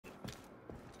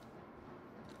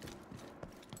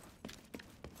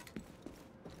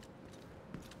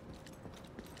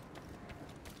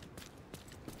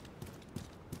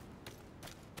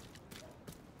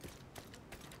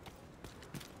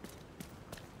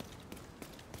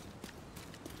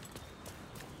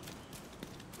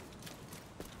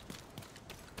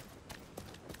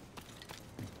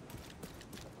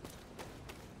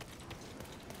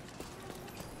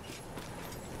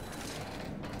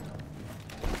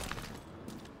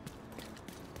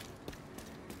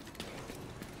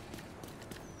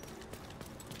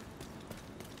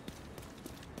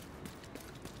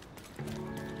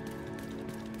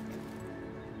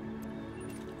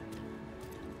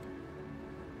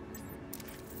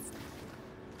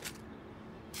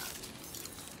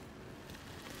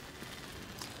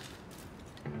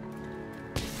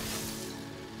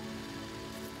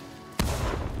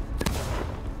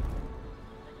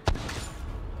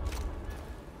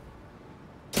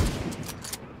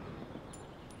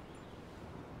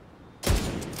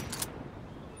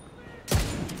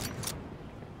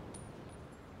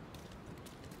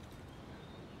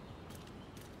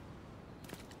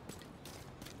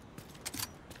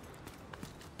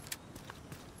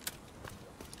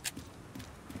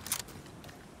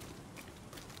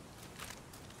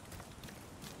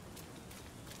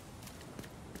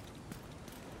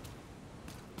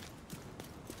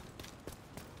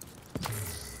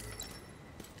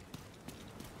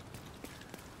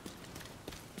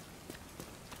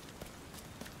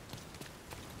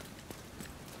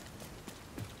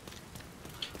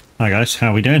Hi guys,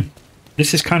 how we doing?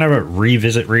 This is kind of a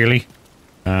revisit really.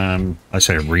 I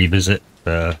say a revisit.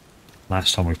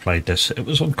 Last time we played this, it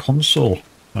was on console.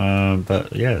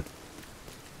 But yeah.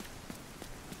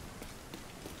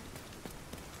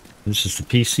 This is the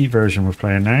PC version we're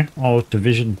playing now of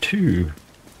Division 2.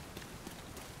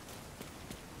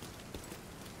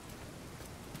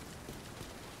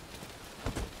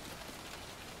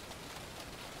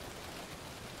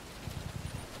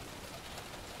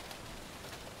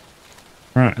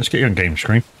 Right, let's get you on game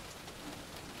screen.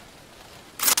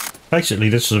 Basically,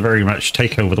 this is a very much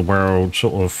take over the world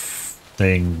sort of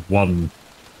thing, one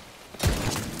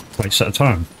place at a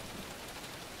time.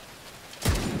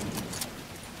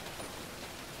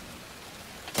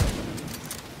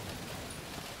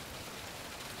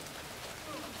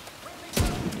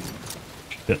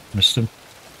 Shit, missed him.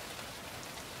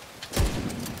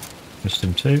 Missed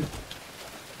him too.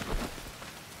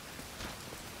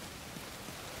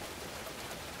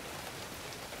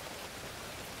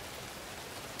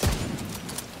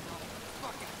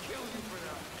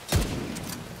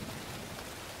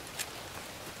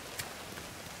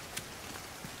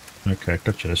 Okay,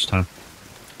 gotcha this time.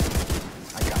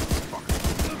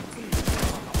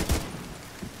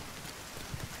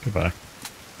 Goodbye.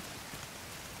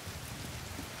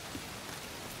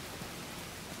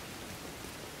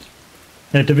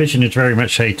 Yeah, Division is very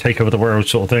much a take over the world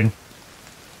sort of thing.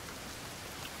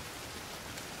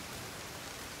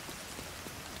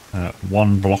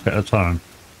 One block at a time.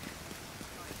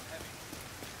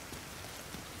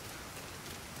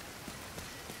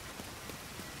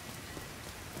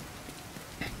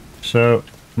 So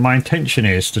my intention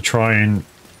is to try and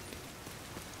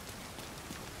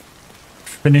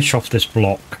finish off this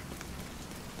block,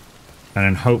 and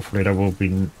then hopefully there will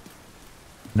be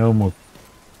no more.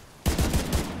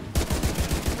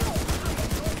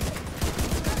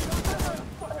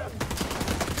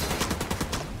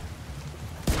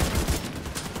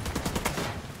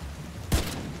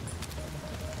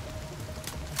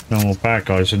 No more bad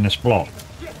guys in this block.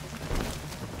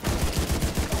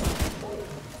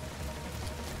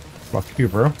 Fuck you,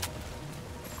 bro.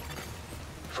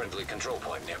 Friendly control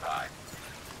point nearby.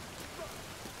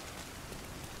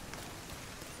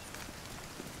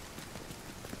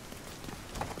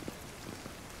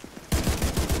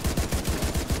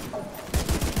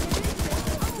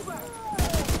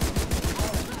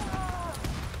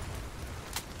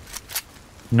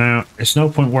 Now, it's no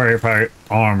point worrying about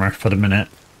armor for the minute.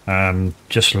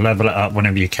 Just level it up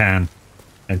whenever you can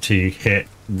until you hit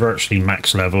virtually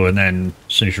max level, and then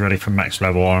as soon as you're ready for max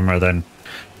level armor, then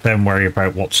worry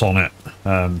about what's on it.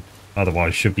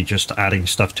 Otherwise, should be just adding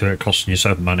stuff to it, costing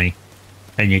yourself money,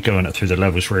 and you're going it through the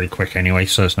levels really quick anyway,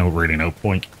 so there's really no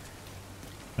point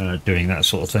doing that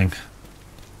sort of thing.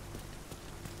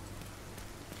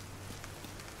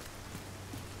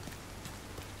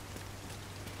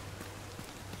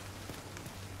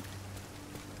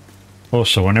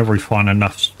 Also, whenever we find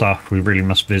enough stuff, we really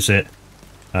must visit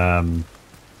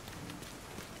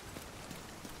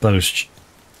those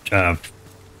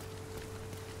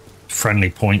friendly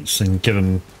points and give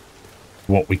them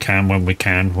what we can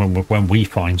when we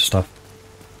find stuff.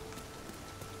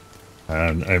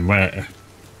 And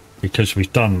because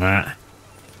we've done that,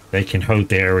 they can hold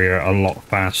the area a lot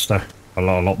faster, a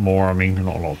lot more. I mean,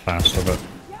 not a lot faster, but.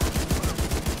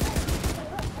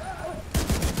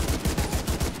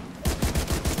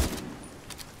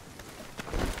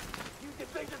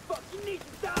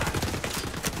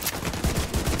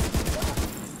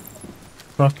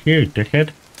 Fuck you, dickhead.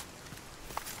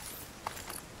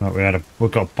 Right,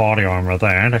 we've got body armor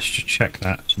there. Let's just check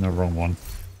that. It's in the wrong one.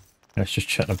 Let's just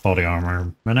check the body armor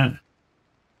a minute.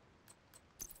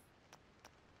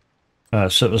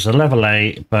 So it was a level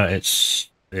 8, but it's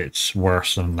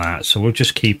worse than that. So we'll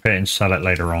just keep it and sell it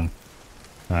later on.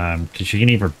 Because you can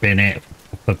either bin it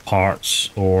for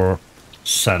parts or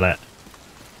sell it.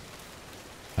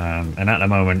 And at the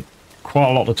moment, quite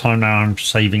a lot of the time now I'm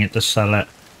saving it to sell it.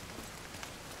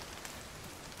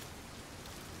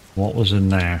 What was in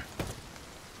there?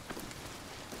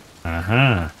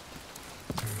 Aha.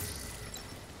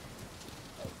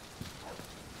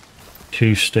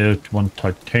 2 steel, 1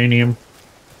 titanium.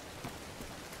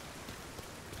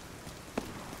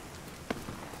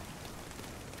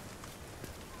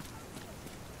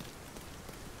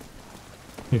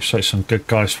 Looks like some good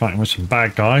guys fighting with some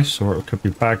bad guys, or it could be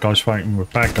bad guys fighting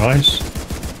with bad guys.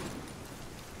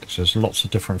 Because there's lots of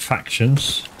different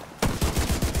factions.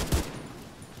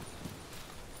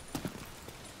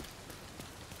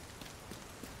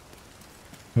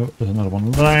 Oh, there's another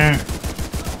one there.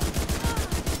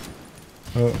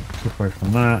 Oh, keep away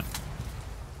from that.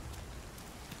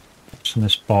 What's in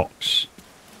this box?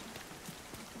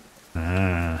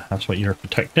 Ah, that's what you're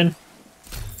protecting.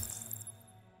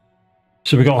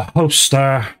 So we got a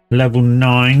holster level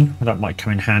 9. That might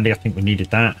come in handy. I think we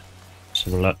needed that. Let's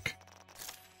have a look.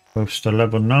 Holster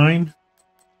level 9.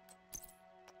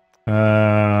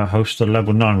 Holster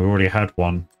level 9. We already had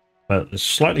one. But it's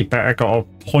slightly better. Got a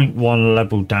 0.1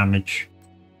 level damage.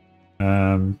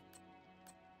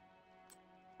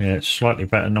 Yeah, it's slightly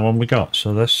better than the one we got.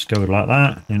 So let's go like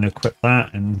that and equip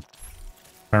that and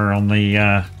carry on the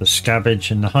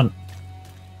scavenge and the hunt.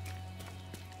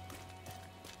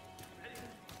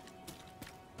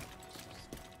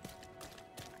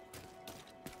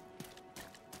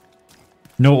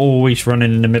 Not always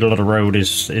running in the middle of the road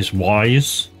is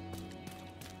wise.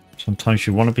 Sometimes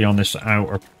you want to be on this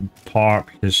outer part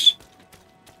because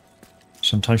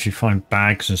sometimes you find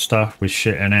bags and stuff with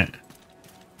shit in it.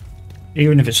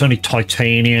 Even if it's only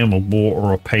titanium or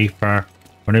water or paper,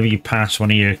 whenever you pass one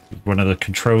of the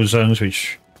control zones,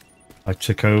 which I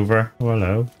took over. Oh,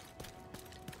 hello.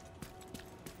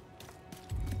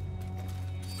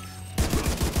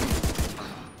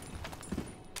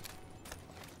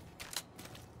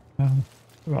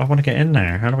 I want to get in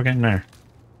there. How do I get in there?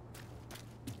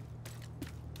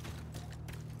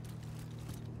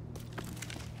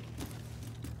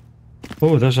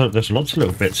 Oh, there's lots of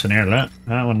little bits in here. Look,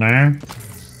 that one there,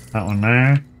 that one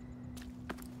there,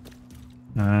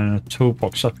 and a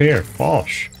toolbox up here.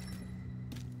 Bosh.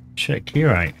 Check you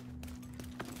out.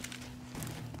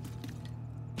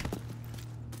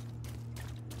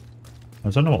 I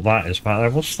don't know what that is back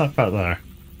there. What's that back there?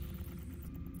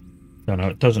 Don't know.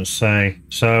 It doesn't say.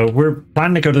 So we're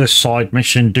planning to go to this side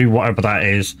mission, do whatever that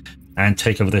is, and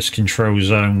take over this control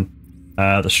zone.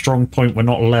 The strong point we're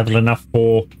not level enough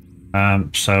for.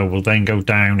 So we'll then go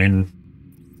down and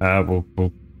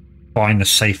we'll find the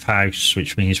safe house,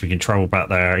 which means we can travel back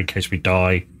there in case we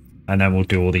die, and then we'll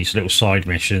do all these little side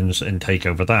missions and take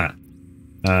over that.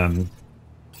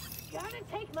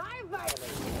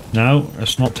 No,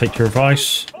 let's not take your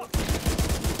advice.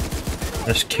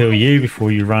 Let's kill you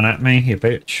before you run at me, you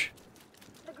bitch.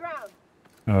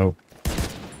 Oh.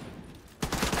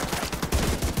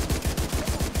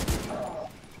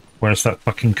 Where's that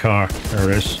fucking car? There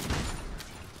it is.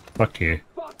 Fuck you.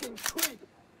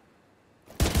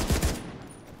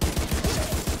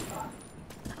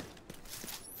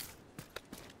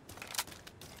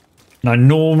 Now,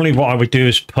 normally what I would do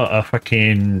is put a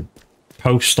fucking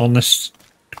post on this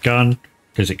gun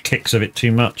because it kicks a bit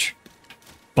too much.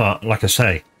 But like I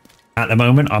say, at the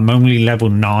moment I'm only level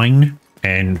 9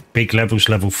 and big levels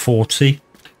level 40.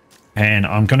 And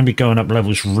I'm going to be going up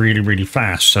levels really, really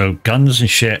fast. So guns and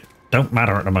shit don't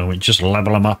matter at the moment. Just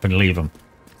level them up and leave them.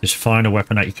 Just find a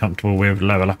weapon that you're comfortable with,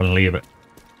 level up and leave it.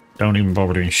 Don't even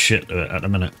bother doing shit to it at the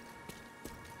minute.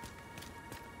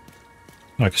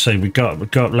 Like I say, we got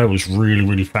levels really,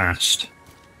 really fast.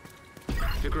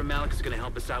 Vikram Malik is going to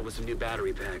help us out with some new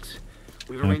battery packs.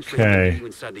 We've arranged for him to meet you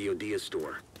inside the Odia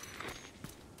store.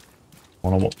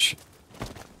 Wanna watch?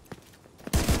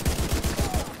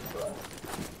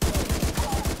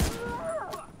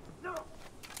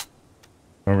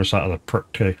 Where was that other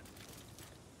prick to?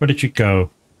 Where did you go?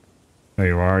 There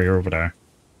you are, you're over there.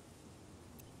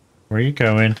 Where are you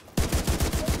going?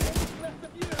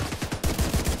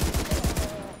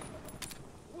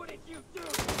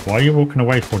 Why are you walking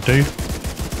away for, dude?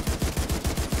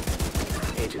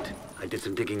 Agent, I did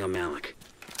some digging on Malik.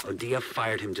 Odia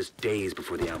fired him just days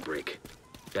before the outbreak.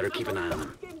 Better keep an eye on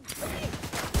him.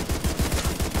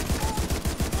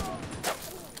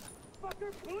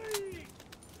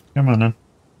 Come on then.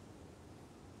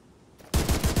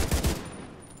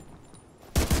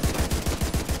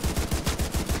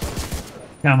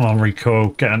 Come on, Rico.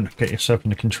 Get yourself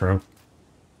into control.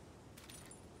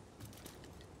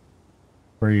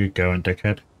 Where are you going,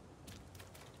 dickhead?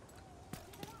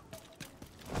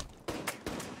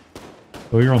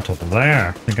 Oh, you're on top of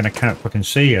there. Thinking I can't fucking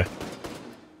see you.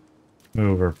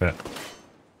 Move over a bit.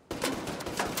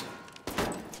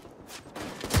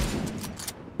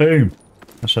 Boom.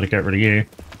 That's how to get rid of you.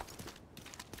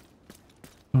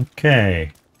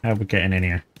 Okay. How are we getting in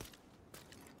here?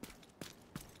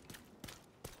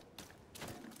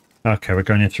 Okay, we're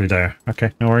going in through there.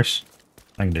 Okay, no worries.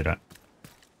 I can do that.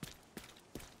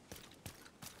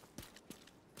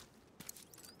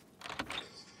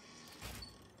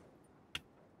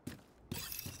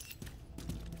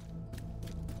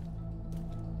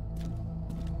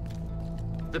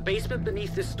 The basement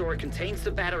beneath this store contains the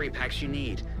battery packs you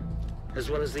need, as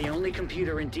well as the only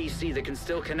computer in DC that can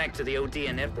still connect to the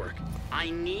Odia network. I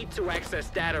need to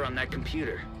access data on that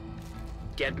computer.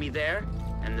 Get me there,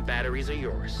 and the batteries are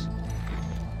yours.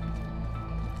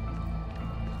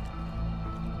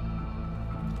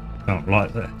 Don't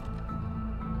like that.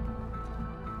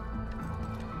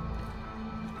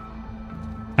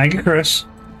 Thank you, Chris.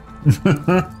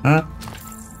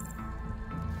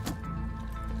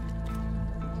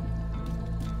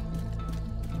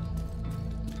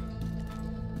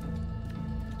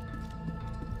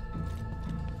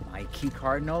 My key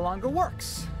card no longer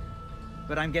works.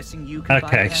 But I'm guessing you can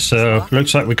Okay, bypass so this lock?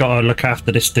 looks like we got to look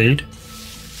after this dude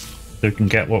so we can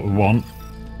get what we want.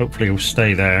 Hopefully he'll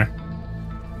stay there.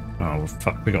 Oh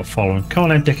fuck, we got to follow him. Come on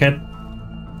then, dickhead.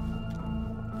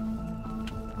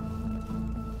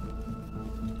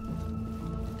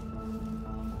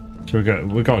 So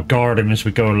we got to guard him as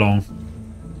we go along.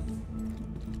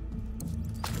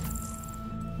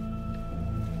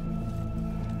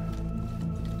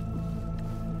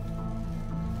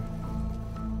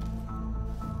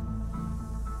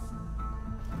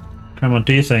 Come on,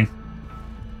 do your thing.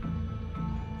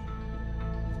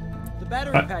 The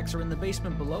battery packs are in the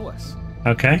basement below us.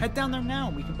 Okay. Head down there now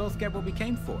and we can both get what we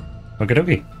came for. Okie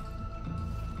dokie.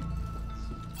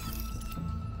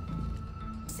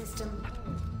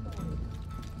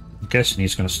 I'm guessing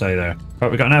he's going to stay there. Right,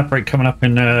 we've got an outbreak coming up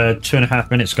in 2.5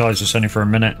 minutes, guys. It's only for a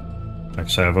minute. Like I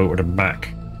say, I've voted him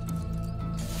back.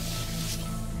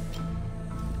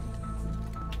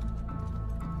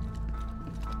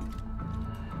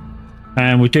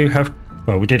 And we do have,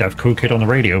 well, we did have Cool Kid on the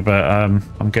radio, but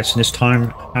I'm guessing this time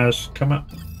has come up.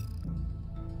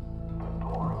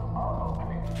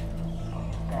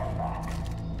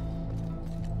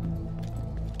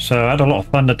 So I had a lot of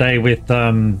fun today with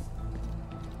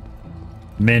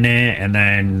Minute and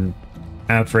then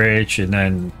Average and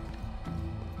then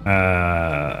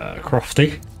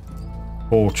Crofty,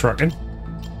 all trucking.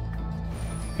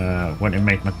 Went and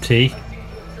made my tea.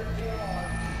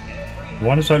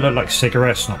 Why does that look like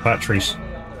cigarettes, not batteries?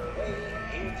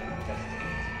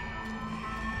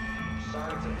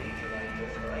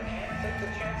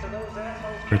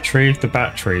 Retrieve the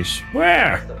batteries.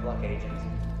 Where?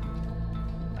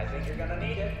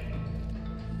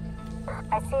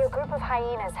 I see a group of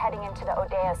hyenas heading into the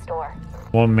Odeya store.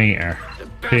 1 meter.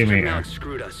 2 meter.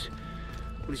 Screwed us.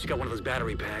 At least you got one of those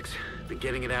battery packs. But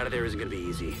getting it out of there isn't gonna be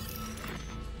easy.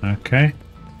 Okay.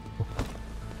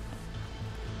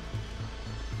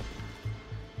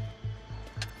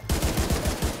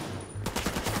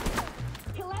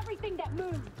 Kill everything that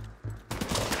moves.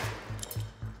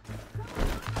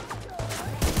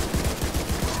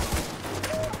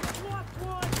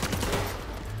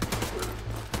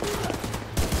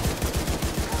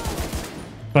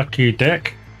 Fuck you,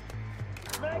 dick.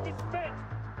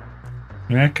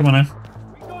 Yeah, come on in.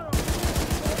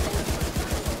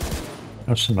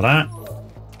 Have some of that.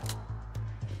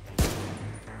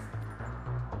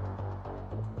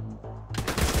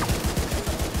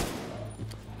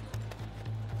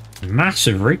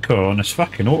 Massive recoil on this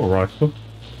fucking auto rifle.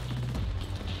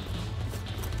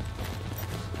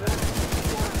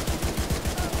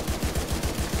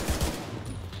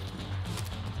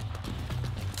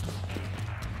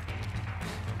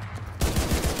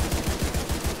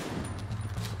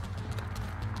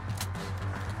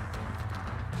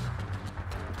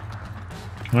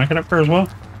 Can I get up there as well?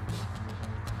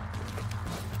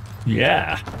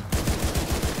 Yeah.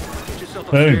 Get yourself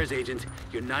upstairs, Agent.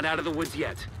 You're not out of the woods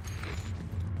yet.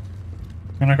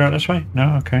 Can I go this way?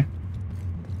 No? Okay.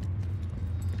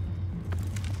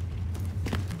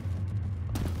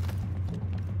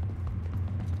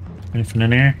 Anything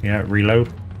in here? Yeah,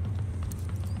 reload.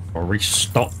 Or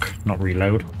restock, not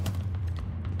reload.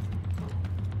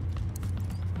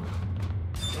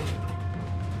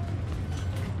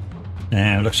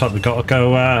 Yeah, looks like we got to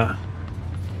go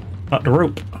up the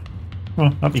rope.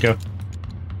 Well, up you go.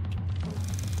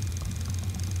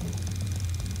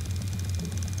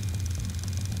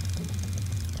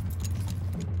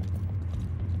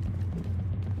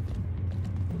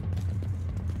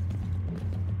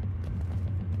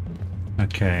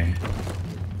 Okay.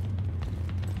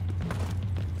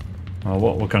 Well,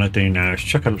 what we're going to do now is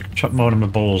chuck more of my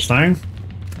balls down.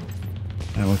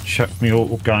 And we'll chuck my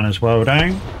auto gun as well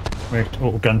down. My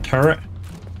auto gun turret.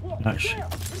 That's...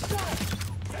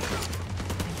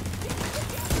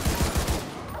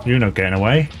 You're not getting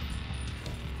away.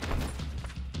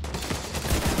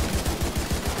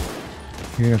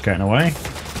 You're not getting away.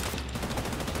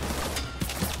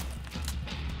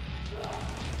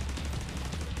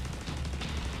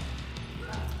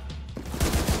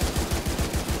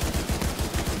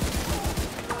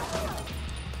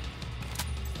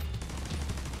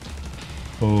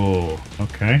 Oh,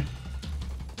 okay.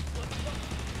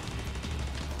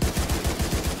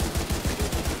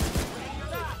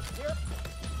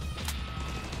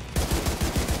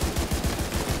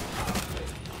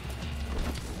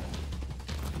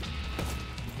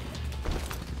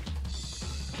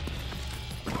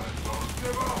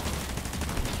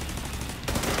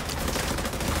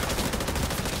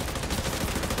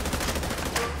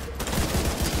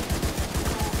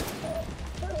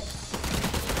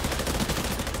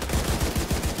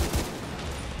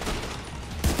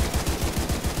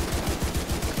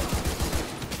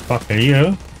 fuck are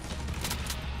you?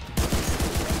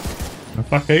 The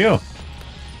fuck are you?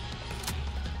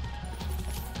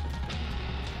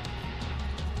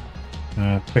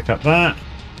 Pick up that.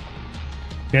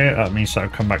 Okay, that means that'll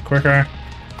come back quicker.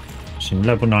 Some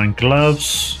level 9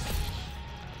 gloves.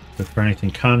 Before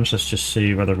anything comes, let's just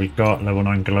see whether we've got level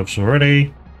 9 gloves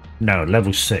already. No,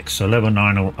 level 6. So level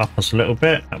 9 will up us a little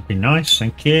bit. That'd be nice,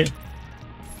 thank you.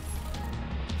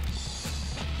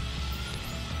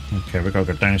 Okay, we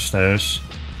gotta go downstairs.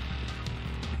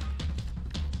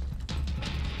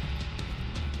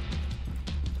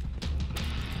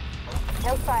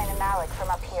 No sign of Malik from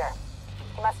up here.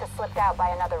 He must have slipped out by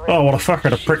another route. Oh, what a fucker,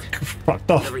 the prick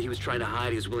fucked off. Whenever he was trying to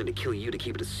hide, he was willing to kill you to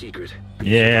keep it a secret.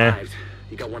 Yeah. Survived.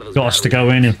 He got one of those Got us to go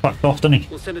in and fucked off, didn't he?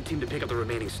 We'll send a team to pick up the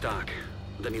remaining stock.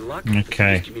 With any luck,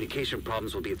 Okay. the communication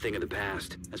problems will be a thing of the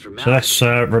past. As for Malik, So let's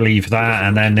relieve that,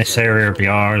 and then this area will be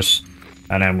ours.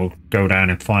 And then we'll go down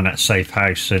and find that safe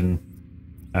house and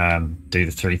do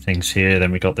the 3 things here.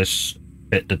 Then we got this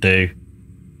bit to do.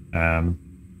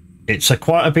 It's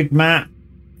quite a big map,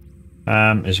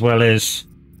 as well as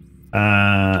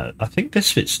I think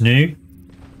this bit's new.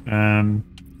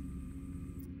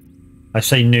 I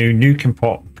say new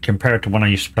compared to when I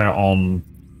used to play it on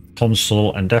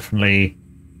console, and definitely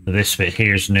this bit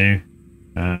here is new.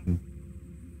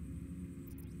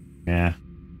 Yeah.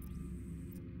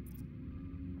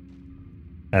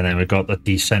 And then we've got the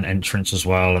descent entrance as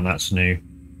well, and that's new.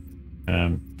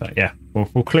 But yeah, we'll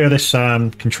clear this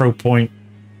control point.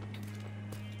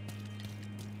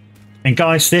 And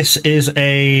guys, this is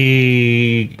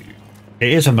a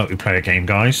multiplayer game,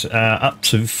 guys. Up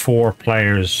to 4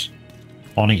 players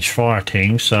on each fire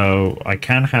team, so I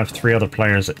can have 3 other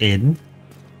players in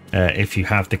if you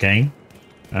have the game.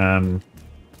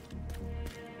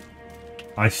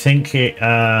 I think it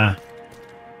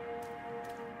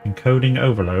encoding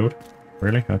overload.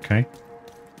 Really? Okay.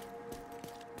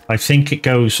 I think it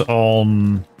goes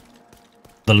on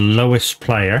the lowest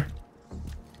player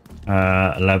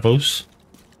levels.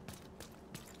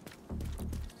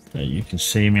 You can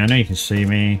see me. I know you can see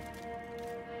me.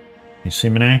 Can you see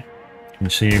me now? Can you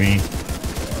see me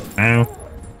now?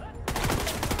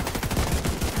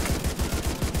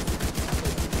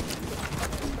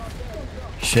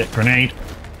 Shit, grenade.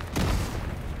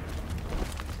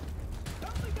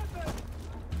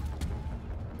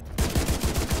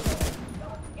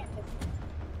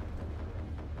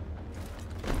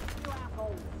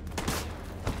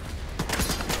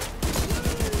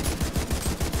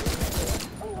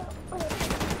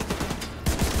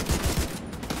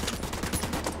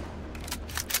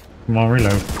 Come on,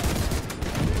 reload.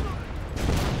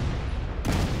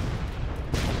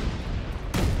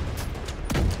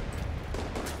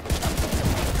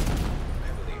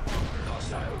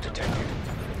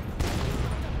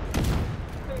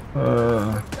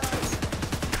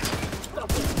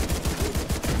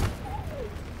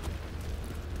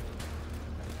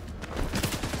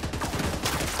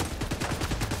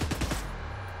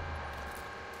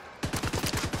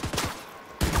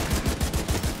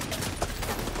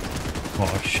 What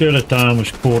I should have done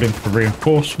was called in for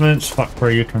reinforcements. Fuck,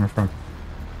 where are you coming from?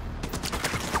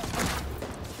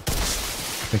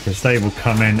 Because they will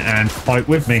come in and fight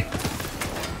with me.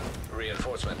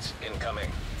 Reinforcements incoming.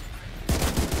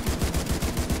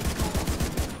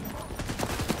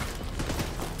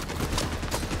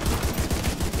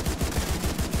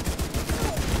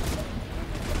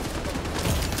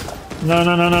 No,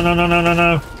 no, no, no, no, no, no, no,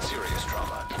 no. Serious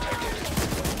trauma detected.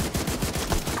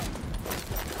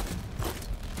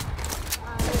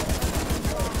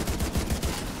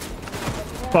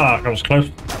 Fuck, that was close.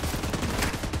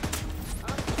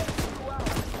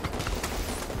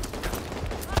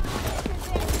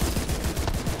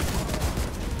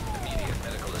 Immediate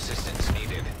medical assistance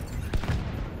needed.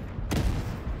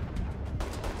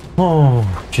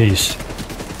 Oh, jeez.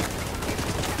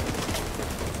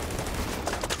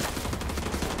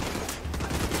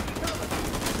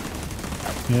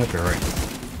 Yeah, be right.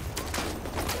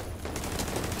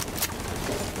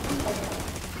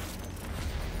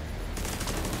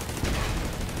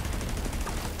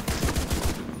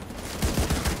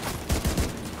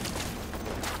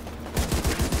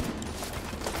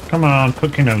 Come on,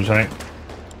 poke your nose out.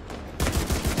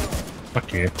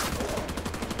 Fuck you.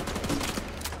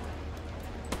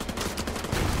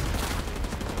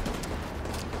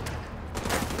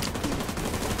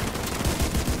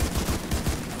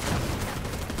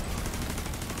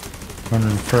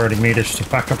 $130 to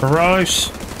back up a rise.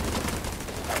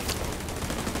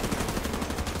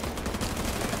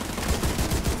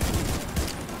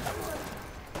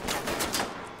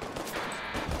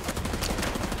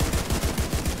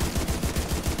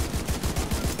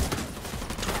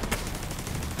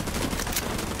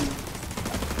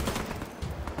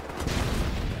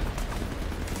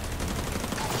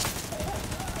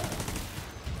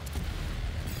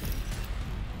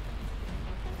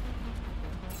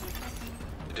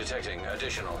 Detecting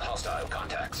additional hostile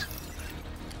contacts.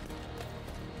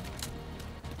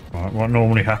 Right, what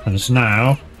normally happens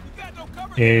now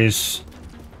is,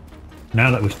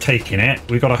 now that we've taken it,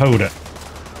 we've got to hold it.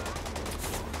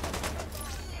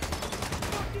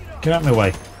 Get out of my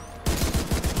way.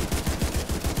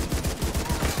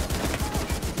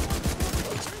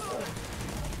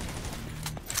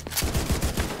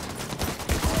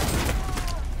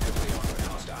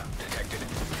 Hostile detected.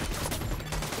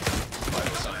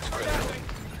 Vital signs critical.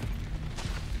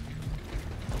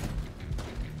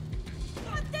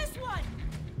 Got this one!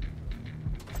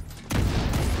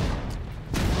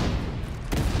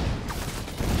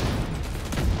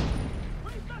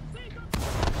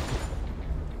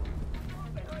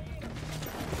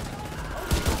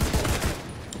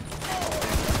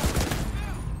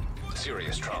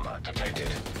 Serious trauma detected.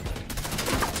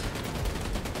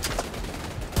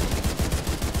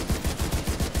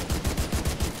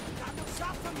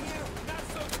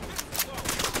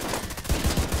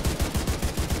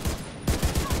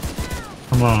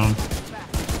 Come on.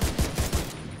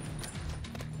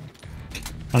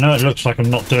 I know it looks like I'm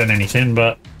not doing anything,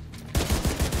 but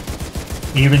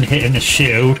even hitting the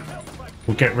shield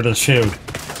will get rid of the shield.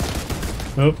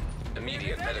 Oh,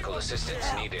 Immediate medical assistance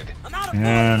needed.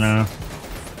 yeah, no.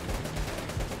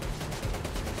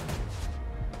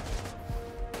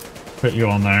 Put you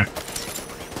on there.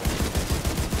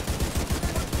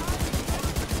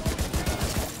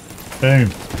 Boom.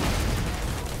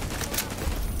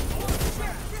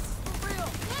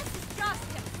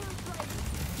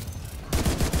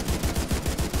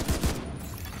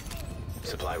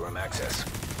 Supply room access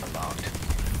unlocked.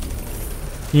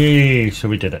 Yay, so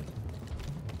we did it.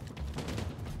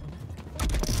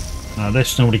 Now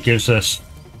this normally gives us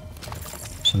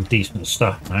some decent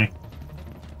stuff now.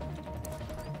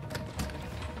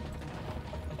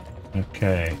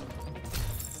 Okay.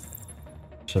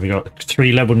 So we got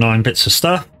 3 level 9 bits of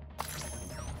stuff.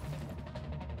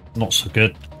 Not so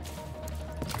good.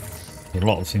 A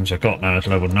lot of things I've got now is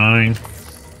level 9.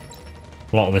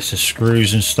 A lot of this is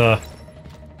screws and stuff.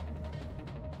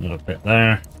 A little bit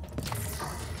there.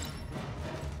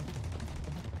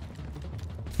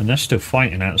 And they're still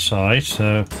fighting outside,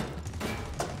 so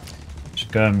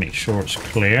just go and make sure it's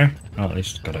clear. Oh, at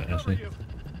least got it, has he?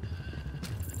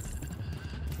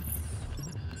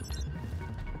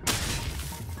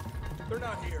 They're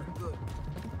not here. Good.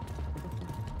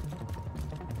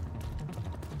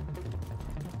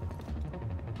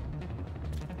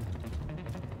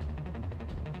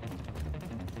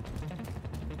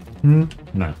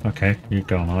 No, okay, you're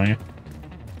gone, are you?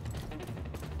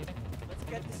 Let's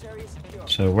get this area secure.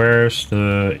 So where's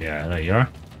the... yeah, there you are.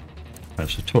 Right,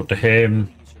 so talk to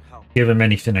him, give him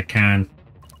anything I can.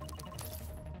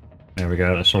 There we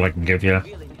go, that's all I can give you.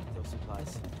 Really need those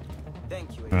supplies.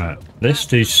 Thank you. Right, this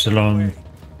dude's still on...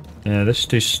 yeah, this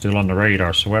dude's still on the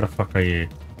radar, so where the fuck are you?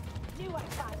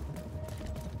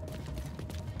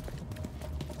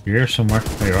 You're here somewhere.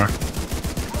 There you are.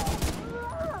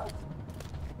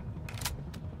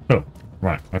 Oh,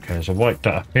 right, okay, there's a white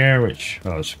dot up here, which...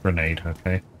 oh, it's a grenade,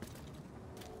 okay.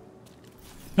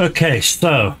 Okay,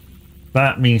 so...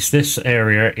 that means this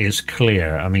area is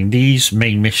clear. I mean, these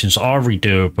main missions are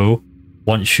redoable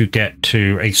once you get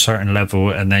to a certain level,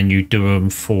 and then you do them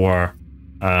for...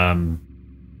 not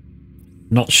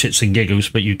shits and giggles,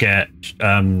 but you get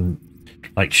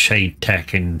like shade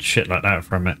tech and shit like that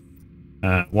from it.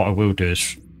 What I will do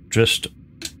is just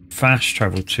fast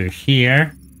travel to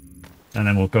here, and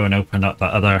then we'll go and open up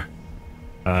that other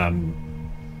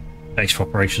base of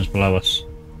operations below us.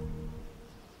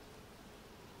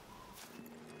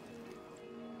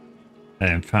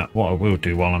 And in fact, what I will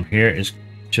do while I'm here is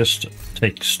just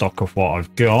take stock of what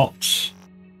I've got.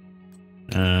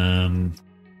 Oh,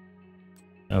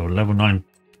 level 9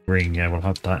 green, yeah, we'll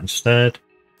have that instead.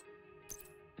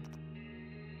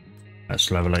 That's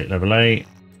level 8, level 8.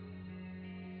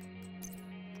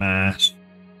 Mass.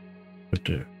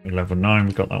 Level 9,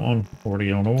 we've got that one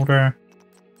already on order.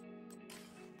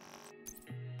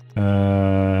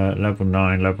 Level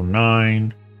 9, level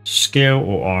 9. Skill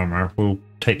or armor? We'll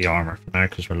take the armor for now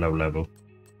because we're low level.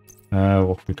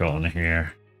 What have we got on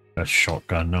here? A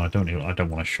shotgun. No, I don't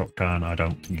want a shotgun. I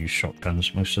don't use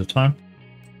shotguns most of the time.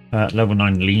 Level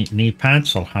 9 knee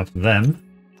pads, I'll have them.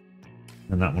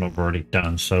 And that one I've already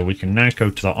done. So we can now go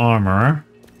to the armorer.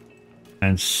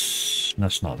 And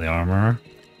that's not the armorer.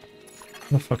 What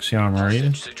the fuck's the armorer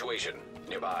here? Situation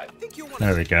nearby.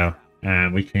 There we go.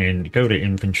 And we can go to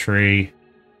inventory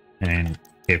and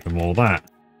give them all that.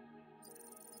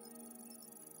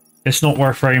 It's not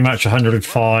worth very much,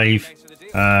 105.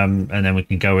 And then we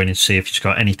can go in and see if it's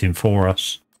got anything for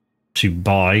us. to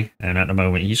buy, and at the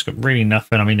moment he's got really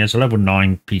nothing. I mean, there's a level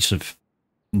 9 piece of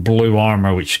blue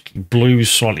armor, which blue's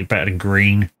slightly better than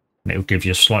green, and it'll give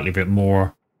you a slightly bit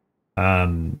more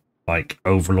like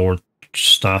overlord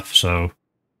stuff. So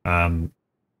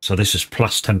so this is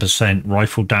plus 10%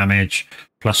 rifle damage,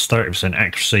 plus 30%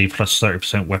 accuracy, plus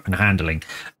 30% weapon handling.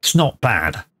 It's not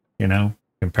bad, you know,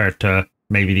 compared to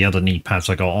maybe the other knee pads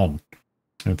I got on.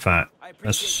 In fact,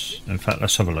 let's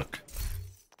have a look.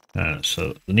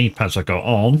 So the knee pads I got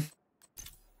on,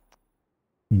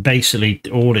 basically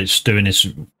all it's doing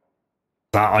is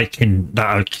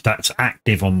that's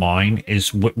active on mine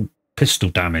is pistol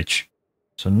damage.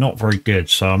 So not very good.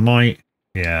 So I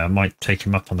might take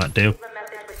him up on that deal.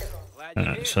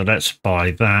 So let's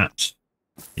buy that.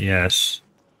 Yes.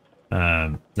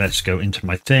 Let's go into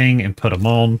my thing and put them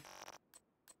on.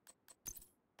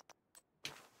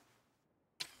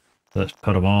 Let's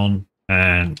put them on,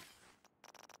 and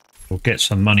we'll get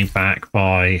some money back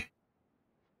by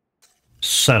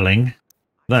selling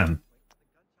them.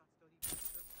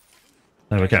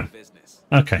 There we go.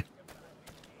 Okay.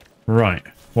 Right.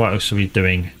 What else are we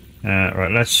doing? Right,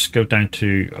 let's go down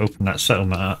to open that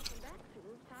settlement up.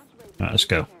 Right, let's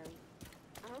go.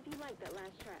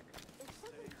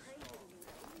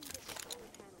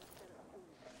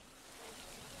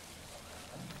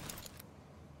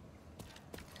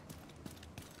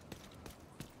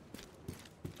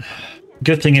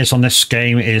 Good thing is on this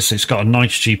game is it's got a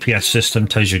nice GPS system,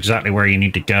 tells you exactly where you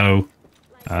need to go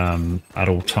at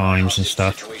all times and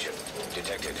stuff.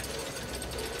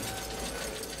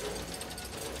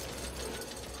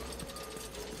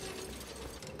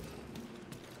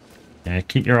 Yeah,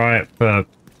 keep your eye out for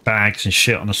bags and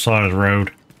shit on the side of the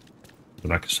road.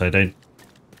 Like I say, they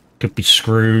could be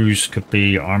screws, could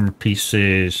be armor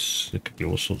pieces, there could be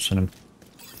all sorts of them.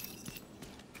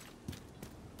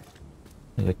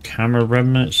 There's a camera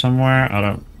remnant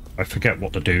somewhere. I forget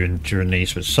what they're doing during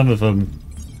these, but some of them,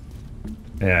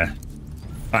 yeah,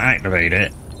 I activate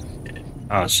it.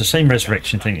 Oh, it's the same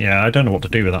resurrection thing. Yeah, I don't know what to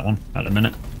do with that one at the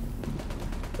minute.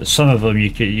 But some of them you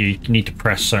need to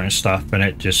press certain stuff and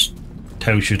it just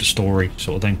tells you the story,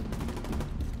 sort of thing.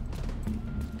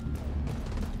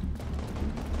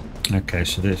 Okay,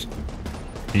 so these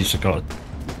have got.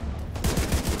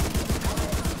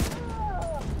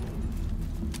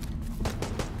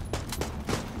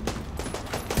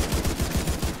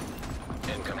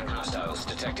 Incoming hostiles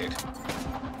detected.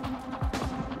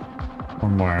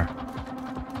 One more.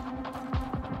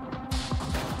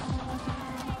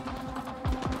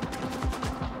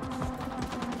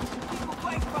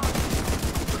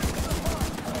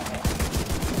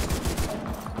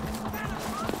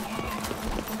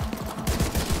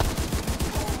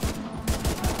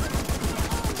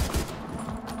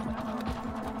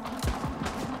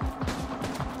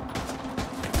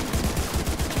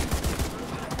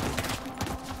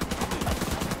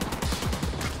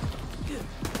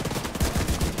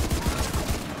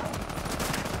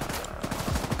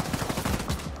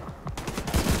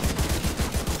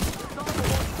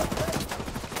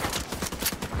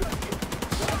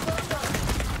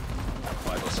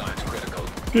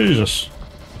 Jesus.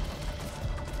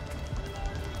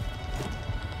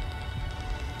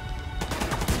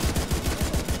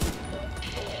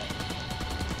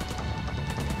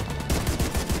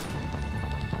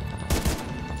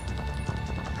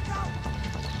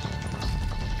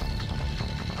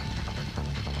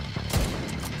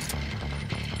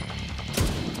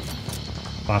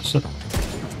 Bastard.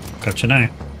 Got you now.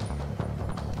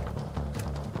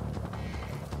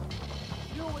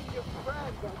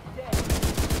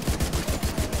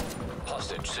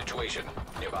 Situation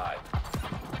nearby.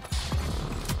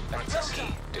 Access key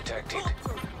detected.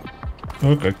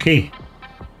 Oh, good key.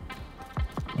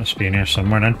 Must be in here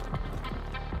somewhere then.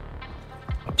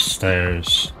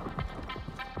 Upstairs.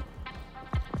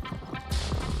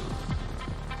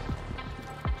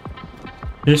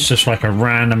 It's just like a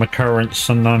random occurrence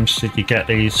sometimes that you get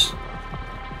these.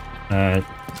 I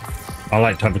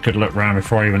like to have a good look around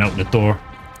before I even open the door.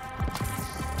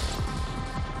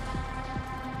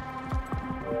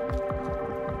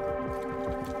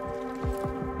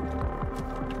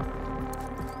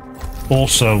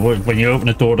 Also, when you open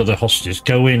the door to the hostages,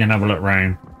 go in and have a look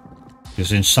around.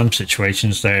 Because in some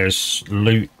situations there's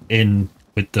loot in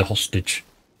with the hostage.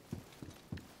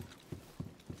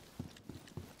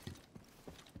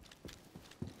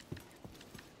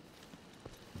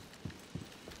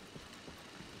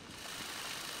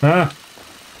 Ah!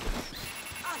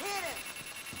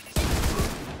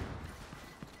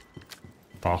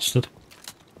 Bastard.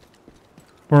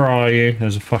 Where are you?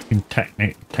 There's a fucking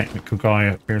technical guy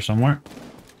up here somewhere.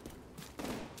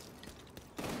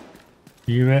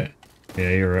 You it? Yeah,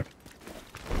 you're it.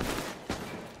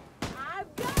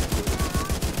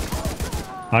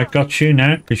 I got you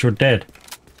now because you're dead.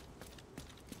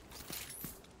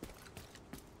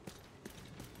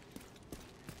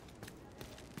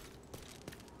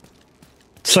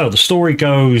 So the story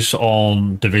goes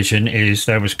on Division is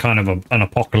there was kind of an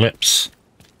apocalypse,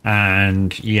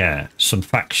 and yeah, some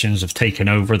factions have taken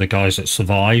over the guys that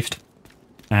survived,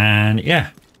 and yeah,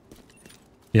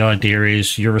 the idea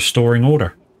is you're restoring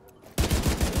order.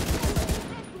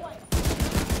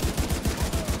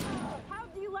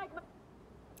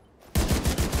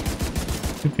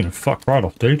 You're gonna fuck right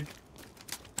off, dude.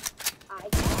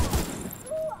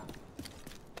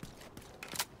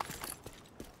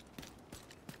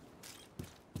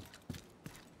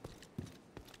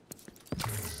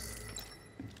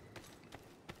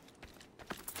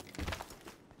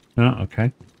 Oh,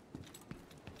 okay.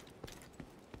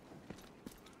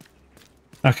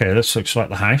 Okay, this looks like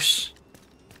the house.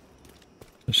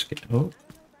 Let's get... Oh.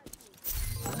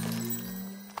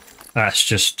 That's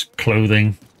just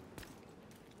clothing.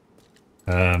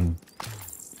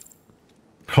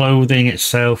 Clothing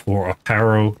itself or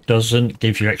apparel doesn't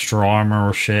give you extra armor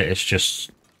or shit. It's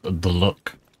just the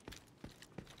look.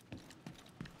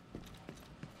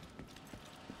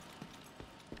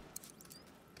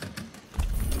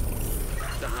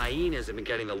 The hyenas have been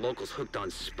getting the locals hooked on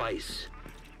spice.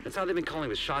 That's how they've been calling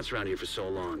the shots around here for so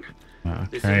long.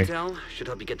 This Okay. intel should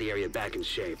help you get the area back in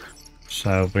shape.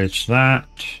 Salvage that.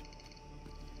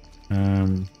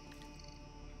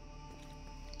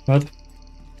 What the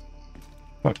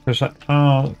fuck was that?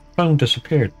 Oh, phone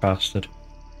disappeared, bastard.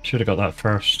 Should have got that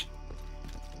first.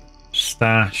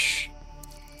 Stash.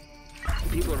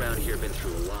 People around here have been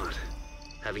through a lot.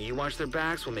 Having you watch their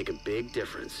backs will make a big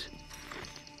difference.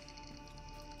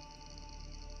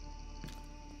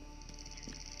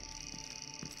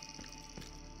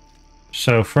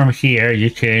 So from here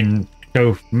you can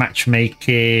go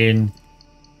matchmaking.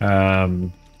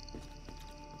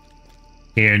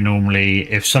 Here normally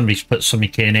if somebody's put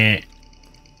something in it,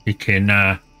 you can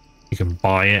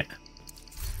buy it.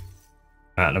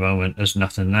 At the moment there's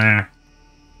nothing there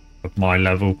of my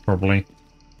level probably.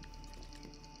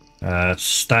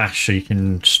 Stash, so you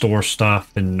can store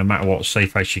stuff and no matter what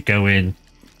safe house you go in,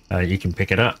 you can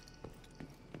pick it up.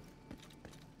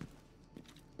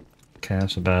 Okay,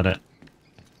 that's about it.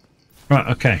 Right,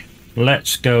 okay.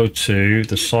 Let's go to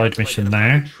the side mission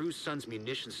there. True Sun's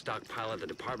munition stockpile at the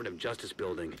Department of Justice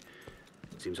building.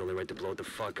 Seems only right to blow it the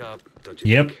fuck up, don't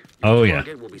you Yep. think? Oh, Your yeah.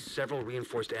 target will be several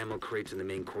reinforced ammo crates in the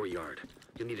main courtyard.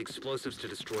 You'll need explosives to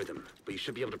destroy them, but you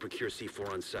should be able to procure C4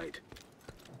 on site.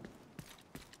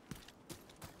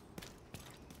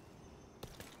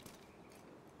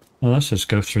 Well, let's just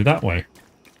go through that way.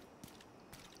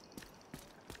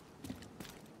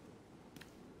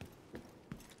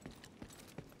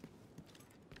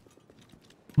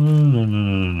 No.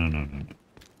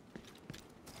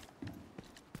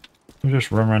 We'll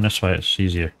just run around this way, it's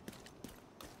easier.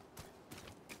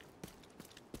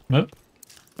 Nope.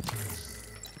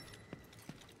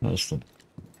 That's the...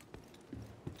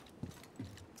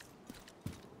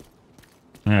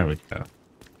 There we go.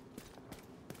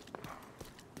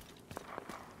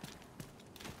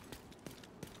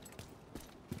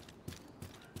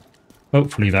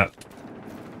 Hopefully that...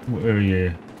 Where are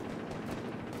you?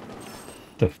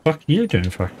 The fuck are you doing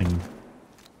fucking...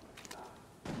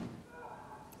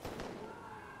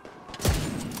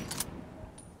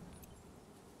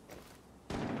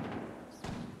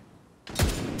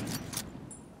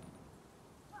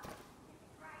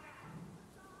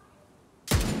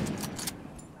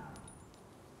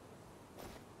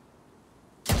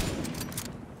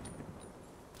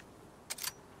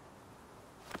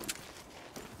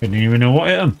 Didn't even know what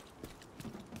hit him.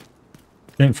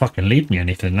 Didn't fucking leave me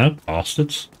anything though,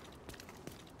 bastards.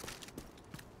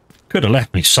 Could have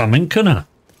left me something, couldn't I?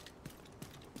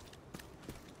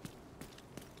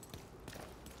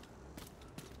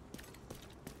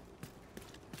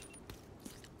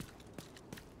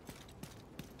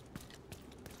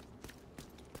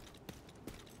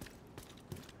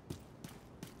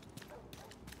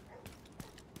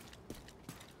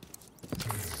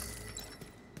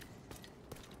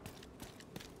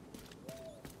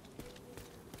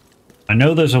 I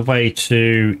know there's a way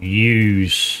to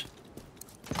use...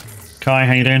 Kai,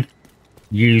 how you doing?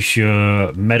 Use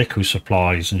your medical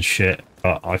supplies and shit,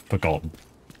 but I've forgotten.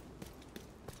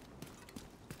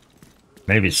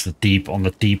 Maybe it's the deep on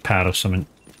the D-pad or something.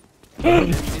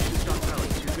 Munition stockpile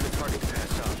is too good a target to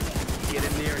pass up. Get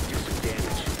in there and do some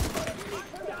damage.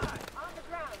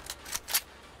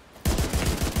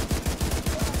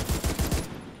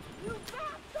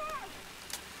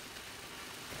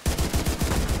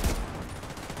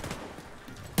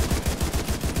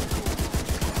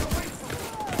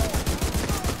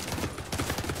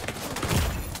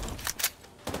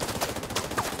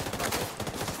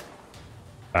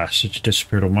 bastard, you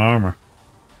disappeared all my armor.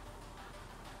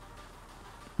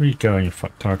 Where you going, you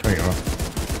fucktard? There you are.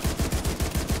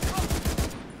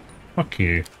 Fuck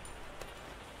you.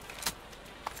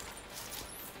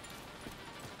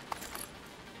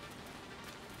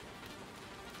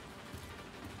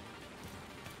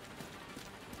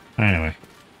 Anyway,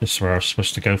 this is where I was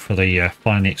supposed to go for the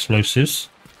find the explosives.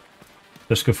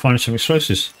 Let's go find some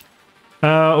explosives.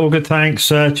 All good, thanks.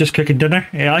 Just cooking dinner.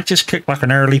 Yeah, I just cooked like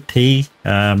an early tea.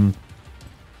 Fajita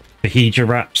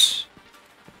wraps.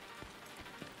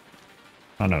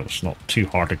 I know it's not too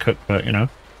hard to cook, but you know.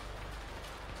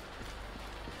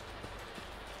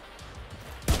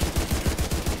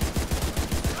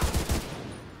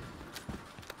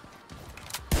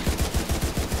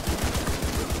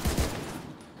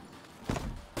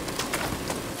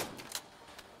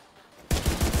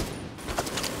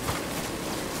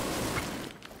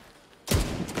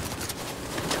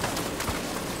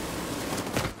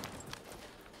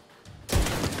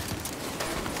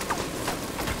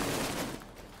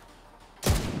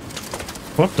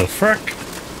 What the frick?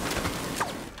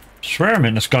 Swear I'm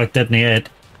in this guy dead in the head.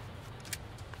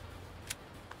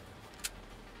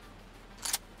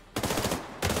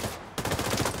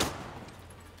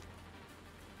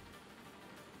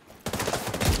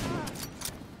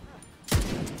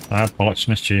 Ah, bollocks,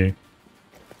 missed you.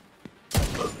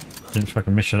 Didn't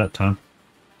fucking miss you that time.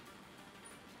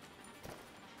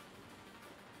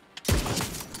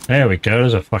 There we go,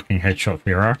 there's a fucking headshot for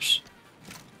your arse.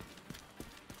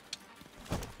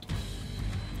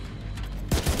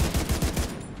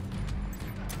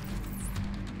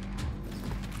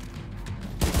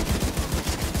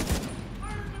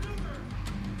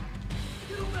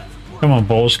 Come on,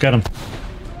 balls, get him.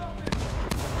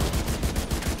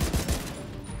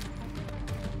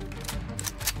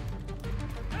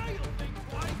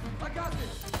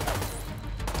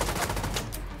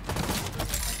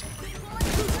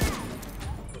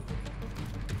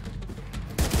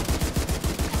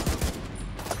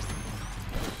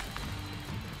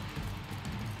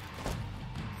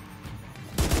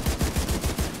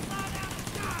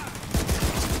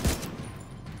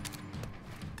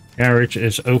 Garage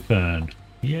is open.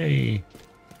 Yay.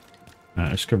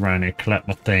 Let's go around here, collect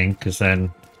my thing, because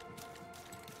then...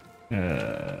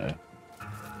 there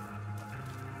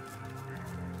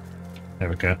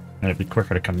we go. It'd be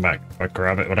quicker to come back if I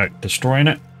grab it without destroying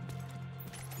it.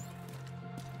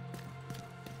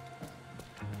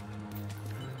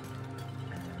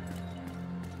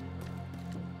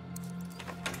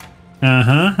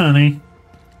 Uh-huh, honey.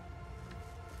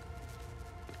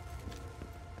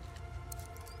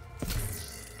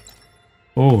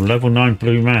 Oh, level 9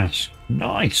 blue mask.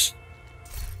 Nice.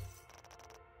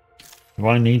 Do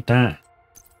I need that?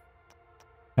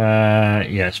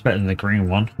 Yeah, it's better than the green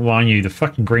one. Well, I knew the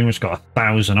fucking green one's got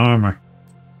 1,000 armor.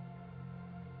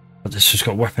 But this has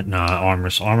got weapon... Nah,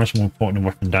 armor's more important than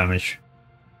weapon damage.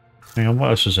 Hang on,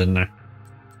 what else is in there?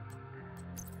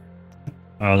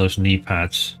 Oh, those knee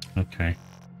pads. Okay.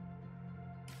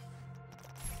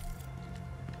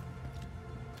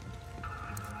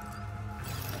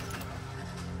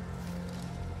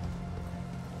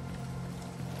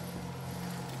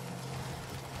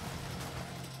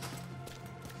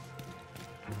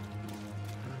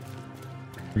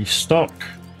 Restock.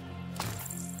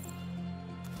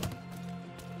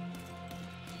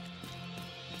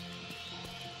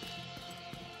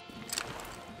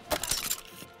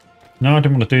 No, I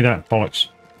didn't want to do that. Bollocks.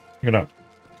 Pick it up.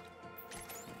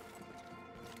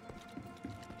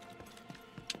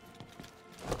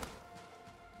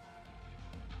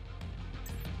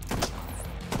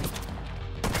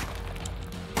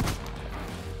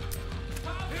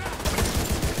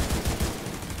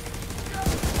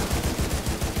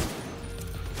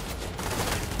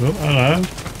 Oh, hello.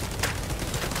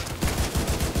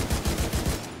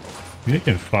 You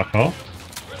can fuck off.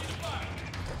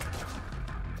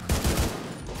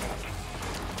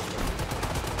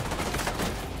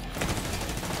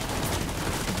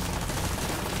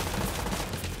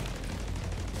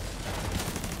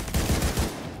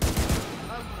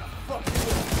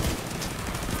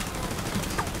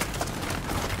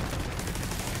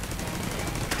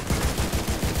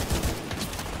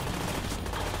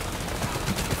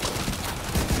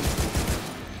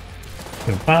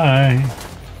 Goodbye.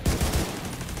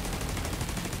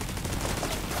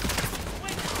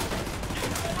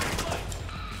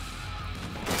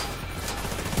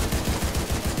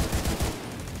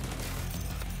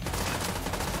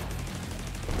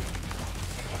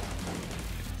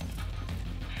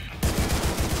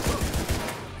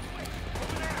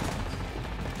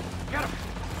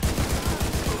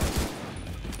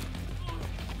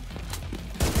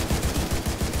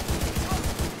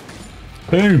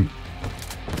 Boom.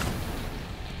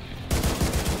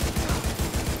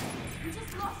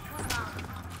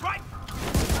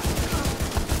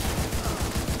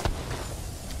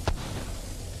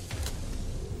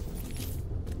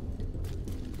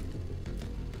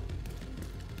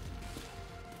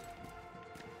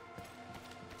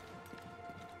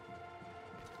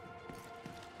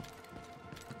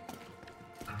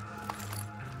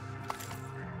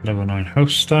 Level 9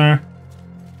 holster.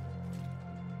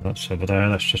 That's over there.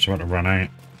 That's just about to run out.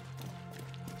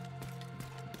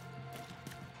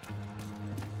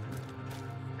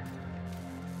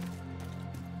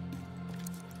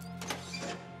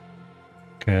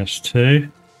 Okay, that's 2.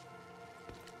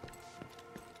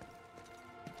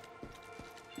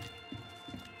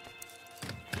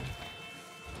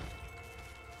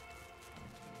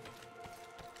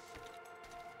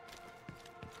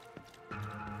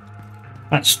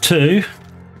 That's 2.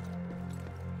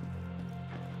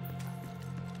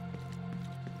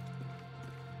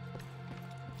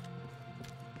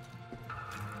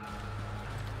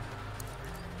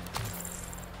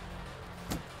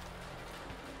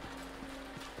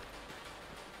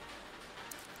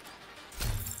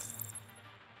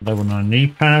 Level 9 knee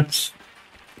pads.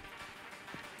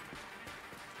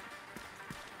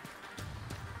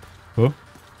 Oh,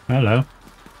 hello.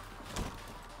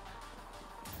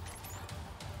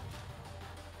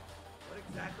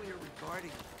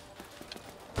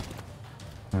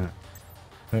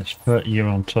 Let's put you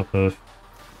on top of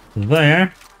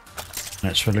there.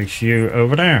 Let's release you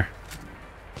over there.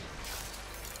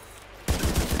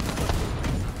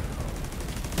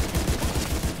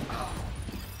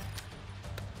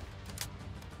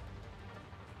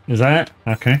 Is that it?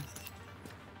 Okay.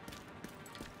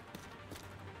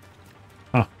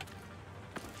 Oh.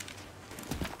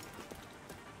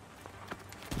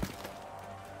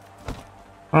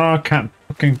 Oh, I can't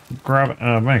fucking grab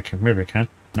it. Maybe I can.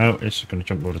 No, it's going to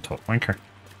jump over the top. Wanker.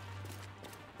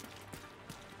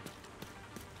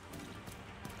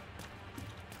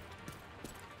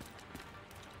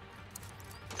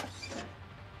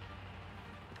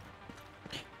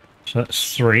 So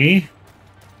that's 3.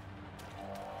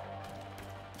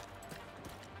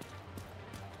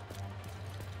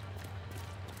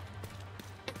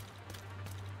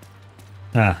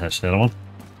 Ah, that's the other one.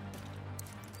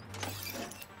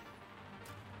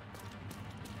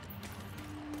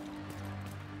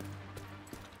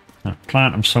 Now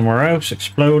plant them somewhere else,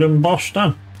 explode them, boss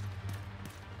done.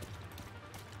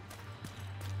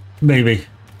 Maybe.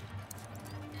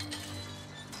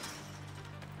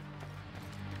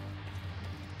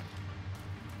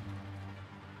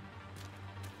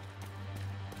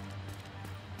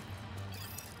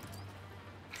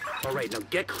 All right, now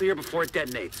get clear before it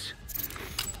detonates.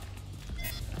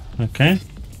 Okay.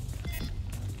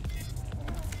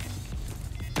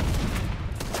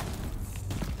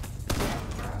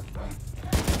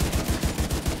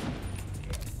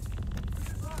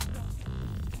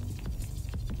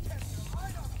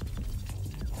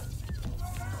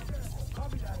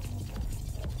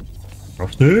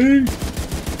 Frosty!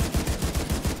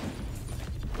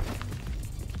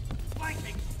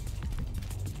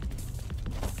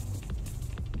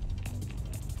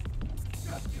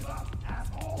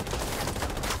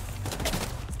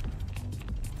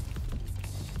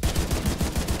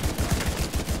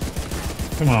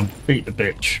 Come on, beat the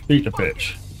bitch. Beat the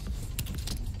bitch.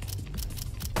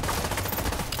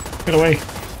 Get away.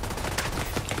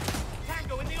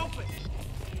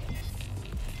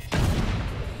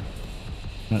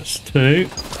 That's 2.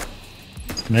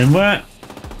 And then where?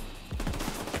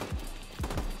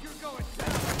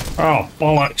 Oh,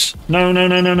 bollocks. No, no,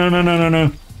 no, no, no, no, no, no,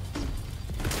 no.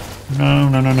 No,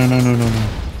 no, no, no, no, no, no, no.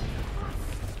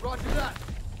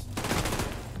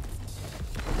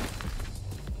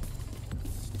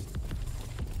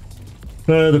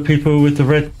 The people with the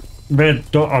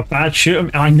red dot are bad. Shoot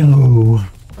them. I know.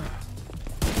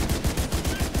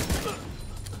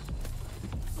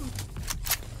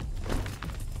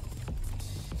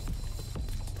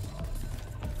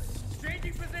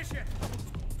 Changing position.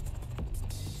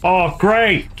 Oh,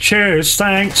 great. Cheers.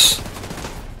 Thanks.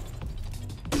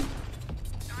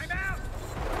 I'm out.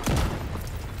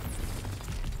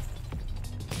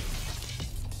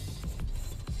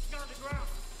 He's on the ground.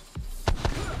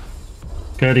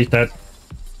 Good, he's dead.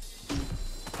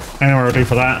 Anywhere will do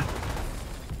for that.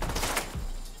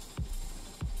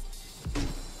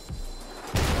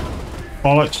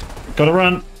 Bollocks. Gotta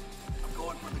run.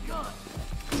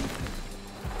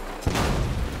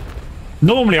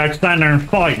 Normally I'd stand there and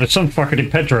fight with some fucking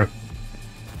Pedro.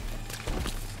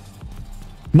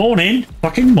 Morning.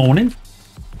 Fucking morning.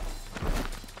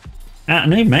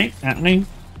 Happening, mate. Happening.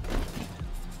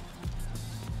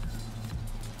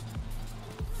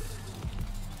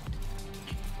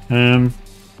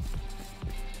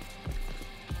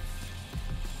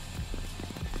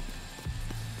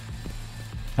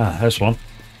 There's one.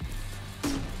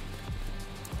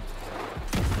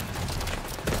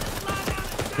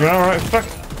 Yeah, alright,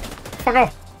 fuck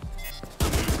off.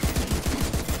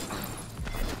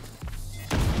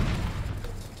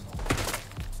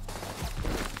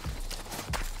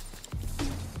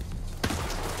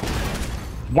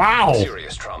 Wow!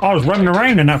 Serious trauma I was running detected.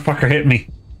 around and that fucker hit me.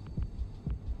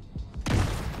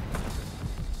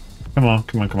 Come on,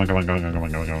 come on, come on, come on, come on, come on, come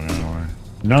on, come on, come on.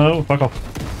 No, fuck off.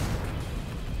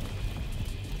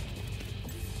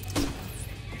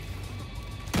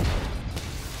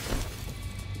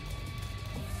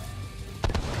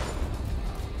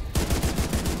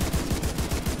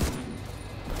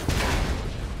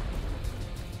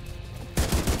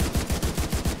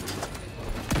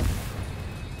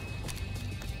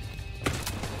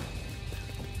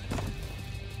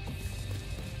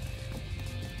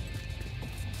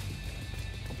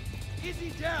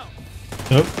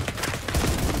 Nope.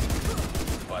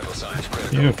 Vital signs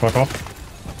critical. You fuck off.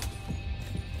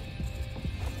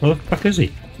 Where the fuck is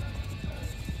he?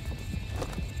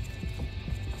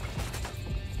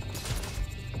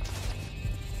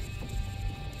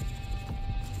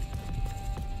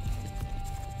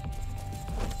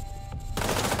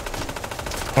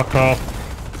 Fuck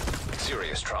off.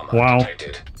 Serious trauma Wow.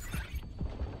 detected.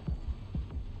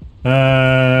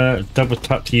 Double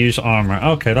tap to use armor.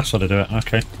 Okay, that's how to do it.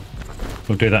 Okay.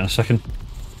 We'll do that in a second.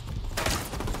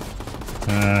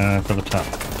 Double tap.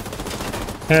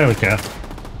 There we go.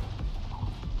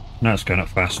 Now it's going up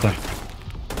faster.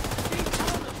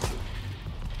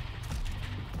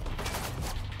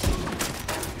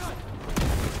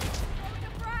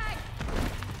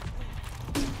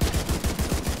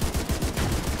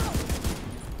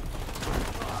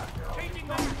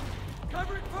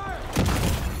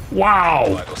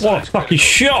 Wow! What a fucking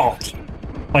shot!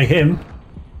 By him.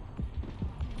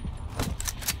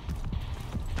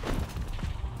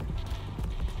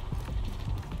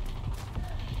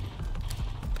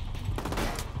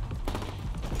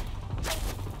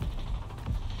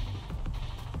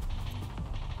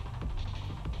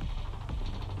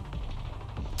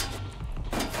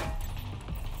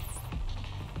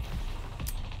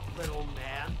 Little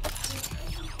man.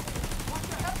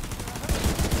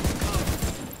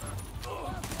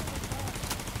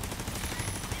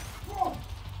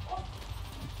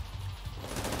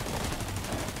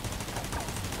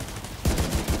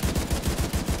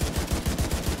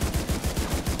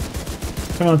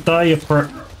 Come on, die, you prick.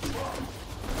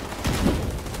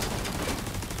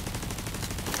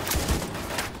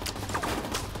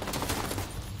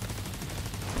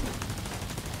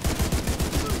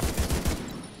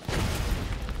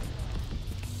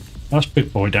 That's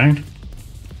big boy down.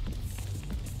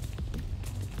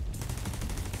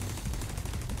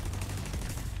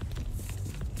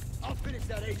 I'll finish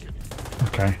that agent.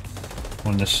 Okay.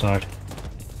 On this side.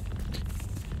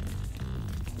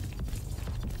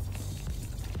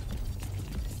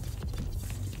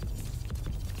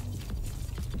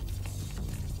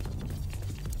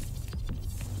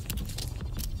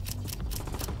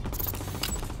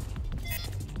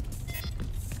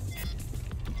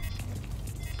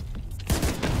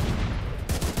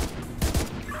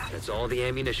 That's all the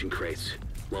ammunition crates.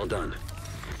 Well done.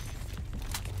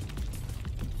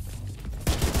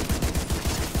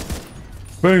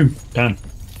 Boom! Done.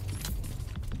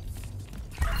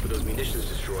 With those munitions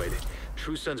destroyed,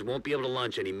 True Sons won't be able to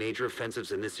launch any major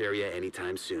offensives in this area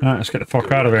anytime soon. Alright, let's get the fuck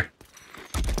Good out of work.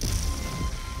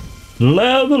 here.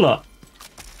 Level up!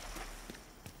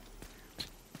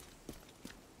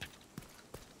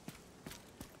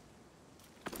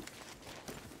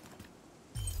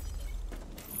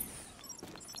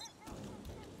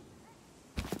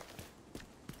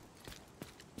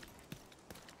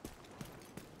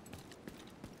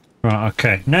 Right,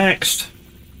 okay, next.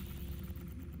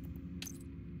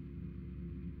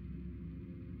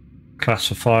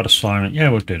 Classified assignment.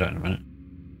 Yeah, we'll do that in a minute.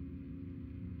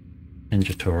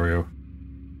 Tutorial.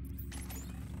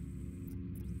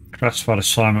 Classified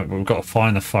assignment, but we've got to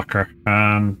find the fucker.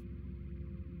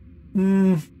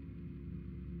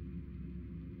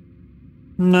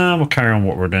 No, we'll carry on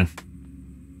what we're doing.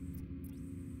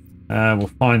 We'll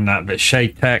find that bit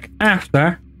shade tech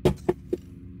after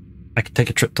I can take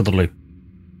a trip to the loo.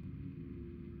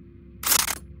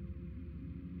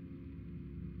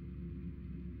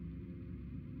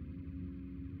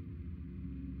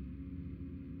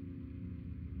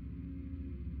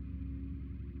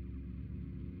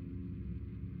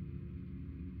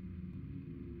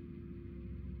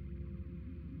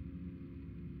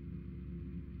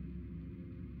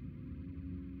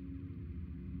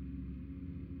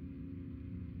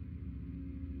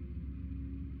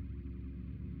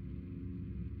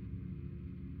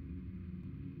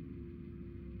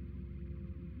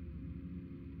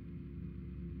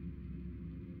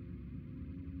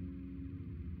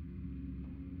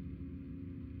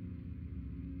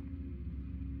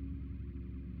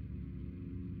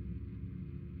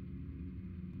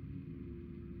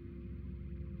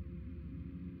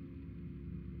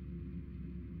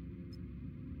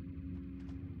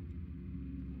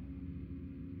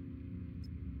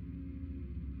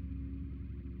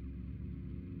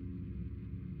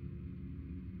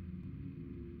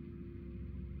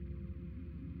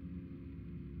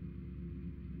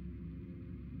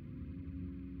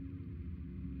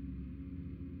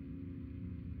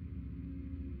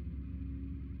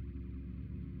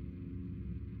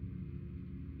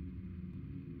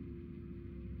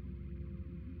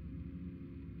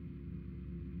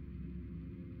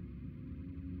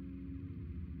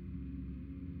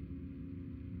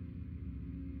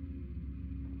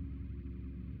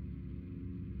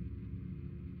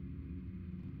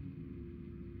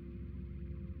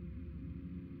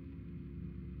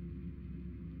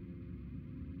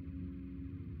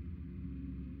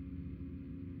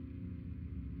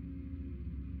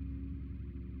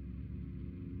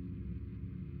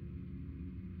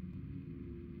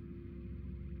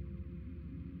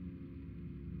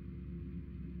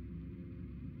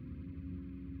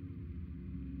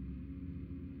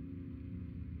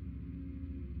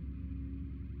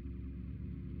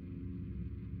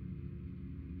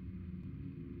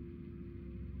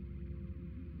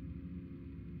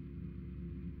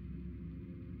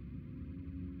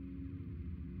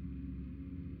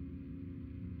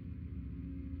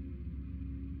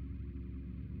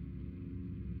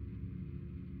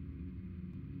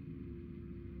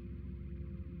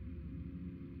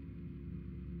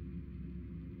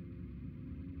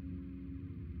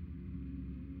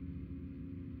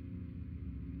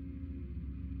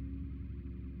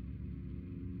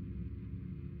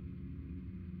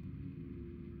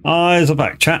 Eyes are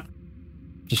back, chat.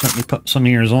 Just let me put some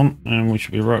ears on and we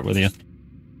should be right with you.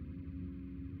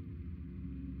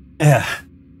 Yeah.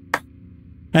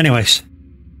 Anyways.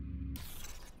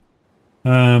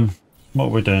 What are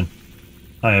we doing?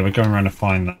 Oh yeah, we're going around to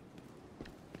find that.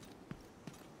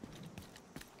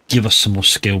 Give us some more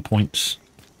skill points.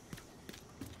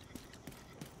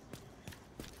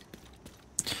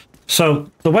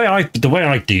 So the way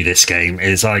I do this game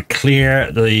is I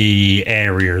clear the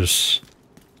areas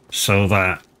so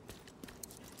that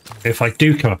if I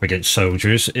do come up against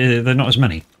soldiers, they're not as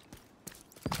many.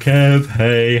 Kev,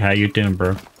 hey, how you doing,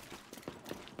 bro?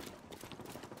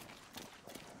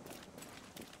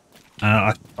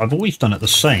 I've always done it the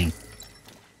same.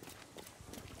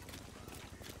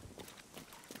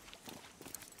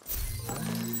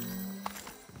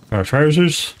 Our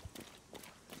trousers.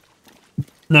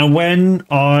 Now, when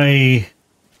I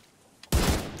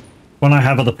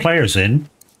have other players in,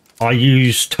 I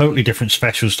use totally different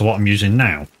specials to what I'm using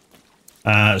now.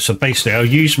 So basically, I'll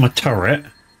use my turret,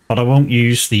 but I won't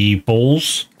use the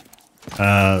balls,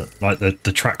 like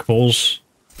the track balls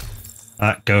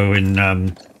that go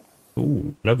in.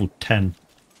 Ooh, level 10.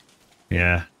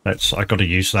 Yeah, I got to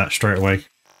use that straight away.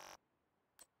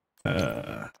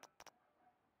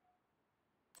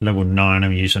 Level 9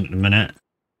 I'm using at the minute.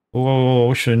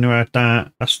 Oh, should have knew I had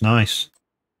that. That's nice.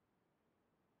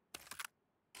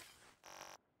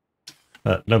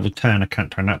 Level 10, I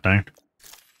can't turn that down.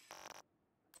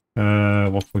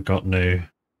 What have we got new?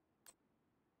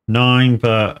 9,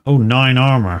 but... Oh, 9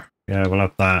 armor. Yeah, we'll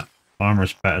have that.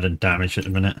 Armor's better than damage at the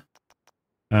minute.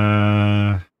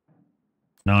 9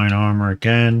 armor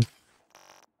again.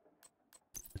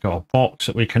 We've got a box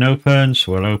that we can open,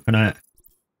 so we'll open it.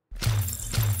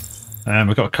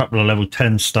 We've got a couple of level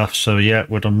 10 stuff, so yeah,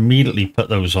 we'd immediately put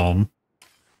those on.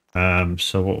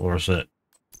 So what was it?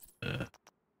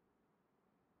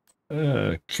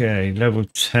 Okay, level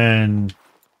 10,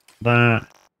 that,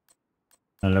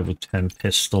 a level 10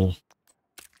 pistol.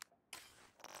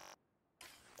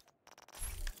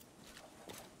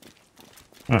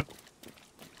 Right.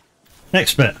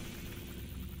 Next bit.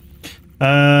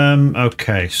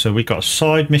 Okay, so we got a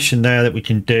side mission there that we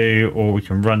can do, or we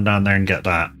can run down there and get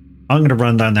that. I'm going to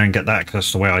run down there and get that because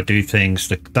that's the way I do things.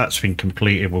 That's been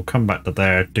completed. We'll come back to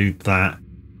there, do that.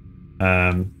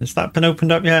 Has that been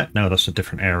opened up yet? No, that's a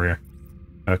different area.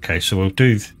 Okay, so we'll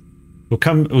do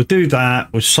that.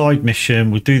 We'll side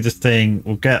mission. We'll do the thing.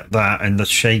 We'll get that and the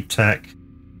shade tech,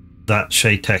 that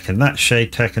shade tech, and that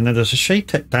shade tech, and then there's a shade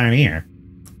tech down here.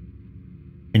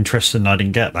 Interesting, I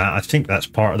didn't get that. I think that's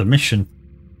part of the mission.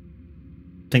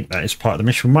 I think that is part of the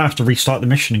mission. We might have to restart the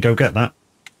mission and go get that.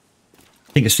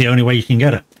 I think it's the only way you can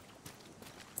get it.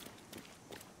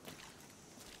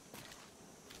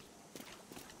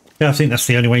 Yeah, I think that's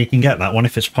the only way you can get that one.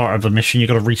 If it's part of a mission, you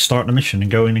got to restart the mission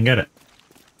and go in and get it.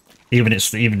 Even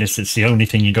if it's the only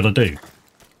thing you got to do.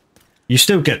 You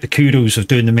still get the kudos of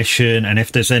doing the mission, and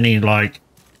if there's any like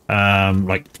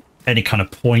any kind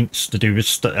of points to do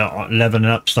with leveling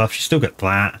up stuff, you still get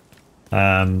that.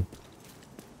 But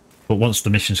once the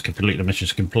mission's complete, the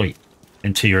mission's complete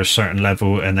until you're a certain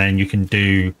level, and then you can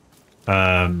do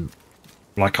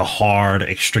like a hard,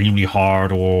 extremely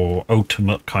hard, or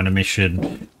ultimate kind of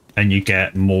mission, and you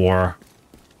get more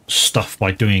stuff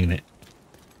by doing it.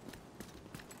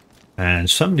 And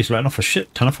somebody's letting off a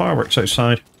shit ton of fireworks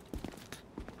outside.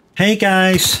 Hey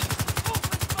guys!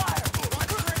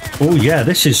 Oh yeah,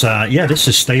 this is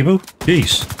stable.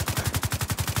 Jeez.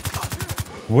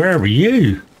 Where were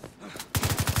you?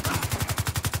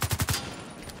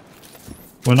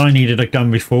 When I needed a gun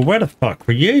before, where the fuck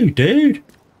were you, dude?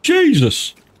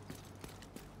 Jesus!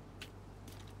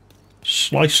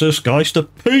 Slice this guys to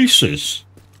pieces.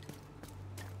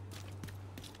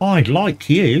 I like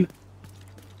you.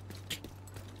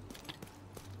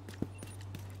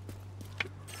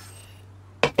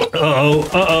 Uh-oh,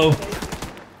 uh-oh.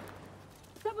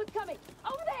 Someone's coming!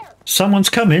 Over there! Someone's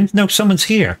coming? No, someone's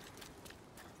here.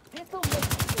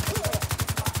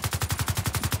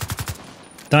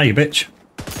 Die, you bitch.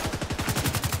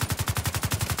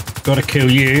 Gotta kill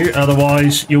you,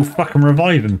 otherwise you'll fucking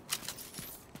revive him.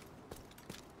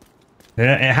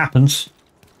 Yeah, it happens.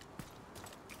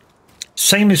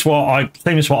 Same as what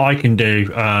I can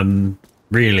do,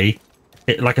 really.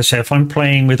 Like I said, if I'm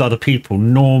playing with other people,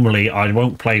 normally I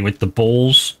won't play with the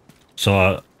balls.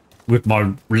 So with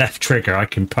my left trigger, I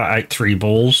can put out 3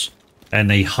 balls and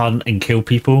they hunt and kill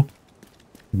people.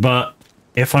 But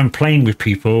if I'm playing with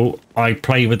people, I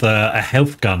play with a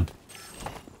health gun.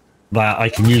 That I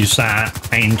can use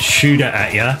that and shoot it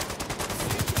at you,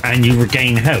 and you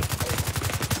regain health.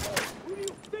 Who do you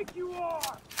think you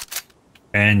are?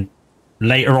 And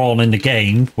later on in the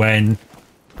game when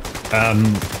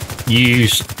you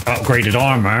use upgraded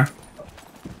armor,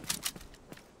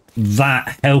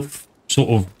 that health sort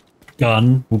of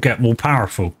gun will get more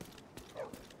powerful.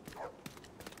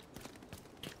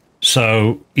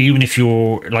 So even if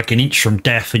you're like an inch from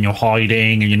death and you're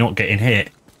hiding and you're not getting hit,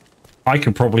 I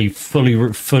could probably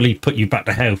fully put you back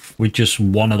to health with just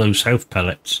one of those health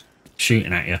pellets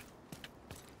shooting at you.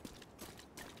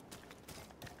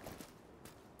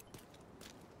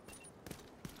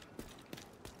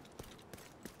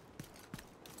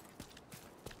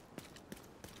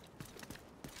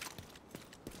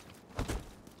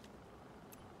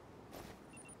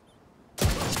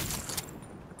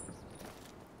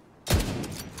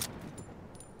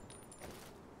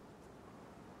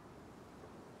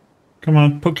 Come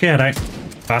on, poke your head out.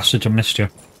 Bastard, I missed you.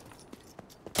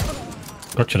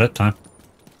 Got you that time.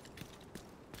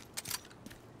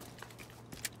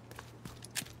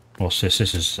 What's this?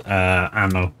 This is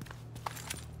ammo.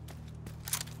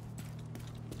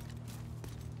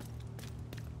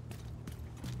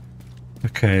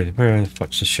 Okay, where the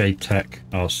fuck's the shade tech?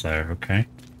 Oh, it's there, okay.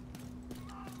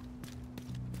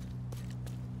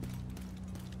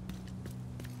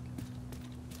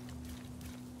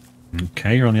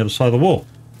 Okay, you're on the other side of the wall.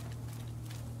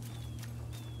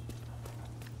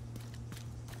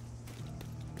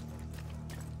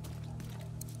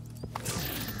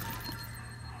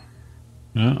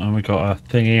 Oh, and we got a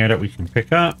thing here that we can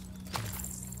pick up.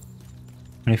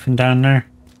 Anything down there?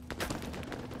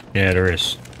 Yeah, there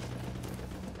is.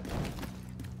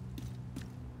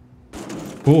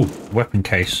 Ooh, weapon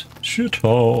case. Shoot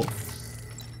off.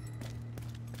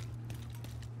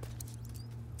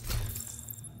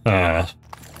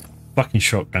 Fucking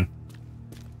shotgun.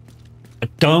 I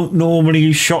don't normally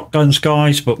use shotguns,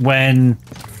 guys, but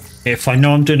if I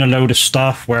know I'm doing a load of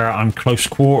stuff where I'm close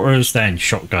quarters, then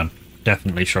shotgun.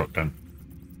 Definitely shotgun.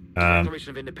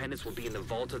 Declaration of Independence will be in the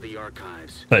vault of the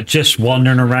archives. But just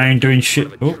wandering around doing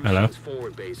shit. Oh, hello.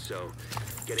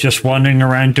 Just wandering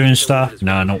around doing stuff?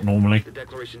 No, not normally.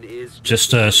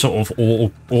 Just a sort of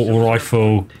auto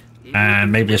rifle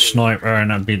and maybe a sniper,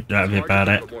 and that'd be about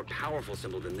it.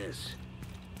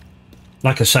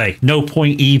 Like I say, no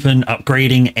point even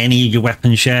upgrading any of your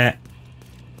weapons yet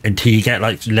until you get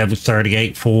like level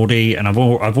 38, 40, and I've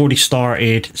already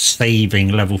started saving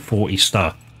level 40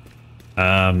 stuff,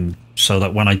 so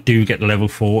that when I do get to level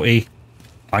 40,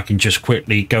 I can just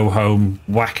quickly go home,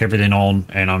 whack everything on,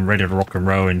 and I'm ready to rock and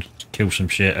roll and kill some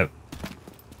shit at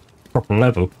proper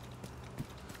level.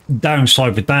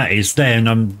 Downside with that is then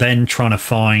I'm trying to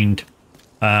find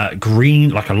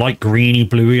green, like a light greeny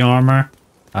bluey armor,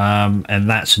 and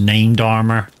that's named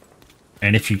armor,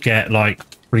 and if you get like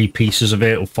 3 pieces of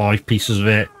it or 5 pieces of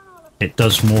it, it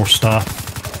does more stuff.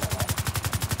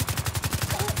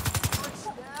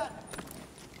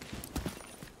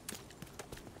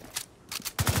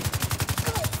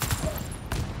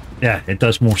 Yeah, it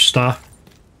does more stuff.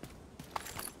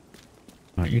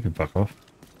 Right, you can fuck off.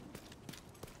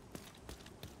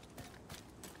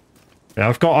 Yeah,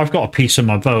 I've got a piece of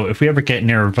my vote. If we ever get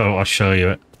near a vote, I'll show you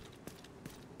it.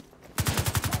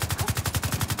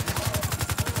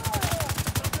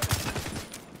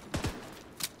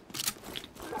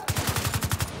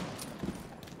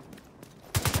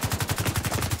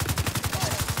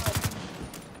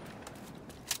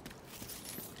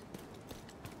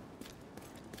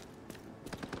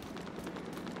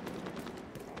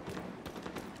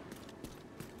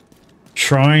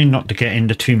 Trying not to get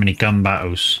into too many gun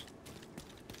battles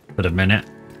for the minute,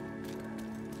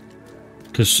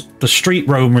 because the street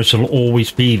roamers will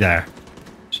always be there,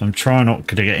 so I'm trying not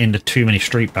to get into too many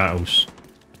street battles.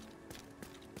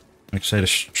 Like I say, the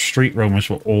street roamers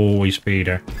will always be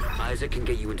there. Isaac can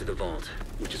get you into the vault,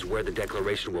 which is where the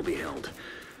declaration will be held.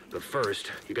 But first,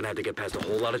 you're gonna have to get past a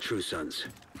whole lot of True Sons.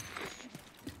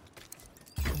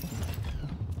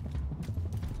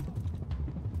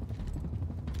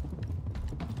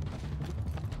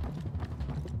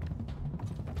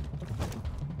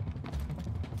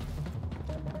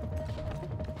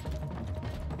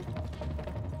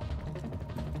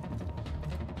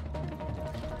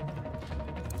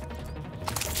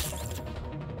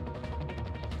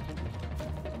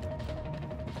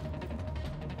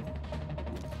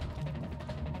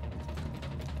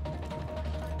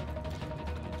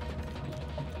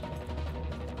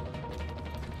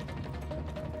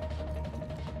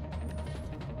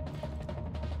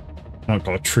 I've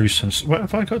got a True Sons. What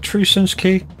have I got? True Sons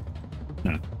key?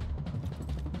 No.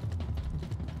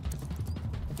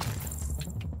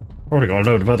 Already got a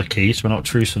load of other keys, but not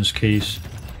True Sons keys.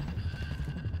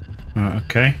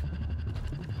 Okay.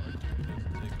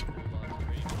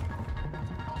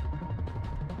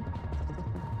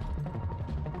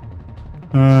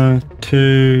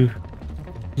 Two.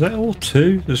 Is that all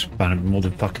two? There's about more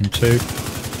than fucking two.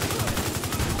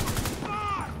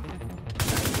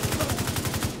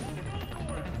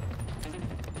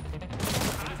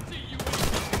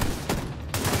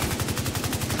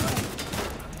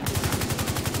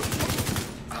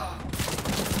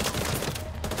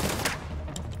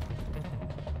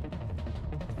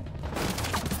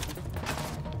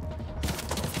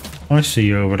 I see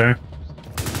you over there.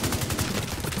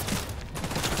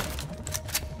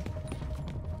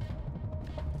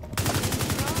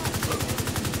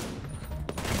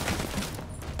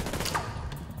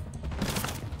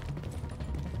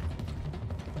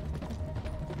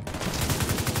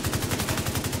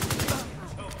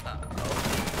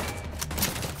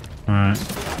 Alright.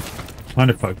 Time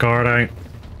to put a guard out.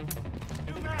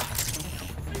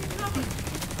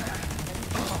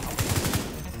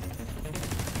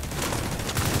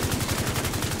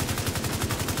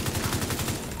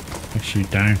 Shoot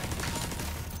down.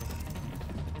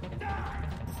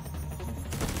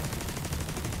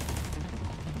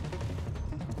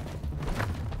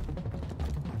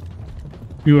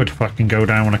 You would fucking go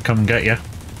down when I come and get you.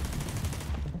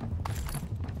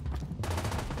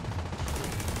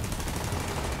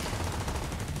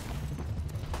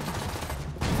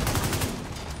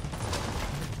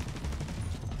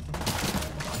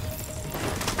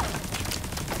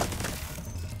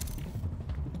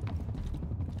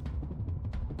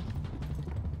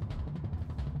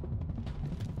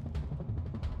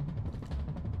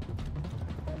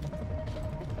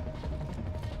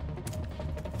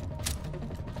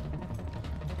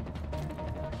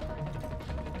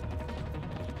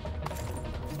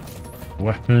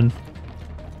 Weapon.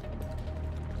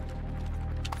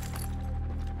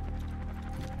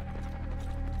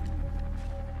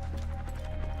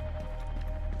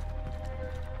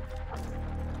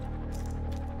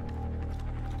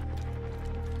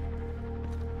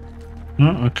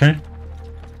 Oh, okay.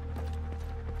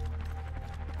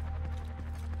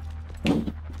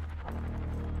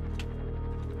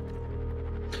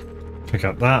 Pick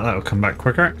up that, that'll come back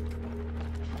quicker.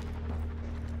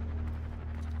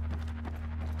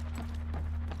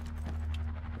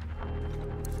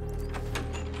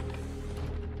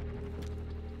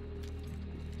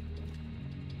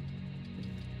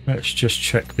 Let's just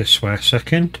check this way a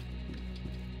second.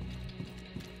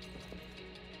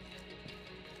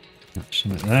 That's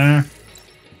something there.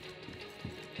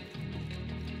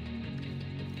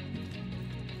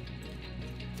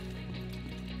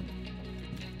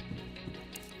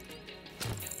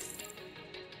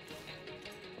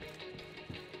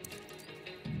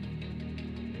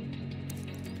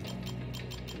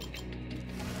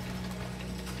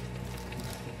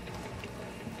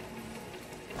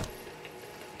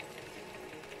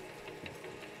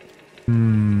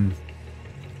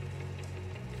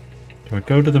 Do I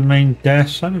go to the main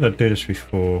desk? How did I do this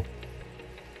before?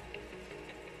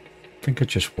 I think I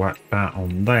just whacked that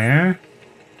on there.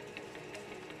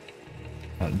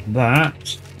 Like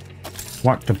that.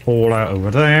 Whack the ball out over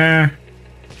there.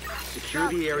 Secure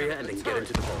the area and then get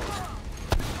into the vault.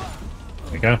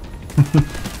 There we go.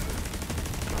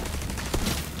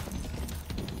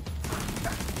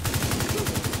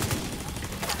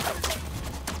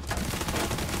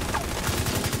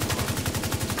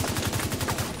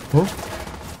 Oh.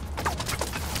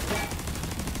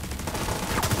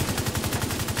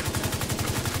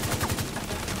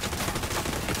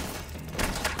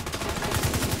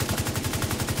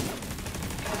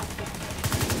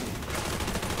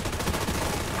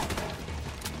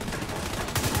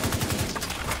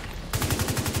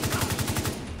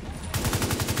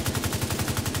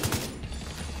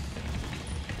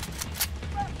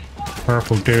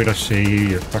 Purple dude, I see you,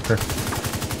 you fucker.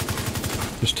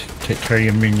 Just take care of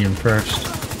your minion first.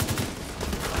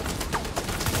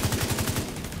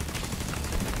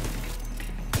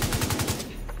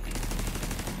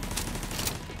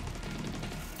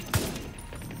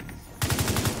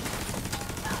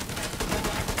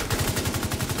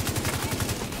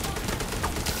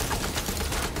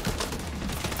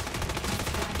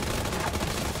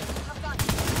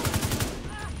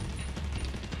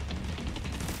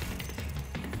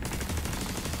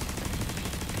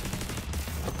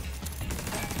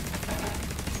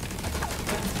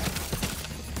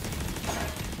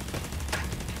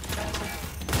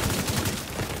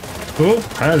 Oh,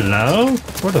 hello.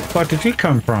 Where the fuck did you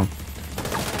come from?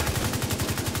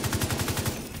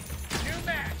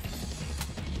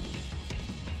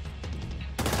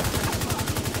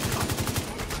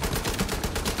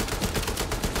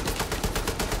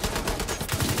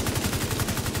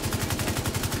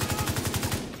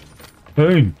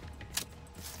 Boom.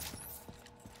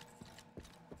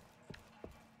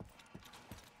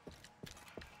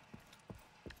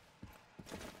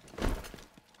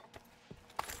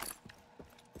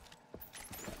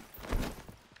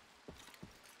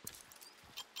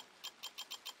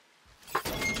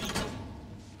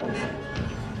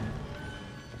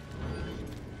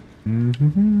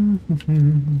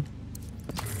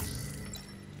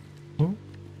 Oh,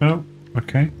 oh,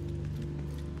 okay.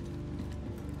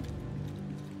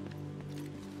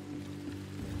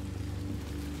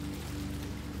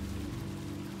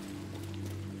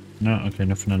 No, okay,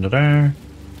 nothing under there.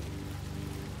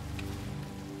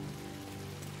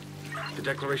 The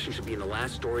declaration should be in the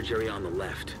last storage area on the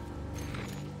left.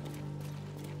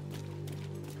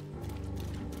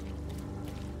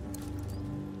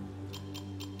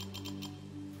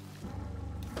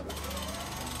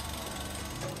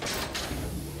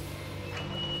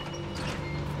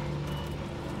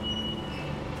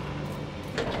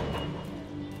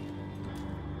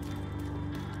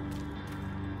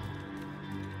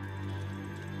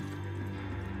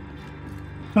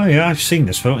 Oh yeah, I've seen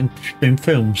this photo in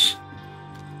films.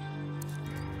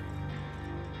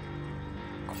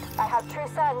 I have true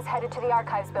sons headed to the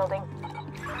archives building.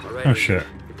 All right, Oh shit.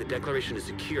 if the declaration is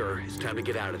secure, it's time to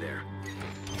get out of there.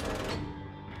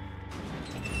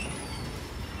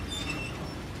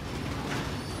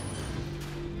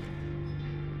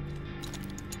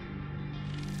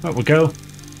 Up we go.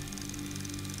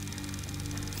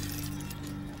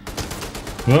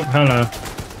 Whoop, hello.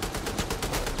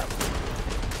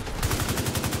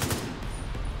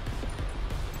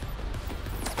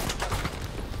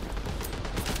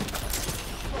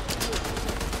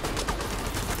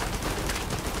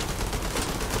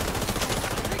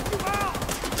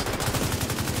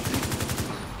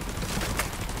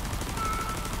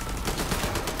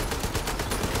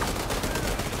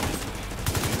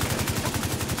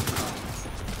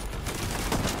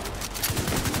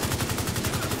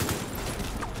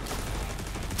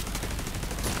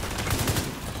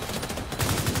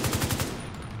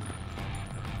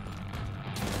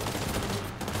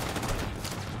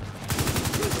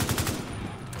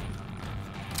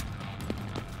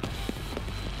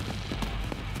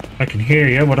 I can hear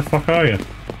you. What the fuck are you?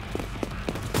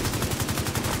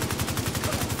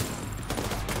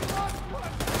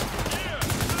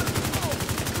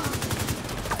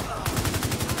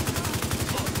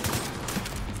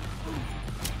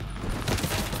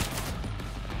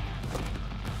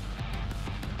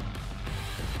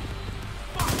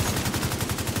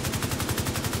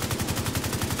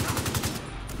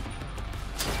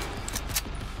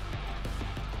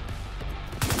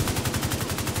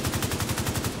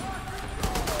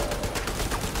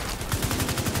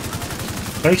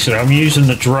 Basically, I'm using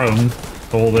the drone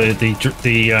or the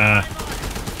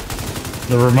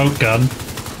remote gun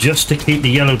just to keep the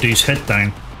yellow dude's head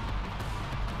down.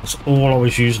 That's all I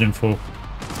was using him for.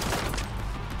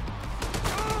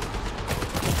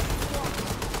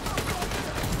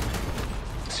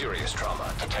 Serious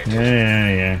trauma detected.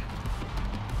 Yeah.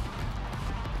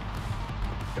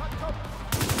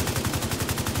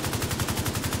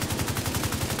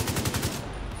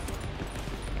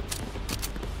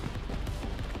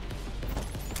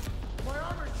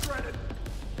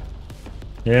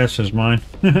 Yeah, this is mine.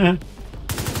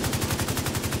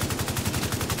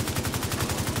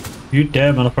 You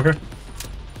dead, motherfucker.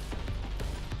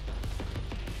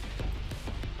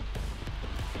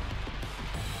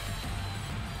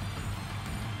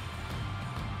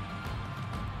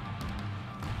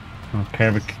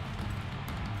 Okay,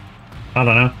 I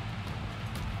don't know.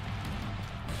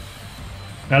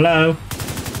 Hello?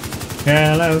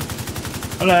 Yeah, hello?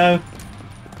 Hello?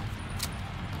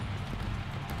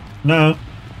 No.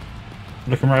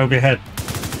 Looking right over your head.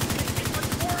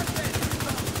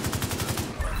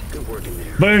 Good work in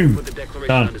there. Boom! Put the declaration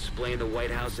Done. on display in the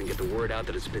White House and get the word out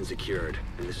that it's been secured.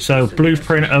 And this is So, just an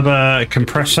blueprint investment. of a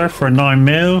compressor for a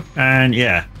 9mm, and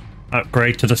yeah,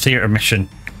 upgrade to the theater mission.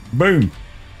 Boom!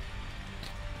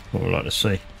 What would I like to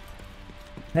see?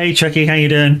 Hey Chucky, how you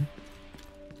doing?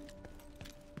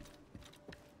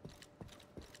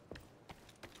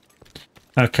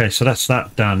 Okay, so that's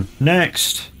that done.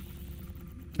 Next,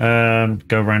 go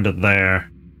around to there.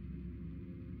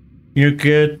 You're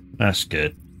good? That's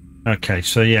good. Okay,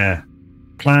 so yeah,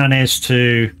 plan is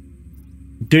to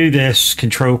do this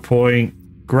control point,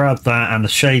 grab that and the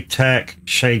shade tech.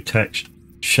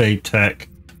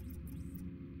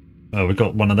 Oh, we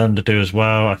got one of them to do as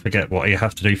well. I forget what you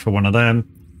have to do for one of them.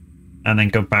 And then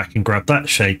go back and grab that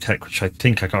shade tech, which I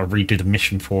think I got to redo the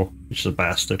mission for, which is a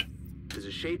bastard. There's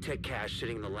a Shade Tech cache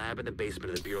sitting in the lab in the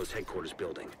basement of the Bureau's headquarters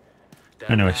building. That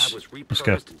Anyways, lab was let's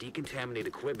go. repurposed to decontaminate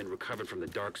equipment recovered from the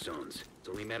dark zones. It's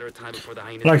only a matter of time before the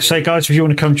hyenas... Like I say, guys, if you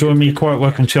want to come join me, you're quite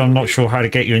welcome to. I'm not sure how to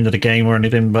get you into the game or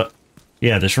anything, but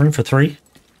yeah, there's room for 3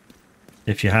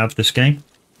 if you have this game.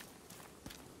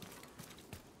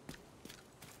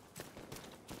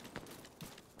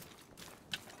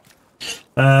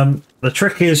 The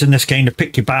trick is in this game to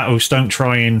pick your battles. Don't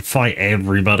try and fight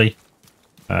everybody,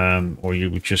 or you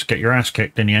would just get your ass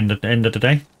kicked in the end of the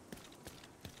day.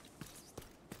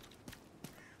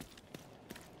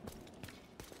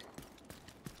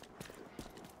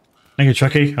 Thank you,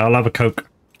 Chucky. I'll have a Coke.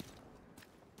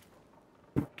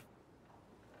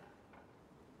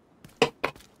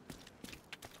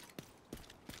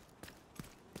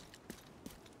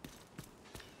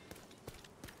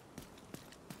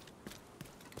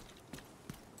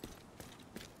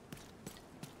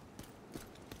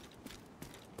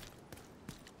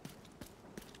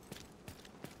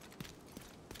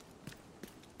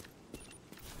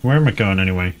 Where am I going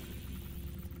anyway?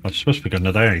 I'm supposed to be going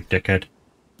to there, dickhead.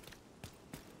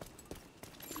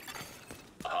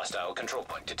 Hostile control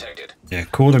point detected. Yeah,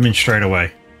 call them in straight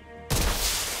away.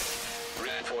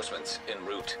 Reinforcements en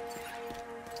route.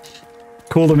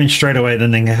 Call them in straight away, then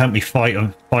they can help me fight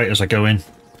as I go in.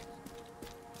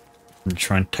 And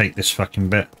try and take this fucking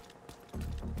bit.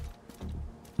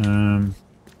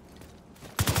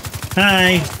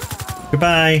 Hi!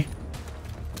 Goodbye!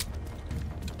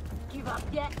 Give up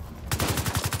yet?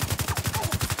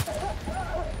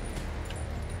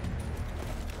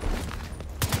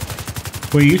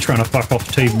 Were you trying to fuck off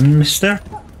to, mister?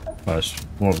 Well,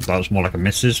 that was more like a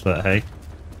missus, but hey.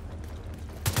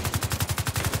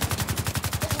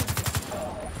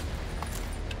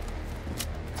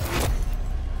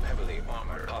 Heavily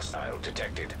armored hostile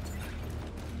detected.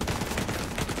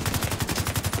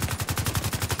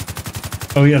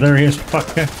 Oh yeah, there he is.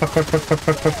 Fuck, yeah. Fuck.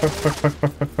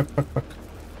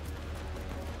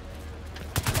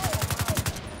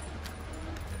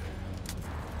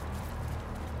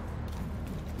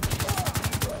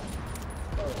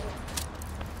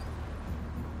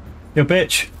 Yo,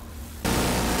 bitch.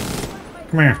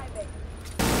 Come here.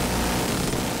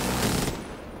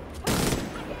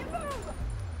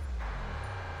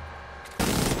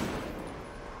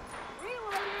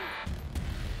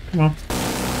 Come on.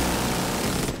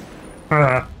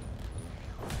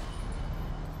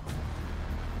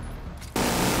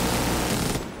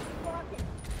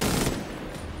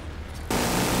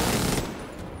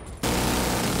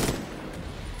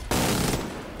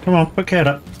 Come on, put Kate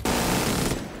up.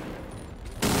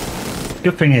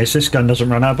 Good thing is, this gun doesn't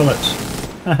run out of bullets.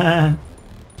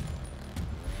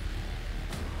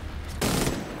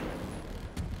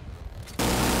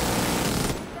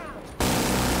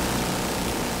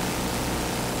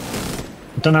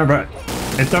 Don't know about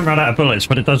it. Don't run out of bullets,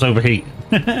 but it does overheat.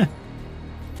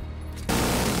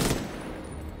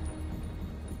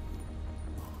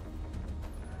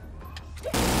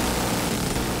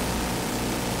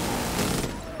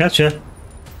 Gotcha.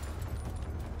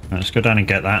 Right, let's go down and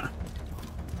get that.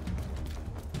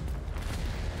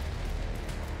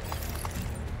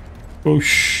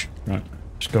 Whoosh. Right,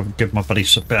 let's go give my buddy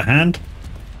a bit of hand.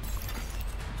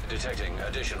 Detecting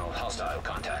additional hostile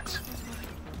contacts.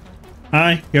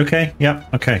 Hi, you okay?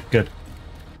 Yep, okay, good.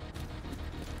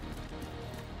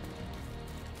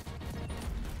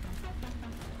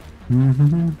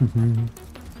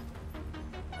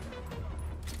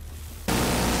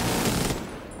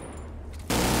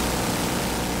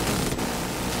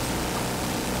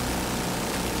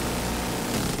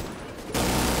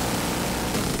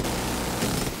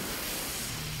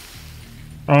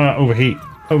 Overheat.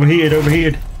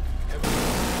 Overheated.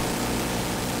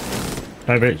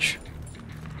 Die, bitch.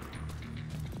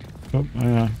 Oh,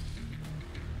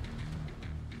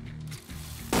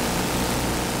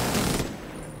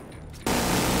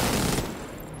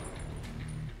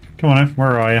 come on in.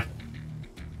 Where are you?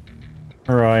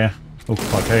 Where are you? Oh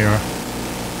fuck, there you are.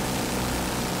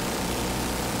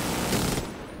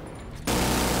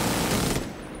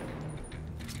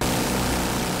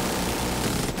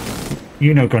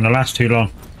 You're not going to last too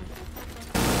long.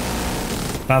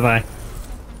 Bye-bye.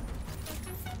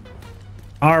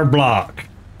 R block.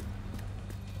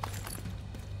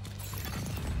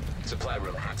 Supply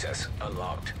room access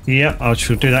unlocked. Yep, I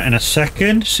shall do that in a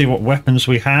second. See what weapons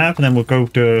we have, and then we'll go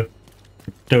do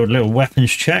a little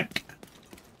weapons check.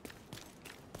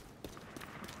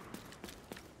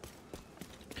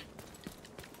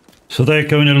 So they're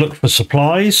going to look for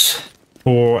supplies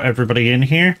for everybody in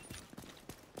here.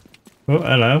 Oh,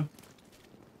 hello.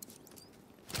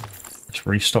 Let's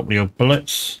restock the old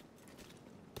bullets.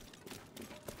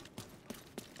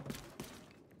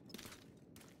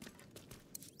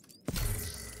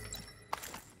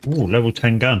 Ooh, level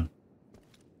 10 gun.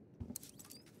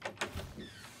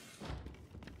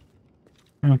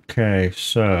 Okay,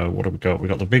 so what have we got? We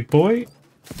got the big boy.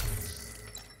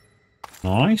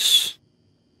 Nice.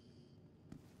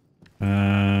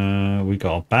 We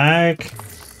got a bag.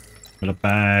 Got a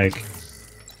bag,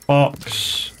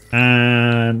 box,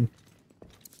 and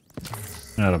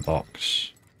another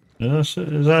box.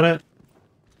 Is that it?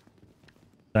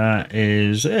 That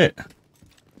is it.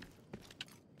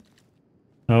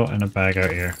 Oh, and a bag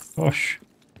out here. Gosh.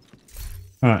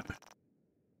 Right.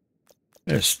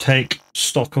 Let's take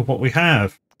stock of what we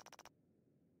have.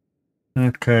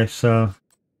 Okay, so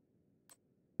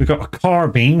we've got a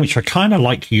carbine, which I kind of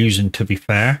like using, to be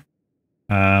fair.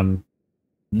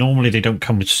 Normally they don't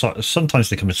come with sights. Sometimes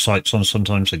they come with sights on,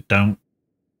 sometimes they don't.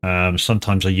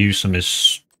 Sometimes I use them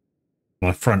as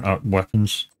my front up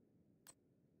weapons.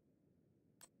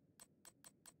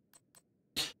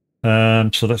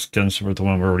 So that's guns for the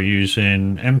one we're already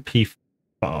using.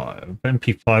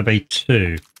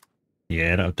 MP5A2.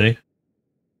 Yeah, that'll do.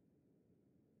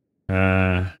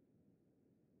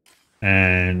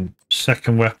 And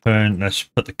second weapon, let's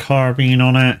put the carbine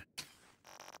on it.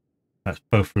 That's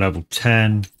both level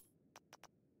 10.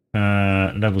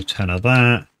 Level 10 of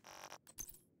that.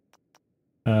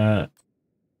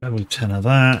 Level 10 of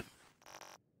that.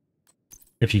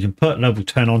 If you can put level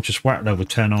 10 on, just whack level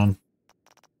 10 on.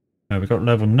 We've got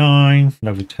level 9,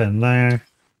 level 10 there.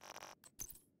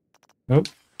 Oh,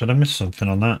 did I miss something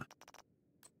on that?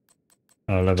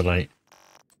 Oh, level 8.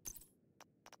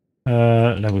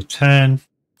 Level 10.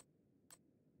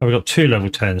 Oh, we've got 2 level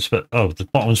 10s, but oh, the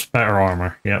bottom's better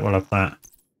armor. Yeah, we'll have that.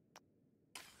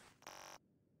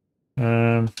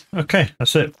 Okay,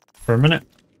 that's it for a minute.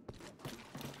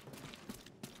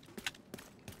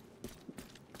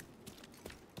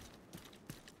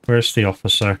 Where's the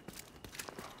officer?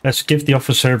 Let's give the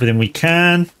officer everything we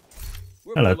can.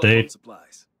 Hello, dude.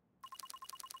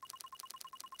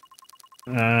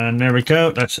 And there we go.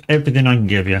 That's everything I can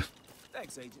give you.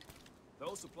 Thanks, Agent.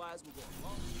 Those supplies will go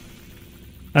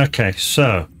along. Okay,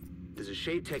 so There's a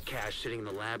Shade Tech cache sitting in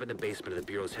the lab in the basement of the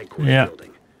Bureau's headquarters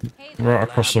building. right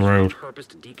across the road. Purpose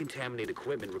to decontaminate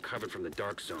equipment recovered from the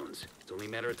dark zones. It's only a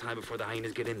matter of time before the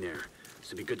hyenas get in there.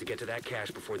 So it'd be good to get to that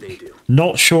cache before they do.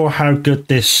 Not sure how good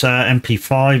this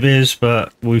MP5 is,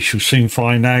 but we shall soon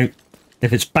find out.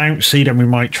 If it's bouncy, then we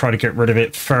might try to get rid of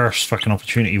it first fucking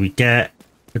opportunity we get.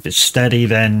 If it's steady,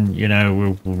 then, you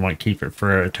know, we might keep it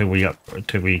for until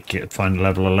we find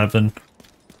level 11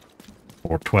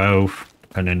 or 12,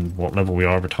 depending what level we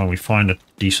are by the time we find a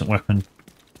decent weapon.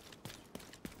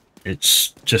 It's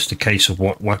just a case of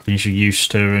what weapons you're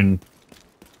used to and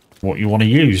what you want to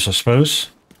use, I suppose.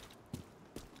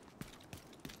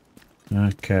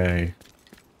 Okay.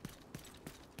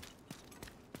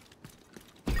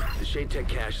 The Shade Tech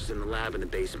cache is in the lab in the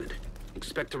basement.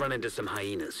 Expect to run into some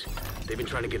hyenas. They've been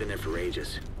trying to get in there for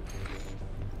ages.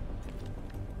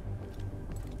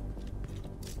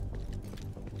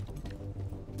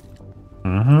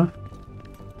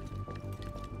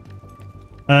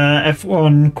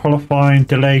 F1 qualifying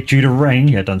delayed due to rain.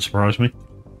 Yeah, doesn't surprise me.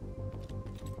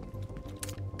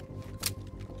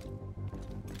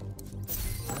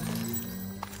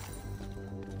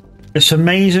 It's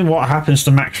amazing what happens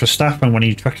to Max Verstappen when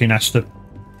he fucking has to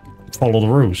follow the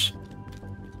rules.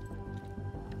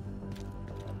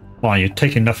 Well, you're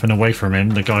taking nothing away from him.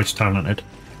 The guy's talented.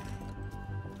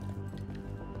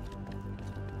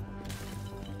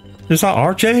 Is that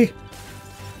RJ?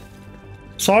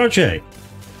 It's RJ.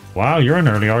 Wow, you're an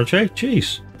early RJ.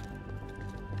 Jeez.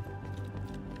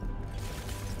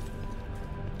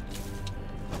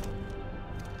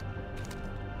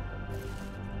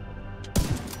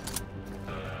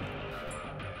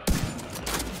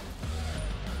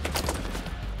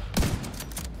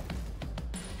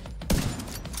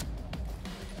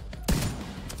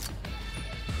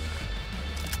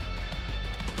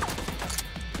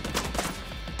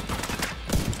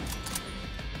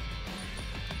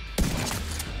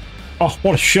 Oh,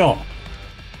 what a shot.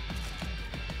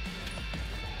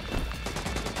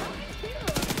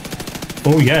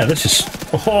 Oh, yeah, this is...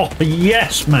 Oh,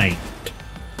 yes, mate.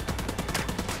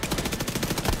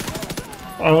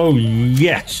 Oh,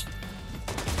 yes.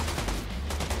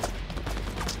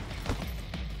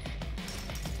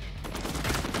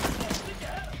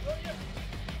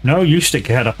 No, you stick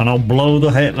your head up and I'll blow the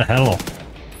hell off.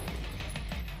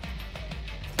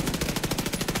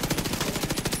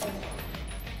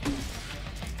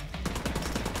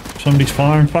 Somebody's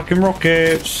firing fucking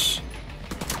rockets.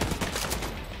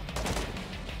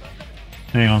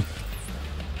 Hang on.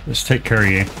 Let's take care of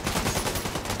you.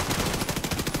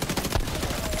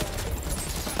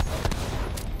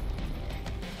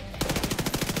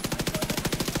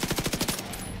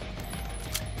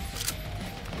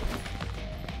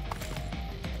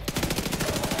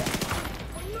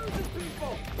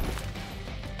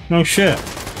 No shit.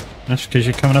 That's because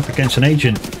you're coming up against an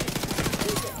agent.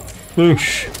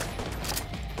 Whoosh.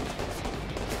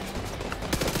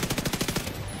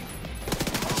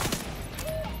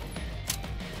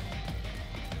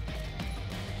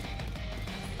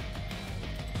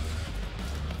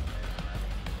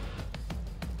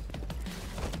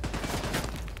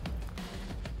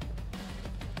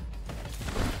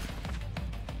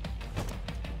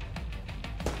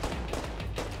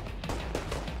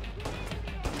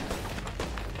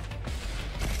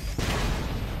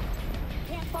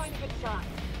 Can't find a good shot.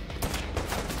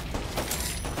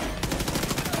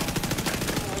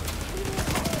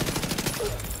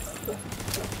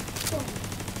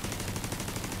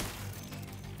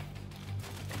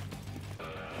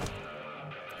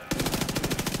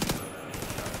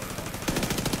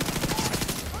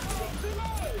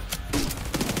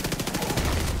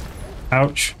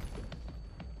 Ouch.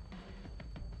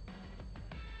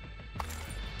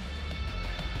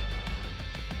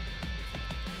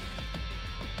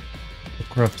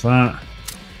 Grab that.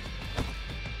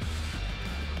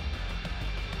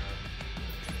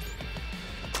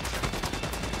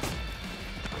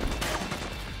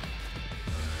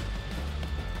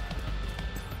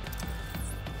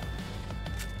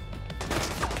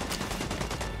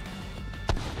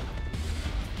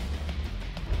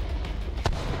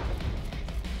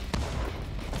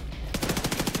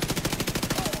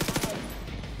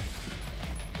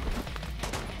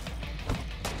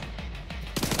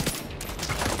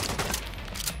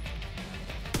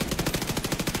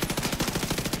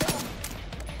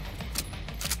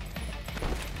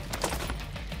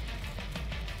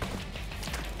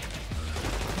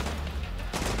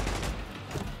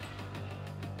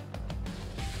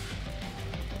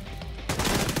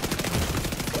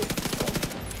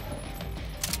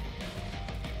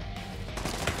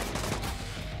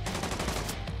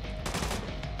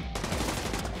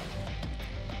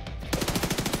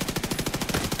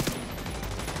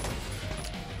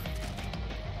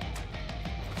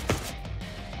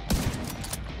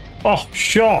 Oh,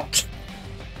 shot!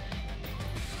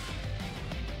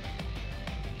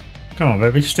 Come on,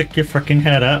 baby, stick your freaking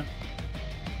head up.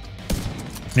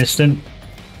 Missed him.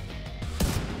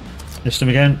 Missed him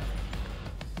again.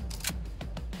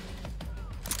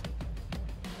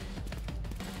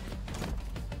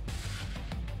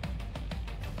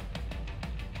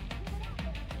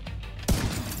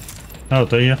 Oh,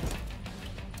 do you?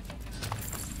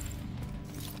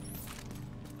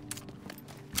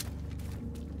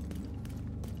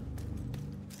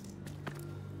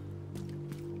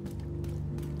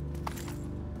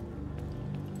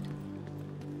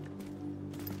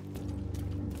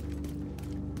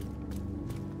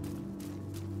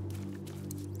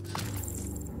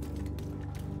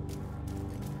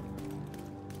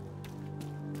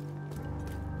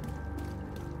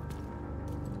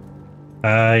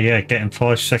 Yeah, getting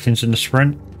 5 seconds in the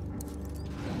sprint.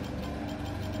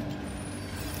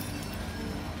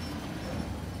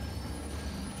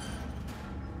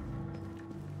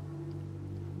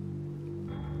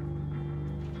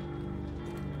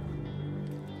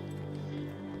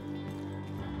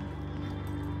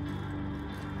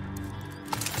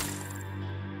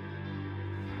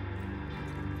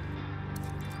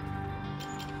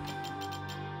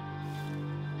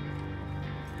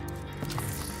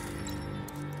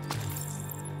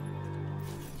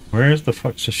 Where's the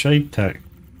fuck's the shade tech?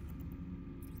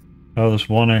 Oh, there's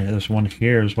one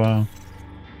here as well.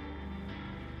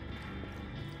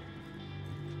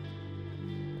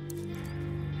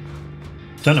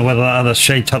 Don't know whether that other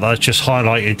shade tech that I just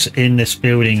highlighted is in this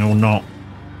building or not.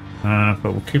 But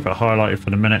we'll keep it highlighted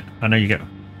for the minute. I know you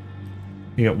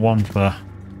get one for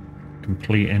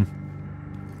completing.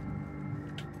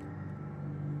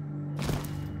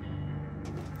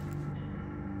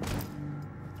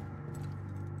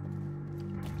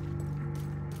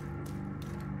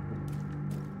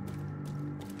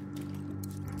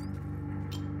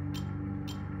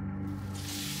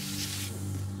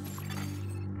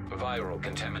 Viral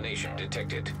contamination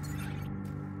detected.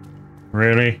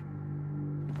 Really?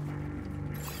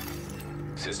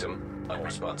 System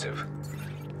unresponsive.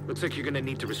 Looks like you're gonna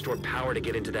need to restore power to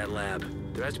get into that lab.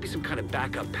 There has to be some kind of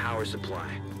backup power supply.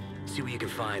 See what you can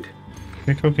find.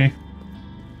 Okay, okay.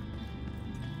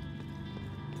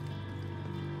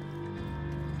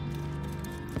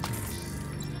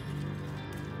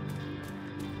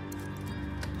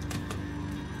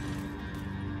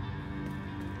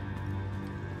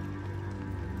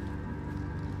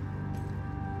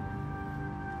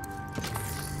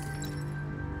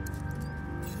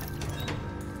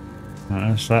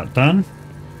 Is that done?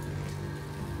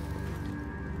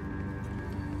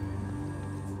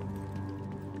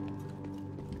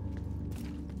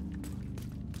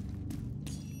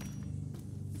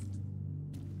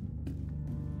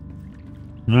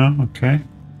 No? Okay.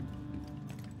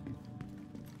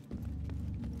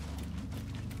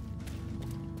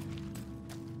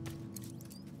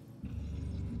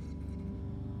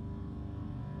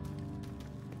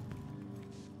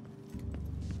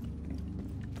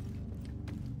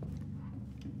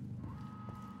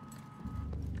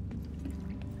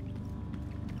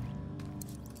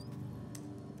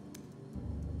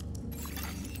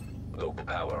 Local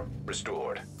power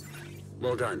restored.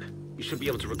 Well done. You should be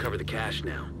able to recover the cash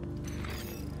now.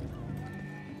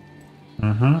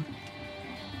 Uh-huh.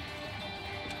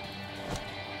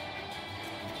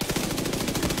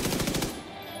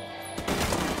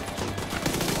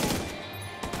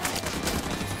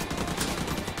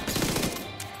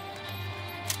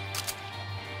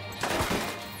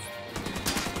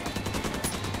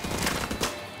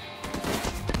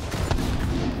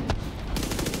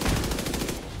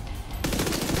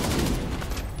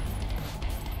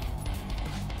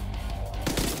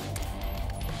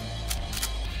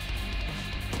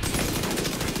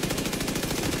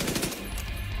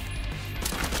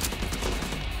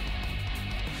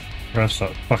 Press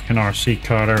that fucking RC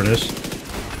car, there it is.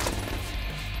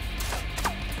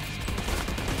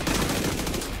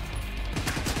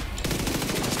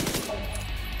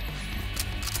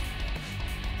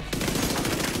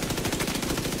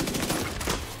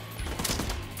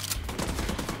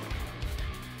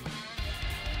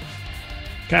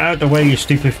 Get out of the way, you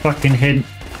stupid fucking hint.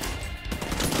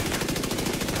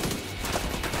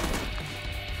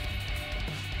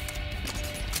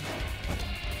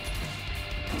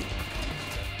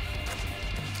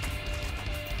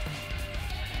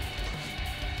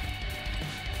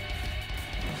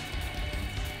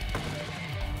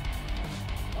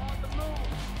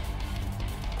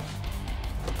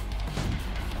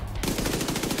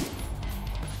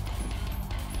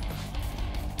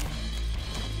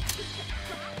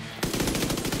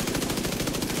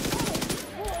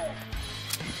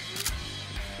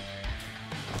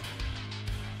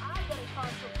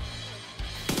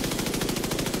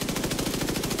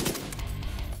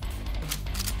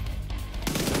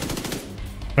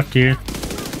 Fuck you.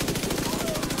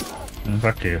 And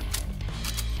fuck you.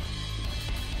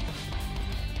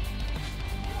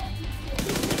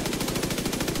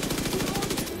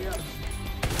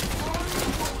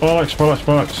 Bollocks, bollocks,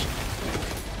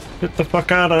 bollocks. Get the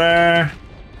fuck out of there.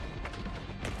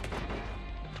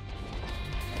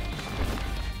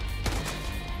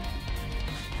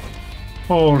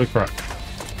 Holy crap.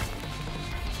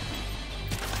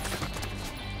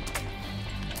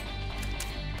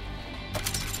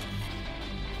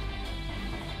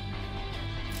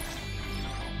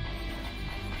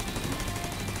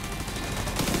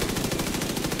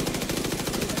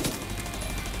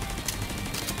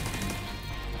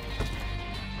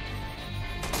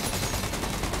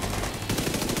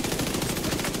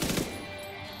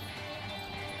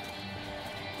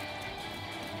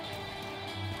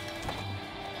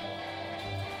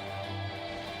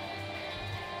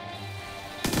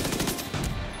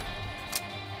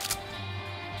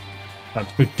 That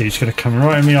big dude's gonna come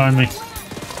right in behind me.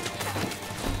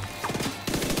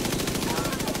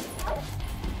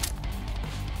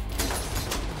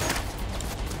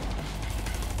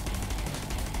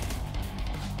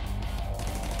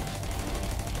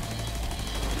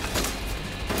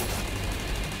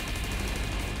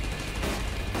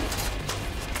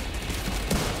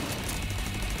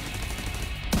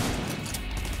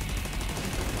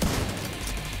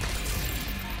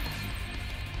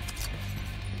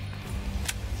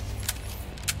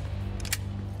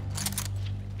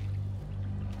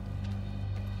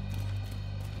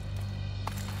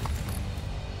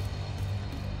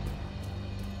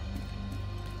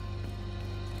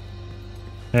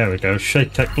 There we go,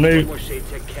 Shade Tech loot. More Shade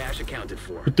Tech cash accounted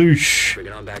for. Badoosh. Bring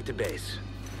it on back to base.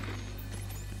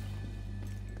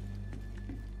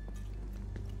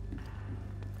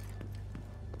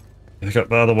 I got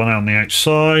the other one out on the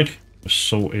outside. It's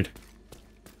sorted.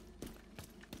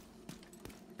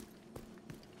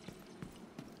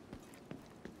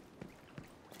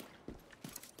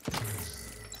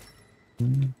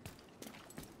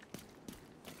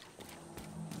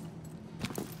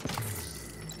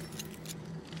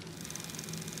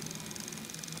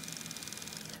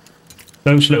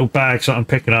 Those little bags that I'm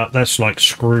picking up, that's like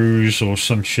screws or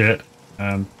some shit.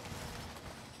 I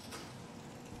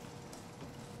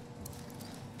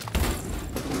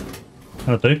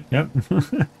do, yep.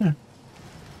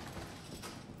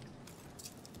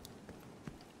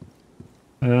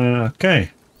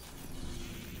 Okay.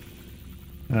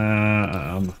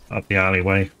 Up the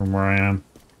alleyway from where I am.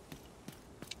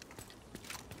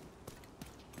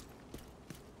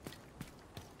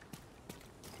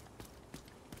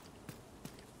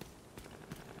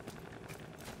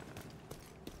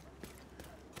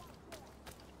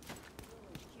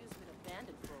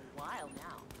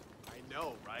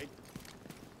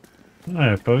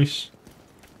 There, boys.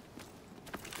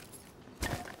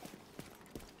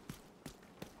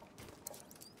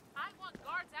 I want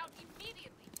guards out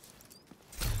immediately.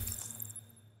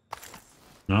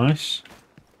 Nice.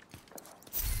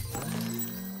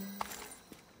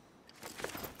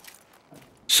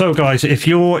 So guys, if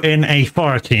you're in a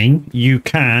fire team, you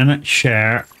can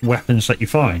share weapons that you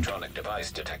find. Electronic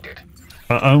device detected.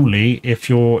 But only if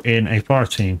you're in a fire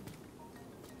team.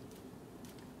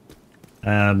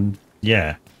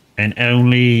 Yeah. And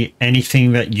only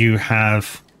anything that you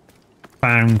have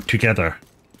found together.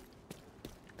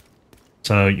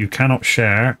 So you cannot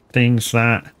share things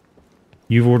that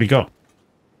you've already got.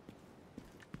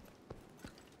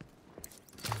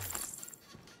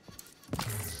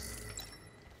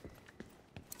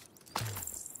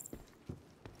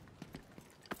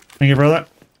 Thank you, brother.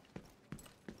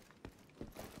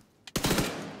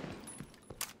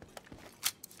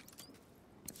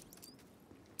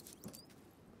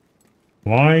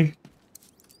 Why?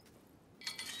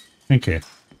 Thank you.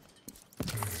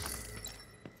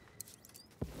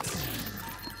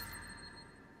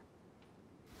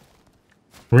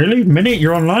 Really? Minute,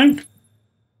 you're online?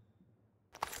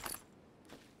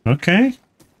 Okay.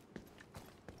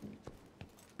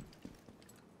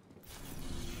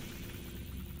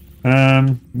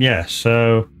 Yeah,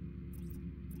 so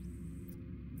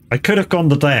I could have gone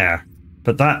to there,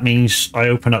 but that means I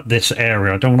open up this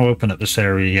area. I don't want to open up this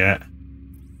area yet.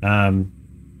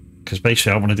 Because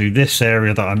basically I want to do this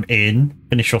area that I'm in,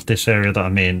 finish off this area that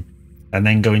I'm in, and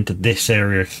then go into this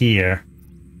area here.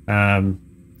 Yeah,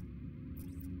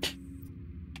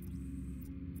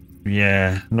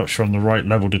 I'm not sure I'm the right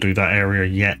level to do that area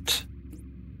yet.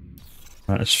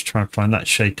 Right, let's try and find that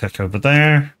shade tech over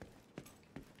there.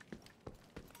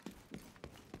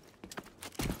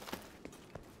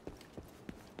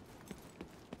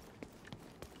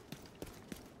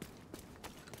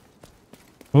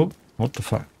 Oh, what the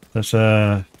fuck? There's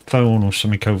a phone or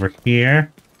something over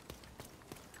here.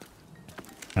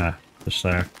 Ah, just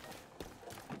there.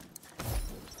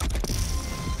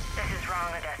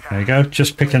 There you go.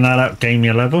 Just picking that up, gain me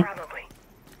a level. Probably.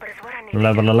 But it's what I need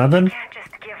Level to do. 11. I can't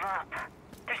just give up.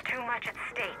 There's too much at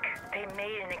stake. They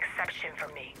made an exception for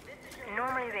me.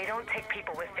 Normally they don't take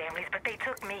people with families, but they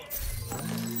took me.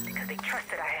 Because they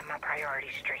trusted I had my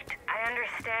priorities straight. I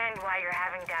understand why you're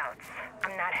having doubts.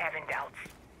 I'm not having doubts.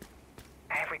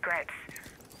 I have regrets.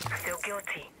 I feel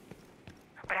guilty.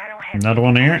 But I don't have Another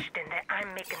one here. question that I'm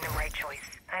making the right choice.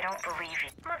 I don't believe you.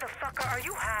 Motherfucker, are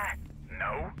you high?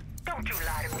 No. Don't you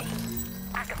lie to me.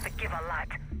 I can forgive a lot,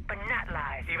 but not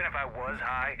lies. Even if I was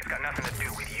high, it's got nothing to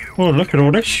do with you. Oh, look at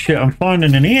all this shit I'm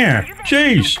finding in here. You that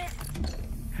Jeez.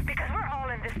 stupid? Because we're all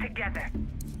in this together.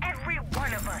 Every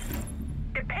one of us.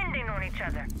 Depending on each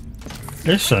other.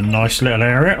 This is a nice little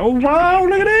area. Oh, wow,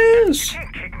 look at this. You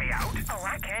can't kick me out. Oh,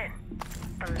 I can.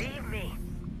 Believe me.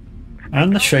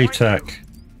 And the shade tech.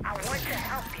 I want to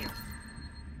help you.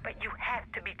 But you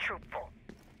have to be truthful.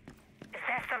 Is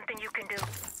that something you can do?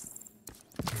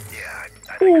 Yeah,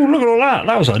 I Oh, think look at all that.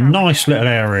 That was a nice little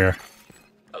area.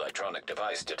 electronic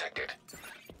device detected.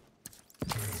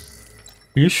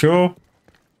 Are you sure?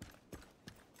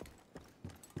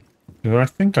 I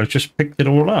think I just picked it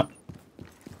all up.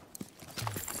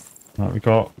 Right, we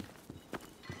got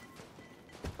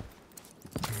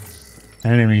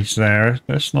enemies there.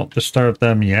 Let's not disturb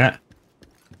them yet.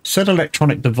 Said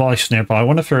electronic device nearby. I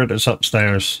wonder if it is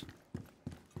upstairs.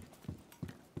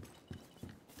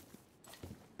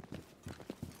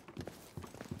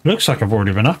 Looks like I've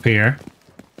already been up here.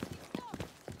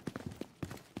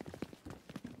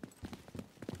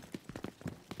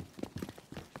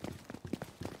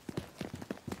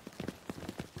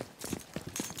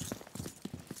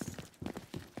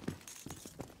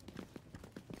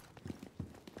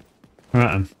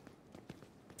 Right.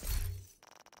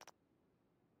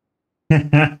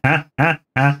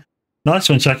 Nice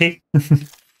one, Chucky.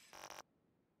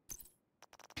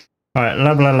 Alright,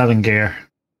 level 11 gear.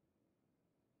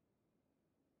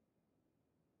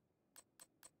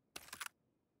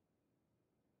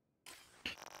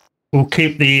 We'll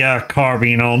keep the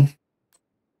carbine on.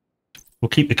 We'll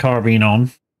keep the carbine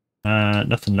on.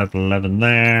 Nothing level 11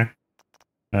 there.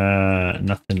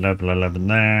 Nothing level 11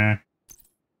 there.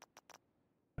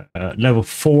 Level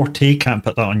 40. Can't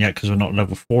put that on yet because we're not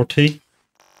level 40.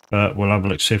 But we'll have a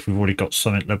look, see if we've already got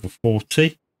something level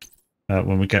 40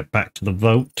 when we get back to the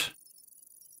vote.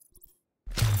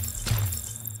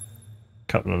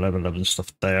 Couple of level 11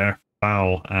 stuff there.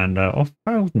 Foul and oh,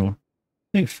 fouls, no.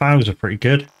 I think fouls are pretty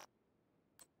good.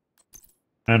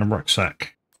 And a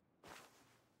rucksack.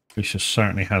 We should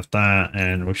certainly have that,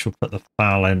 and we shall put the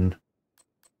foul in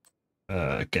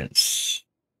against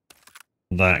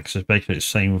that, because it's basically the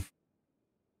same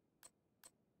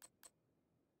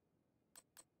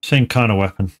kind of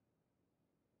weapon.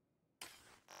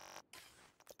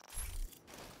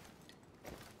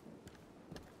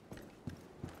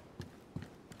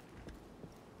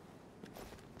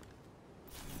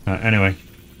 Anyway,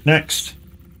 next.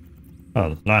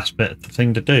 Oh, the last bit of the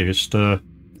thing to do is to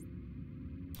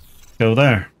go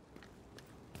there.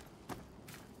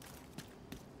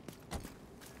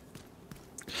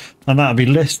 And that'll be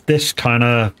this kind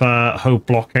of whole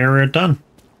block area done.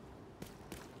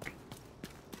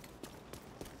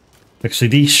 Like, see,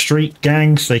 these street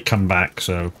gangs, they come back,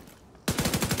 so you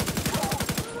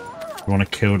want to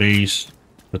kill these.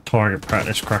 The target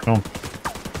practice, crack on.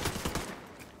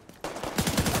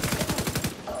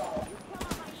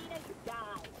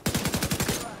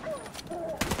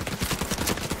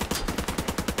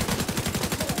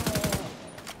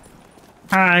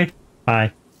 Hi.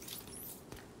 Hi.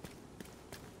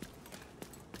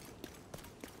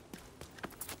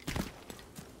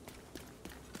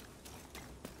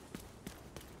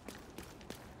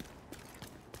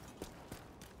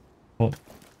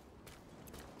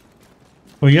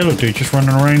 Well, yellow dude just running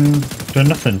around doing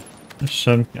nothing.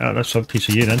 That's a piece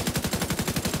of you then.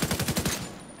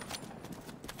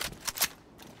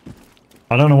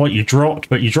 I don't know what you dropped,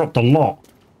 but you dropped a lot.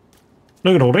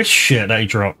 Look at all this shit that he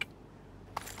dropped.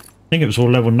 I think it was all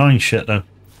level 9 shit though.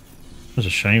 That's a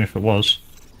shame if it was.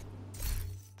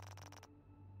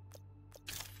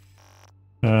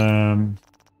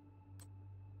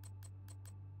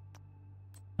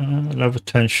 Level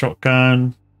 10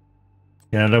 shotgun.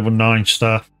 Yeah, level 9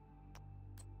 stuff.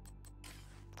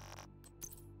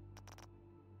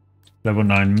 Level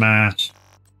 9 mass.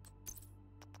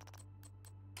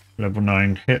 Level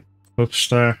 9 hip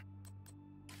booster.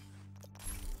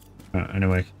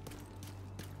 Anyway.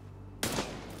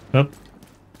 Up.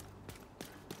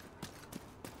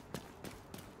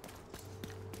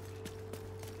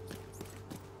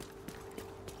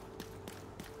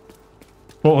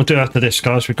 What we'll do after this,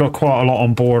 guys, we've got quite a lot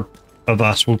on board of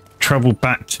us. We'll fast travel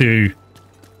back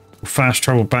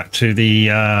to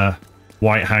the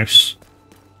White House,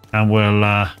 and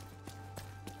we'll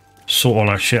sort all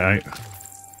our shit out.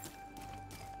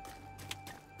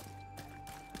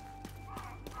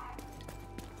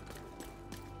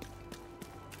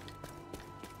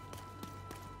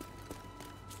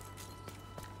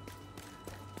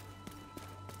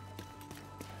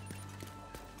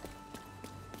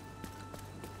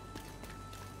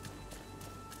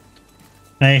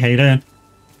 Hey, how you doing?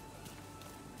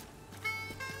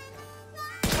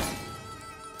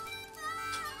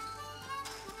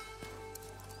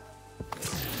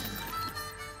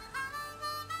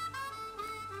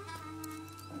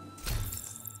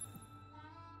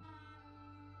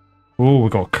 Oh, we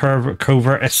got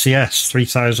covert SCS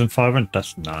 3,500.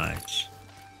 That's nice.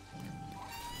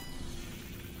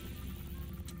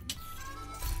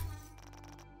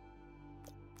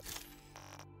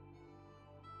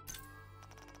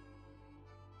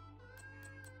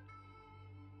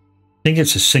 I think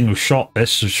it's a single shot.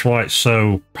 This is why it's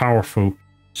so powerful.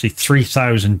 See,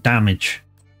 3,000 damage.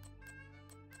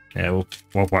 Yeah,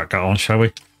 we'll whack that on, shall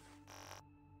we?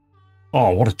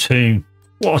 Oh, what a tune!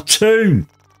 What a tune!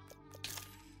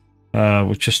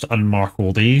 We'll just unmark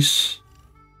all these.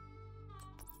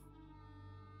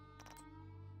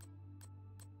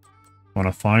 Want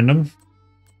to find them?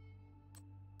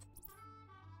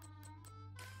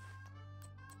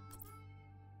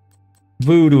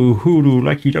 Voodoo, hoodoo,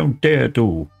 like you don't dare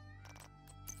do.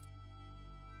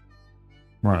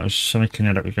 Right, there's something in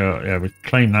there that we go. Yeah, we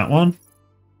claim that one.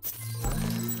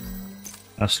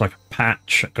 That's like a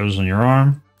patch that goes on your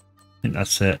arm. I think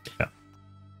that's it. Yeah.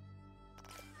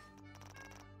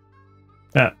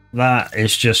 Yeah, that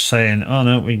is just saying, oh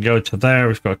no, we can go to there.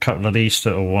 We've got a couple of these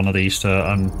to, or one of these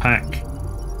to unpack.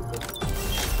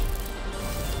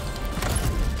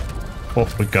 What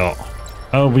have we got?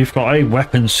 Oh, we've got a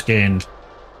weapon skin.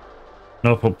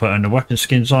 No point putting the weapon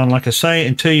skins on, like I say,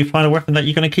 until you find a weapon that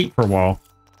you're going to keep for a while.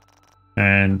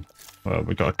 And well,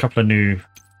 we got a couple of new.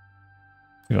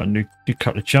 We got a new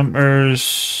couple of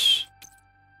jumpers.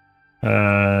 New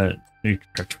pair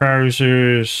of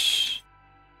trousers.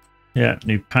 Yeah,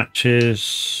 new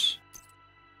patches.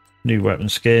 New weapon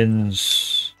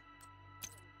skins.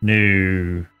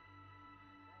 New.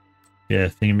 Yeah,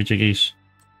 thingamajiggies.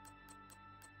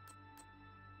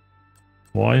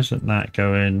 Why isn't that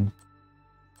going?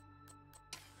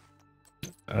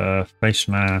 Face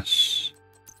mask,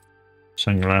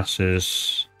 sunglasses.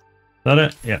 Is that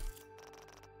it? Yeah.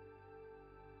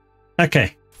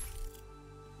 Okay.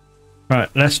 Right,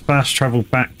 let's fast travel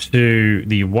back to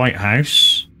the White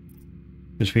House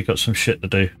because we got some shit to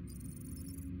do.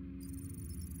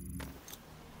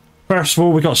 First of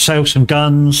all, we got to sell some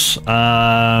guns,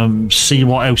 see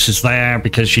what else is there,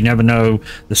 because you never know,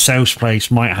 the sales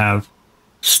place might have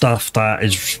stuff that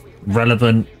is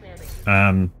relevant.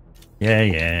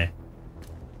 Yeah.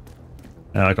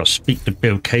 I got to speak to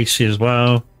Bill Casey as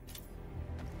well.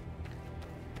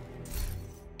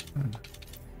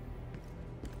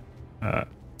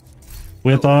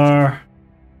 With our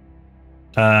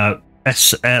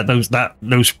those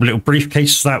little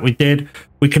briefcases that we did,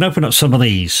 we can open up some of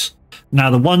these. Now,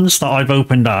 the ones that I've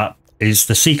opened up is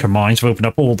the Seeker Mines. I've opened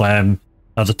up all them.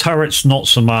 The turrets, not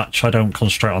so much. I don't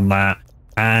concentrate on that.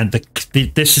 And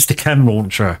this is the chem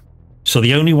launcher. So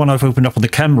the only one I've opened up on the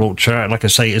chem launcher, like I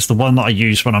say, is the one that I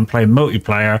use when I'm playing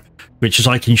multiplayer, which is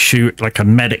I can shoot like a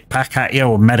medic pack at you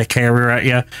or medic area at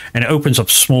you, and it opens up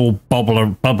a small bubble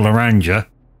around you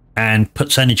and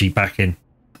puts energy back in.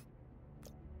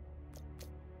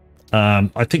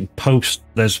 I think post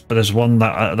there's one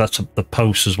that's the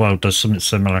post as well, does something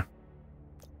similar,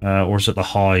 or is it the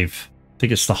hive? I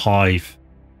think it's the hive,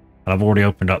 and I've already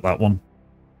opened up that one.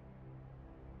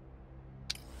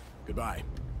 Goodbye.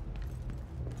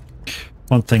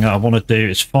 One thing I want to do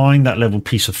is find that level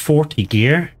piece of 40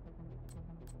 gear.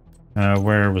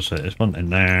 Where was it? There's one in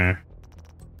there.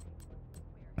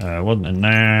 Wasn't in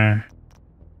there.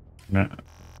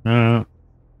 No.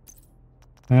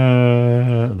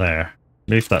 There.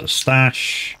 Leave that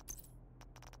stash.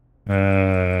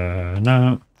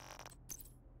 No.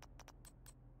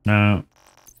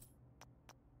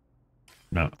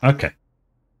 Okay.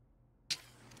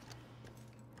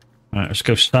 Alright, let's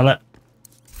go sell it.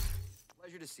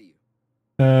 Pleasure to see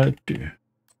you.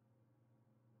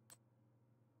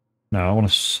 No, I want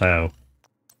to sell.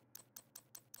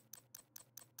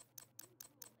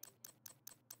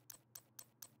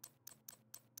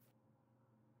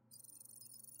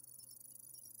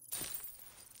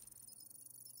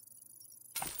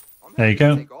 There you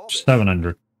go,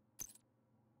 700.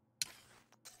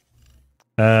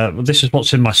 Well, this is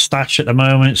what's in my stash at the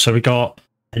moment. So we got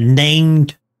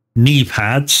named knee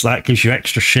pads, that gives you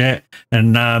extra shit,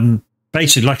 and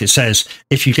basically, like it says,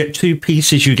 if you get 2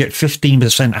 pieces, you get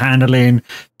 15% handling,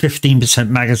 15%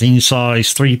 magazine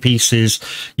size. 3 pieces,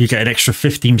 you get an extra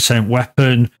 15%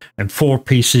 weapon, and 4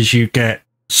 pieces, you get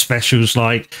specials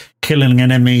like killing an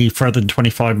enemy further than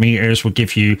 25 meters will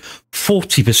give you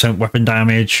 40% weapon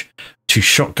damage to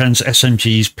shotguns,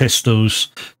 SMGs, pistols,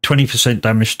 20%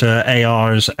 damage to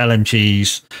ARs,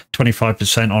 LMGs,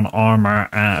 25% on armor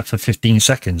for 15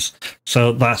 seconds.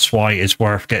 So that's why it's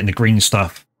worth getting the green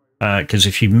stuff, because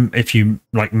if you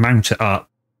like mount it up,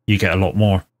 you get a lot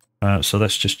more. So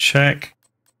let's just check.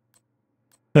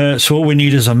 So all we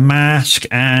need is a mask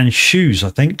and shoes, I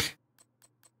think,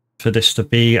 for this to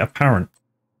be apparent.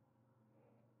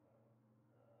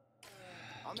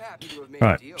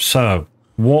 Right, so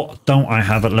what don't I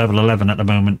have at level 11 at the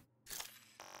moment?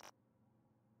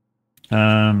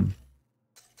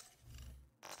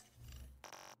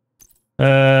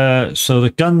 So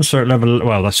the guns are at level,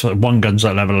 well, that's one gun's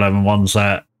at level 11, one's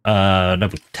at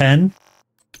level 10.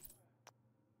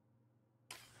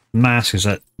 Mask is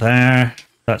at there,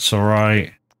 that's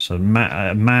alright. So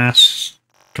masks,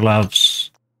 gloves,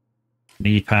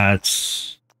 knee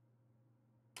pads.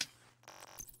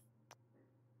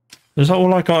 Is that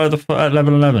all I got at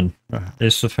level 11?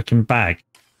 It's the fucking bag.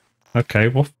 Okay,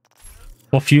 what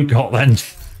have you got then?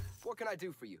 What can I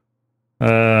do for you?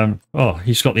 Oh,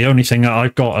 he's got the only thing that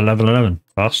I've got at level 11.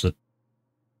 Bastard.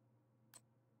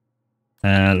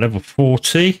 Level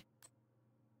 40.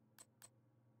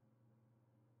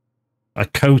 A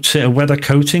weather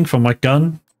coating for my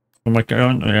gun.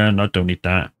 Yeah, no, I don't need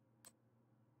that.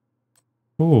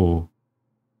 Ooh.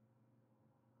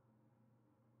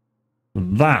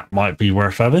 That might be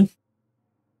worth having.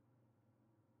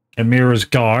 Amira's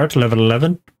Guard, level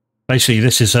 11. Basically,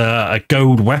 this is a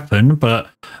gold weapon, but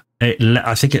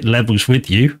I think it levels with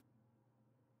you.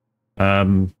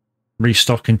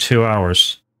 Restock in 2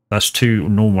 hours. That's 2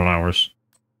 normal hours.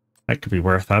 That could be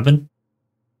worth having.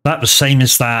 That the same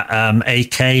as that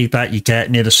AK that you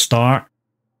get near the start.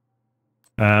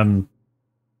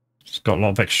 It's got a lot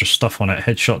of extra stuff on it.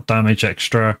 Headshot damage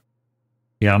extra.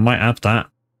 Yeah, I might have that.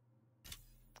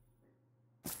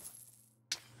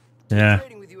 Yeah.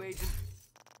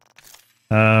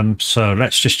 So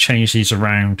let's just change these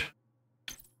around.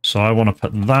 So I want to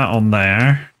put that on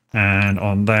there, and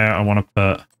on there I want to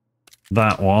put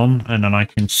that one, and then I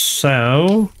can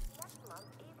sell.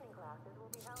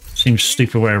 Seems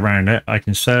stupid way around it. I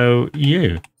can sell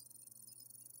you.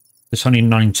 It's only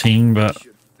 19, but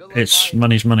it's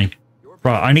money's money.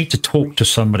 Right, I need to talk to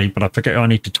somebody, but I forget who I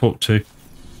need to talk to.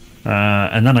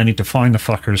 And then I need to find the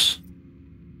fuckers.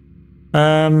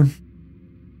 I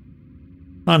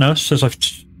know, it says I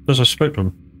spoke to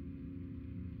them.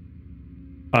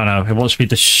 I know, it wants me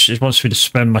to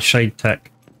spend my shade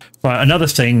tech. Right, another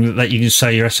thing that you can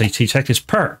say your SAT tech is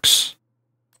perks.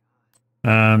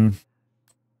 Can't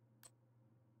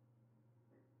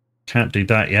do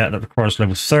that yet. That requires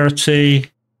level 30.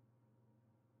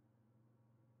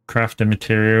 Crafting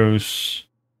materials.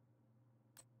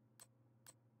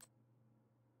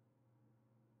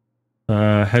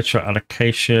 Headshot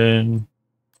allocation.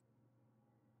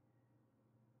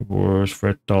 Was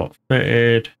red dot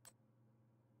fitted.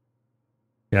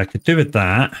 Yeah, I could do with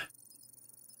that.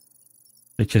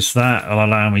 Because that will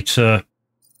allow me to...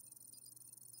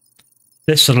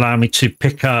 This will allow me to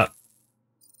pick up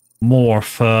more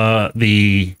for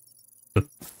the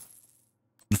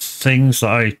things that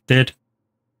I did.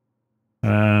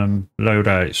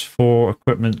 Loadouts. 4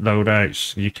 equipment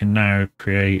loadouts. You can now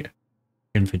create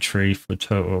inventory for a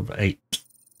total of 8.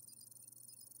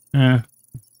 Yeah.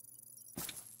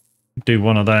 Do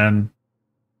one of them.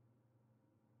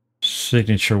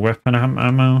 Signature weapon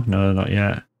ammo. No, not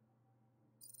yet.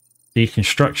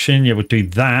 Deconstruction. Yeah, we'll do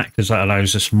that because that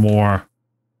allows us more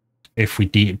if we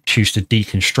choose to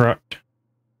deconstruct.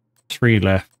 3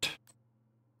 left.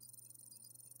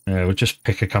 We'll just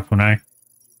pick a couple now.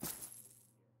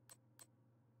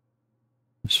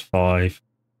 It's 5.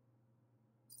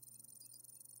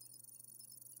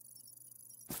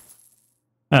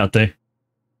 That'll do.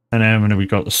 And then we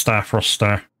got the staff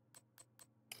roster.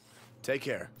 Take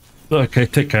care. Okay,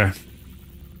 take care.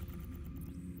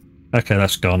 Okay,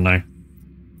 that's gone now.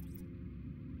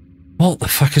 What the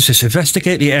fuck is this?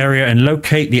 Investigate the area and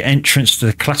locate the entrance to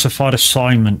the classified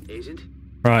assignment. Agent,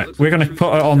 Right, we're going to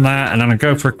put it on that and then I'll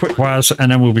go for a quick while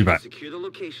and then we'll be back secure the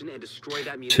location and destroy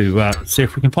that to see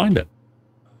if we can find it.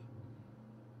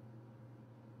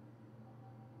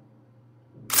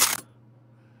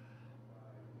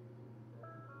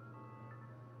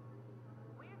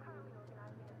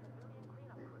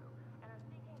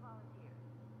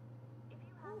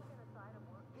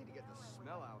 Need to get the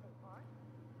smell out.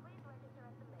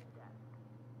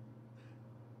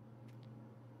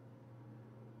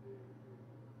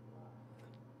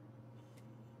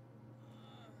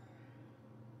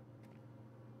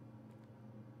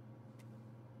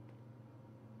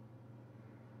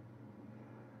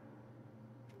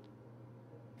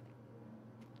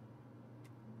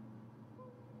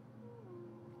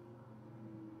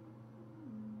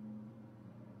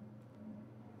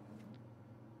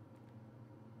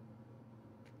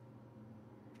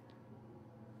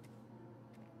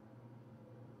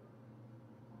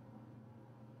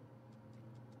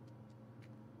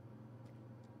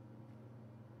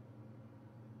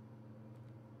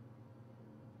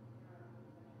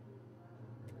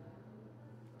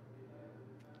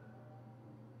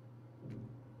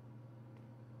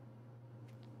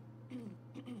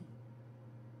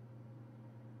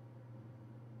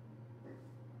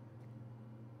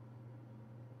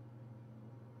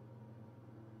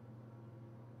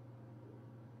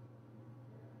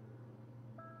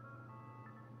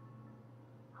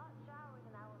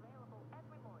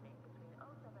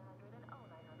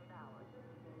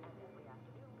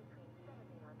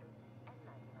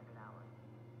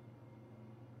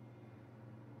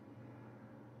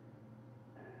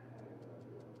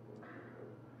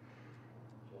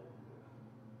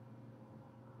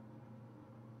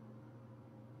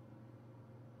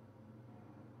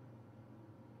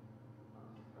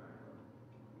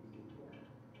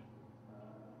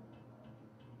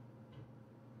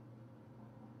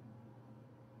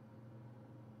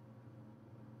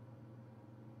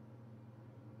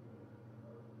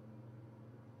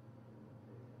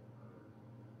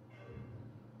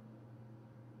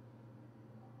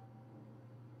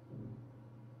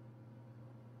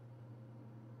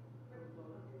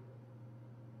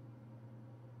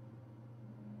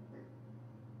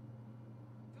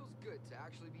 Feels good to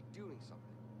actually be doing something.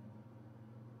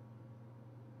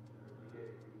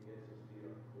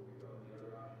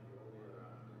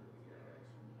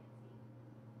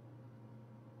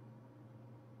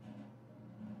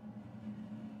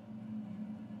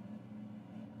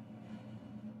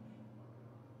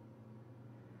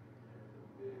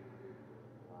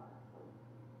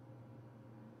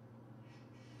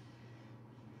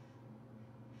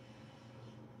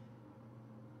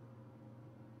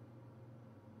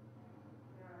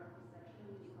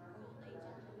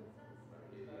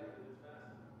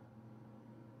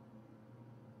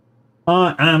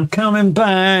 I am coming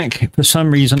back. For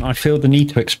some reason, I feel the need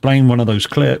to explain one of those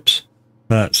clips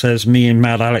that says me and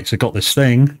Mad Alex have got this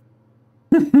thing.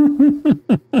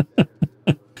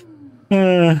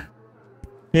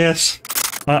 Yes,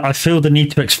 I feel the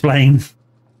need to explain.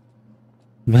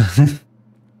 The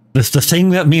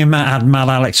thing that me and Mad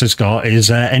Alex has got is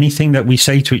anything that we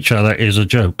say to each other is a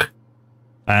joke.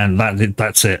 And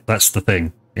that's it. That's the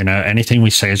thing. You know, anything we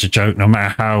say is a joke, no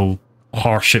matter how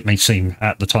harsh it may seem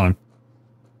at the time.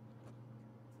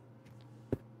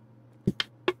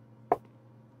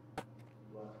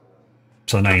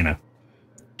 So now you know.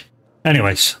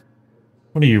 Anyways,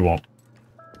 what do you want?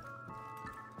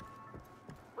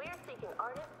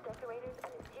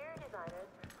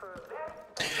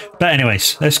 But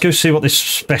anyways, let's go see what this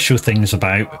special thing is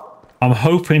about. I'm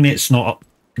hoping it's not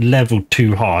leveled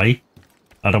too high.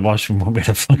 Otherwise we won't be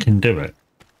able to fucking do it.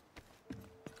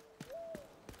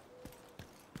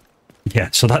 Yeah,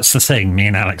 so that's the thing me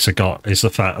and Alex have got, is the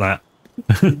fact that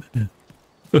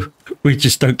we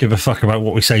just don't give a fuck about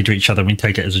what we say to each other and we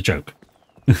take it as a joke.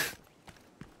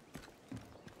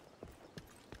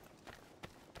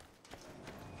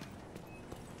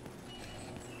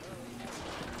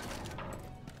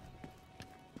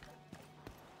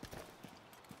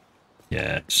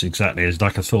 Yeah, it's exactly as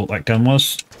like I thought that gun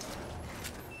was.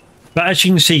 But as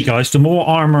you can see, guys, the more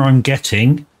armor I'm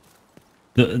getting,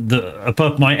 the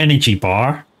above my energy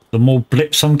bar, the more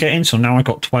blips I'm getting. So now I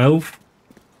got 12.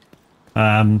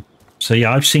 So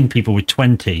yeah, I've seen people with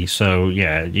 20. So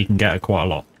yeah, you can get quite a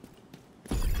lot.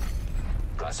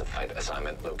 Classified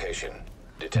assignment location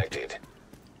detected.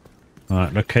 All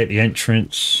right, locate the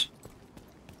entrance.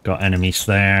 Got enemies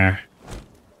there.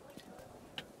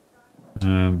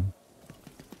 I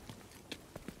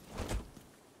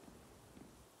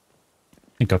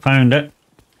think I found it.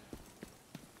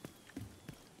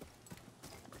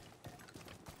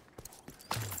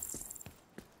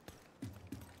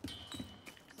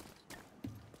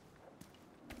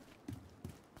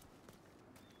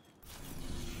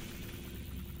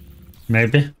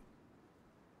 Maybe.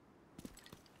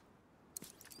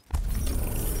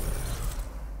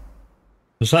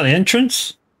 Was that the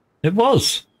entrance? It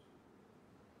was.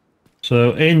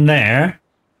 So in there,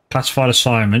 classified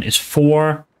assignment is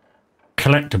 4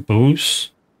 collectibles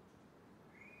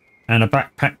and a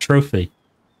backpack trophy.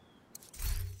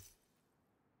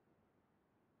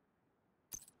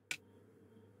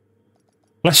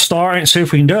 Let's start and see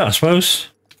if we can do it, I suppose.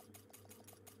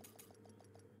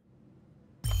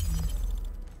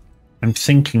 I'm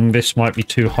thinking this might be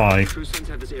too high. True Sons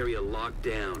have this area locked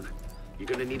down. You're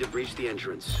gonna need to breach the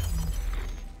entrance.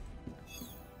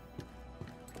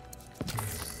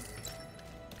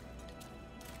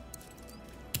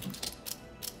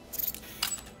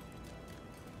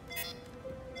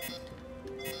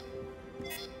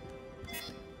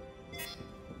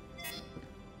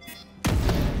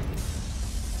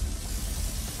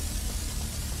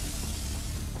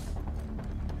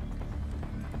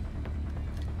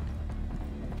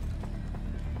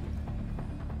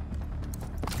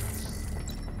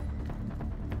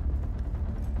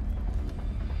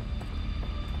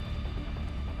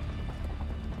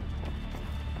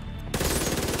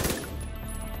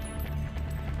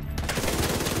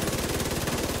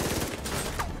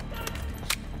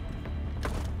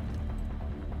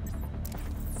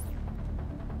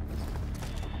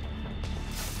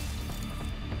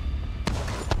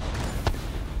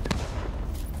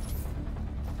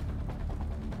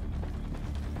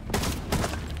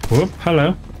 Whoop,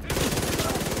 hello.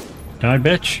 Die,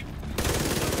 bitch.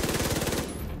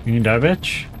 You die,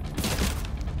 bitch.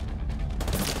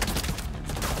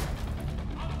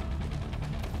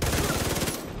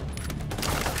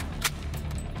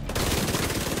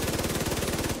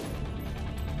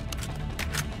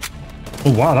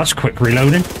 Oh wow, that's quick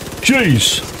reloading.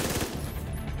 Jeez.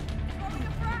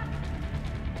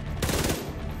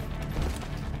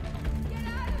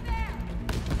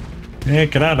 Yeah,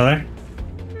 get out of there.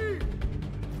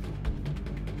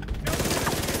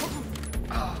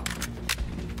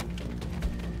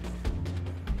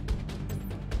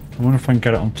 I wonder if I can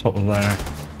get it on top of there.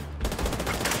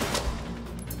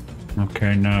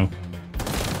 Okay, no.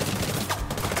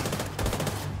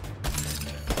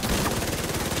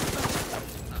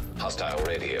 Hostile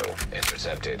radio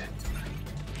intercepted.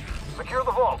 Secure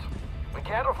the vault. We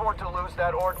can't afford to lose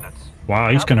that ordnance.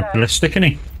 Wow, he's gonna ballistic, isn't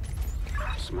he?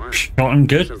 Smart. Shot him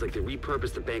good. Sounds like they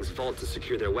repurposed the bank's vault to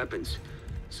secure their weapons.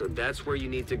 So that's where you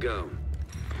need to go.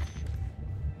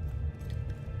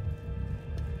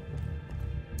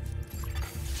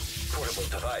 Portable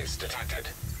device detected.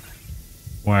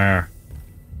 Where?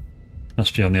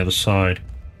 Must be on the other side.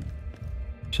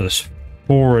 So So there's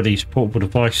 4 of these portable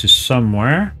devices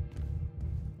somewhere.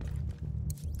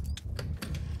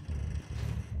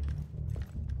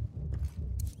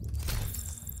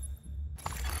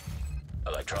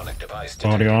 Electronic device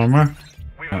Body detected. armor.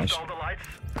 We've Nice. installed the lights.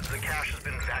 The cache has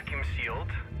been vacuum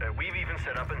sealed. We've even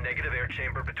set up a negative air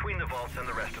chamber between the vaults and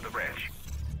the rest of the branch.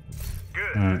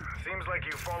 Good. Alright. Seems like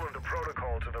you followed the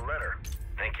protocol to the letter.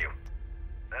 Thank you.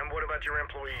 And what about your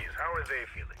employees? How are they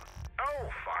feeling? Oh,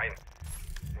 fine.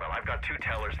 Well, I've got 2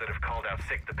 tellers that have called out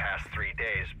sick the past 3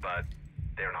 days, but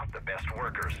they're not the best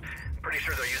workers. Pretty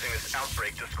sure they're using this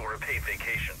outbreak to score a paid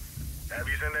vacation. Have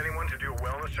you sent anyone to do a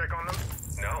wellness check on them?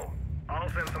 No. I'll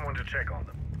send someone to check on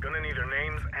them. Gonna need their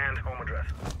names and home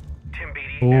addresses. Tim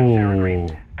Beatty and Sarah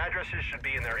Green. Ooh. Addresses should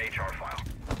be in their HR file.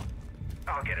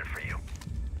 I'll get it for you.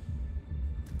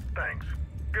 Thanks.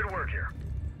 Good work here.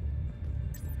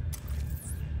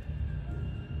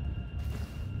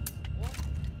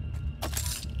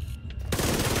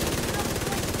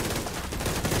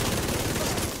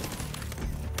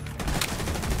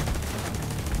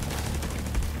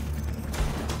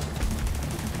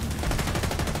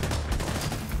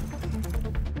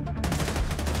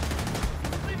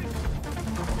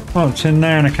 Oh, it's in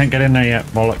there and I can't get in there yet.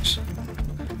 Bollocks.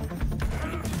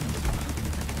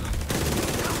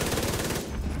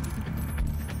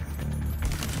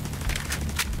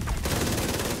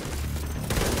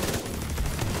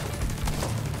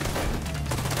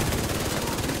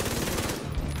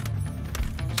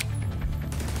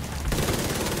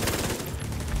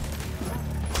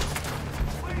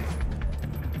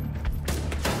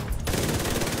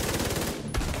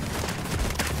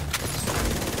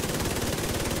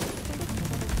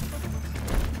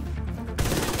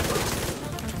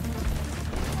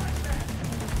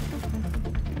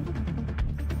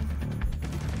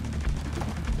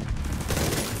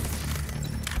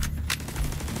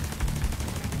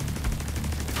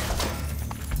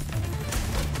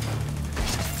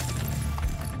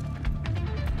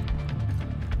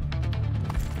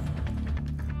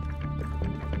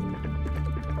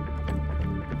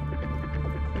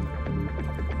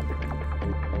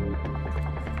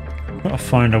 Gotta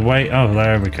find a way. Oh,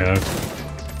 there we go.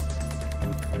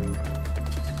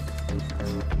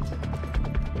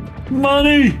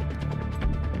 Money!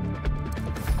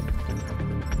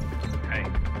 Hey,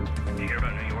 you hear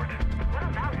about New York? What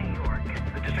about New York?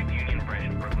 The District Union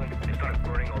branch in Brooklyn, they started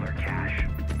burning all their cash.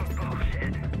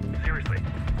 Bullshit. Seriously,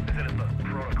 they said it's the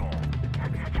protocol.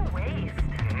 That's such a waste.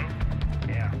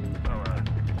 Yeah, well,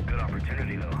 good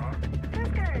opportunity though, huh? Who's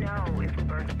gonna know if we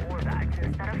burned 4 bags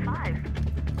instead of 5?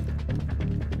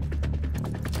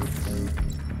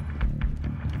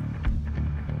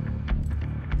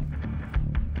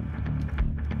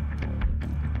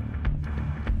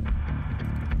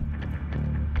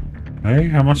 Hey,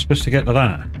 how am I supposed to get to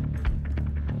that?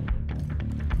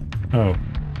 Oh.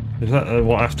 Is that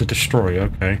what I have to destroy?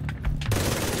 Okay.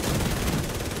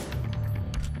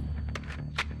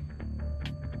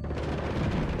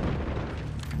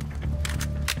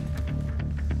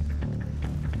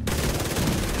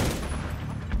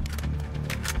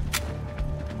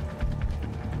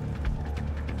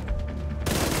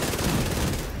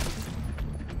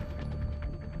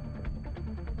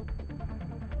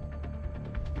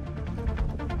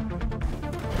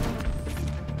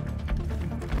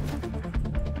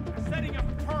 Setting up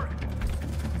a turret.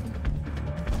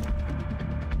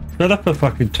 Set up a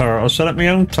fucking turret. I'll set up my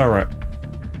own turret.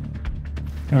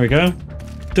 There we go.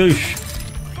 Douche.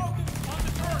 Focus on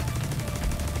the turret.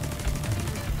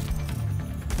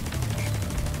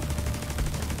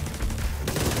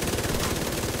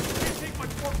 Can't take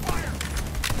much more fire.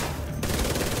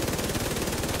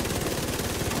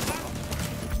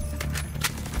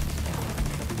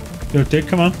 Yo, dude,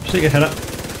 come on. Stick your head up.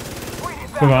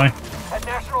 Sweetie's back. Goodbye. At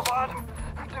National Bond,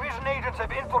 Division agents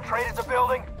have infiltrated the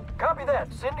building. Copy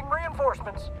that. Sending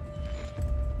reinforcements.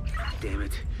 Damn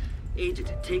it.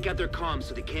 Agent, take out their comms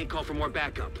so they can't call for more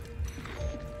backup.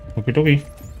 Okie dokie.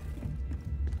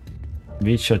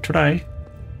 We shall try.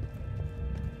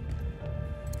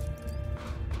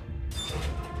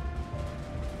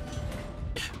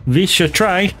 We shall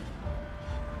try.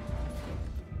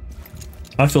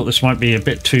 I thought this might be a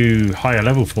bit too high a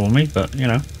level for me, but you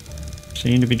know,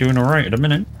 seem to be doing alright at the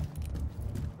minute.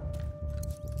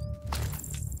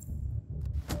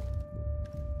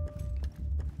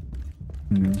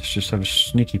 Let's just have a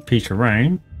sneaky peek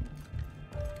around.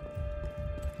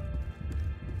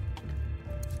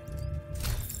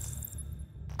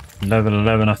 Level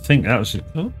 11, I think that was it.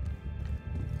 Oh.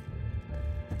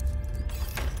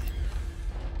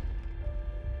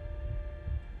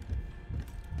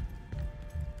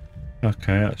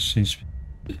 Okay, that seems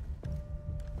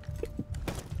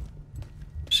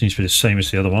seems to be the same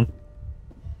as the other one.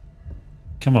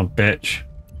 Come on, bitch.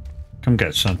 Come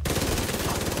get some.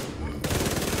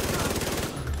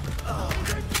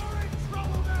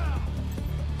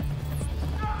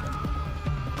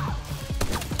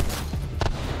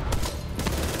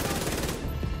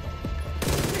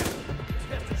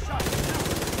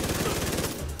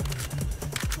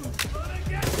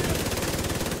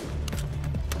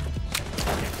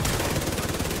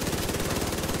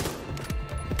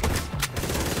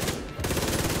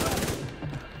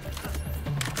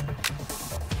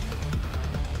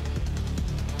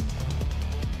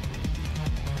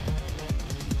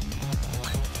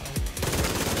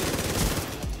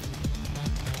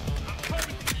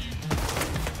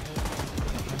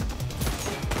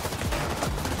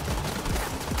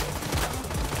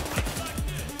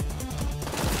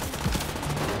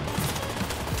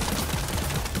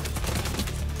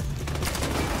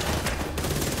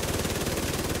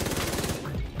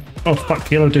 Oh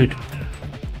fuck, yellow dude.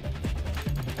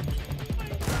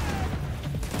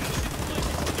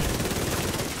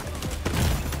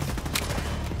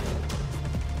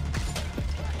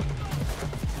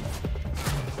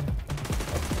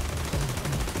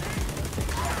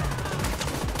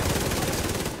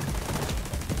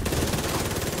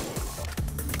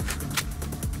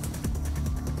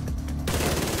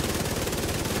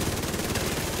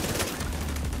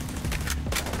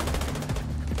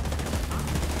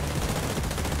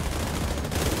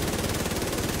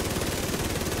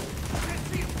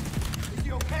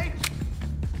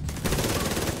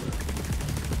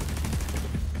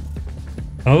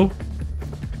 Oh?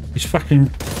 He's fucking...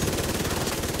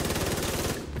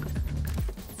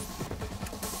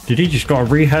 Did he just got a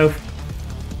rehab?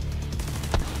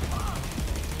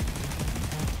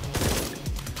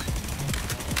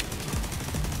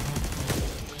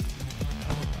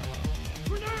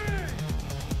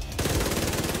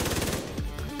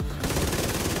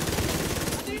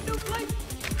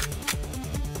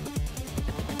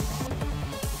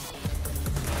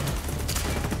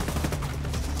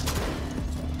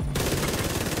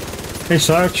 Hey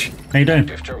Sarge, how you doing?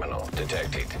 Terminal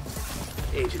detected.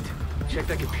 Agent, check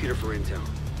that computer for intel.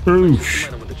 Oosh.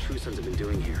 Find out what the True Sons have been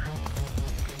doing here.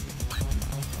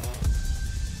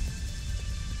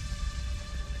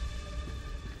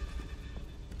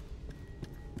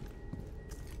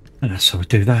 And so we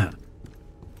do that.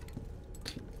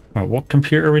 Right, what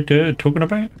computer are we talking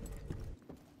about?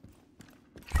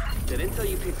 That intel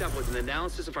you picked up was an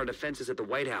analysis of our defenses at the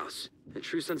White House. The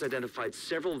True Sons identified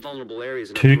several vulnerable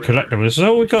areas in our Two perimeter. collectibles.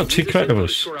 Oh, we got two Use this info to collectibles.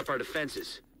 shore up our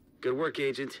defenses. Good work,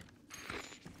 Agent.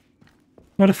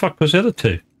 Where the fuck was the other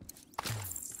two?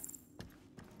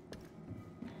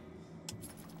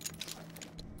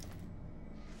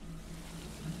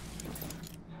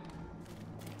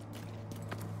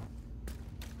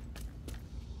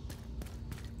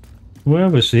 Where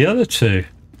was the other two?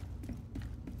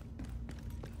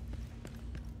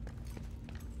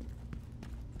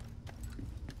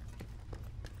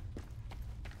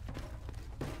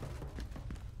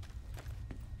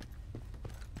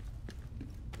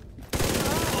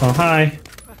 Oh, hi.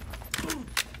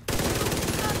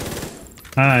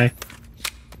 Hi.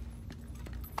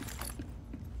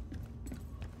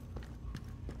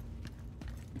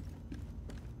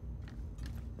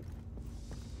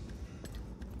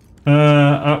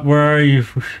 Where are you?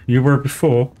 You were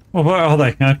before. Oh, where are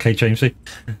they? Okay, Jamesy.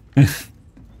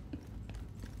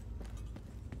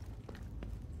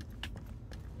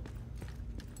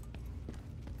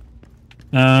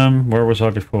 Where was I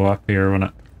before? Up here,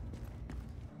 wasn't it?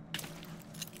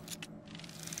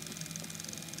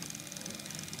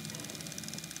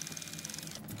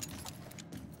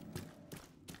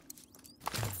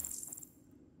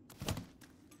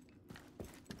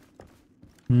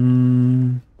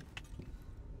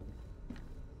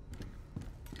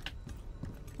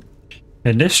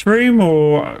 In this room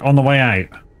or on the way out?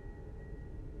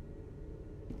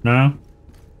 No?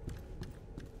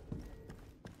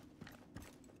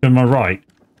 To my right?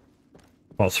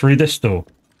 What, through this door?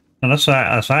 No, that's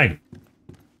out. To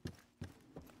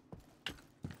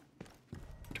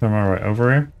my right, over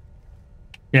here?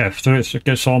 Yeah, through it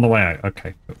gets on the way out.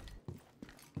 Okay, cool.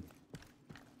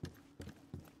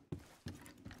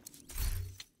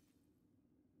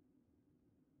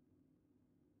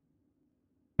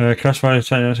 Classified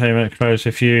entertainment closed.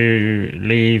 If you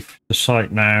leave the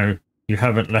site now, you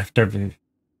haven't left anything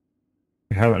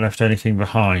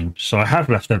behind. So I have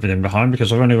left everything behind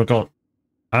because I only got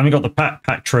the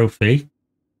backpack trophy.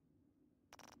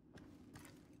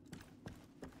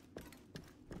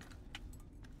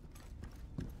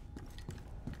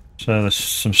 So there's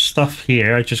some stuff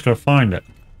here. I just gotta find it.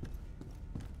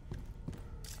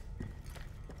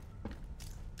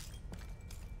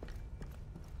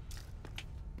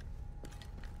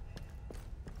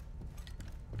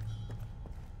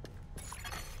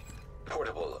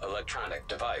 Electronic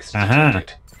device Aha.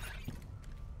 detected.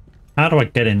 How do I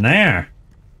get in there?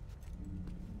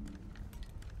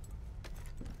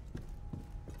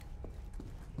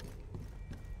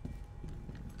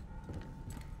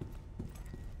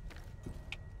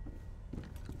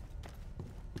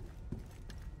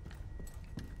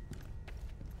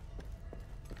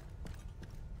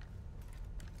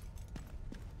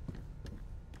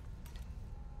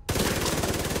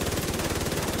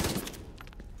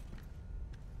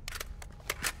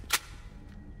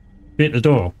 Beat the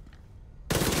door.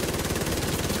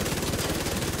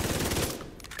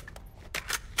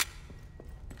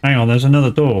 Hang on, there's another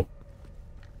door.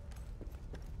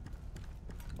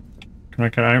 Can I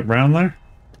get out round there?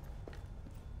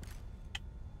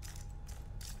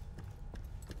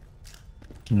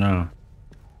 No.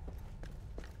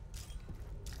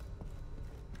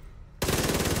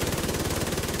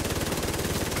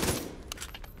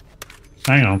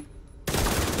 Hang on.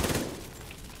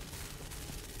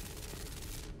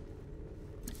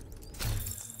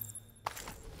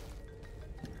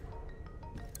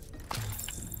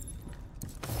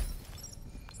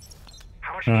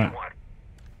 How much do you want?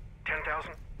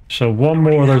 10,000? So one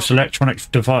more of those electronic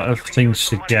device things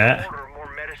to get.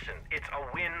 More medicine. It's a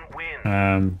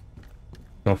win-win.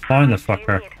 Go find the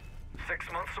fucker.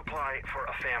 6 months supply for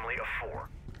a family of 4.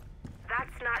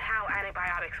 That's not how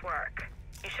antibiotics work.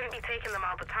 You shouldn't be taking them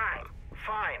all the time.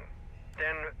 Fine.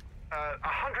 Then,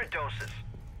 100 doses.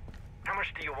 How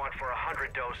much do you want for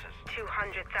 100 doses?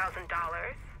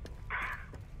 $200,000?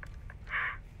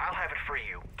 I'll have it for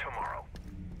you tomorrow.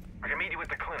 I can meet you at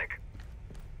the clinic.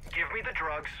 Give me the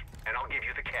drugs, and I'll give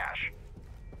you the cash.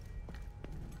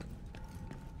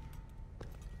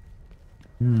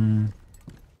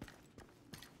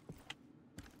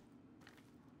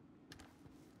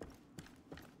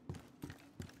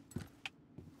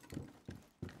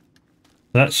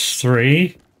 That's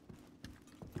 3.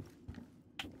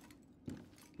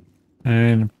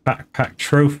 And backpack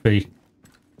trophy.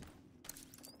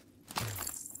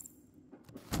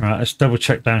 Right, let's double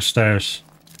check downstairs.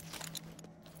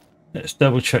 Let's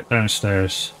double check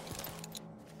downstairs.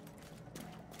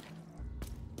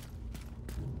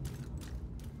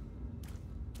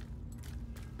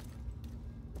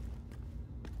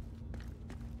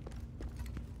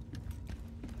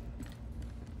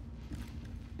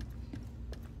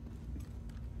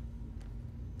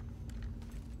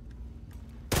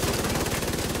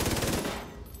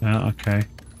 Oh, okay.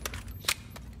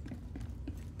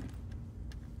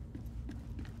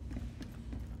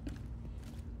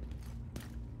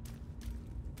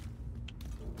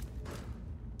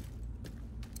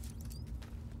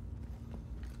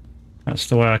 That's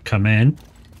the way I come in.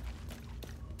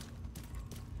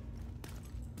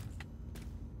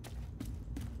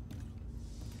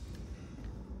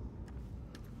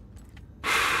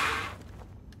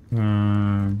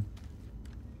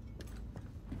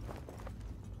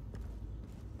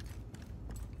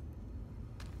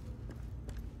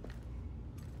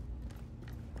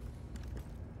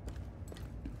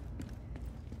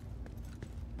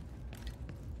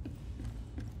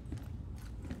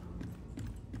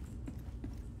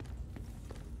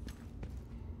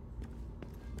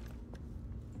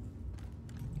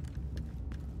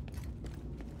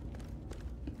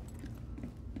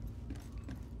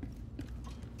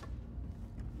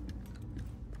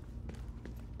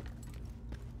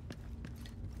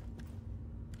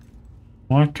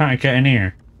 Why can't I get in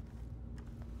here?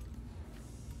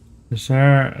 Is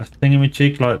there a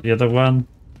thingamajig like the other one?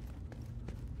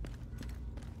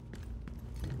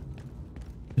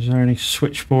 Is there any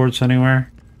switchboards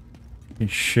anywhere? You can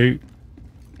shoot.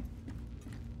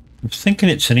 I'm thinking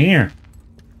it's in here.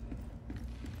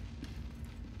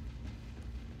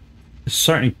 There's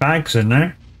certainly bags in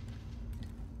there.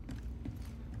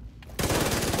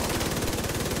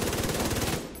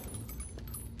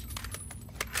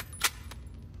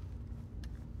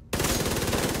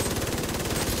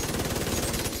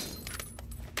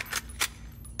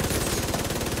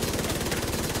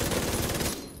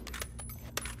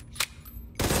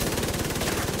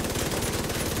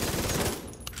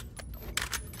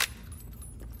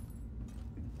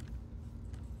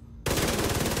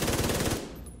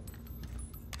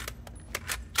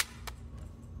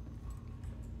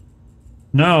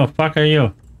 No, fuck are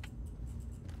you?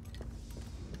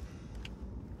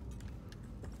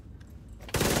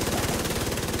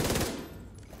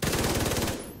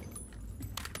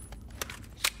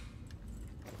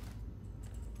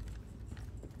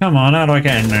 Come on, how do I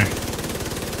get in there?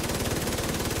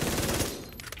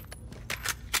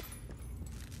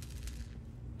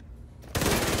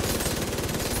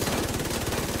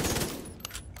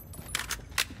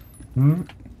 Hmm.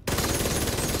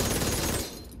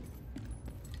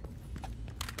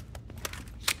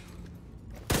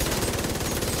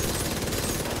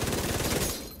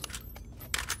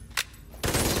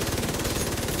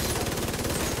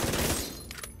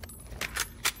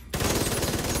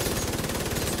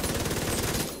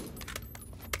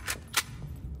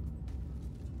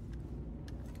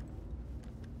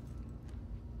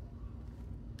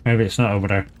 Maybe it's not over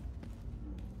there.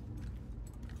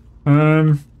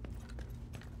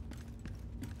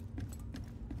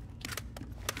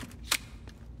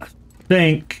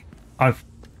 I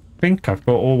think I've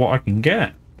got all what I can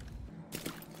get.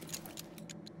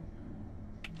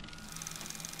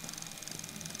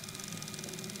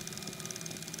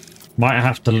 Might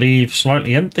have to leave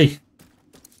slightly empty.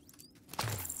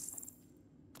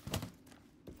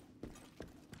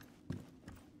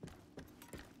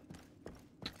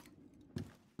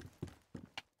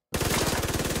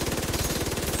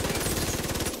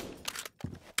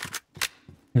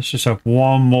 Let's just have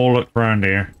one more look around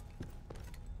here.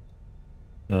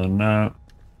 So no.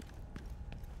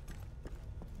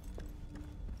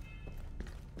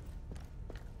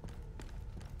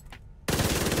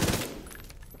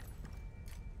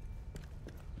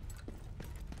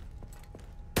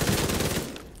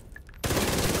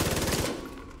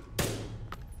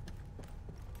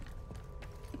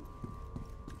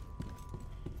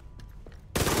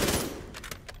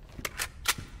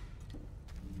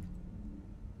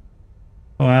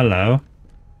 Oh, hello.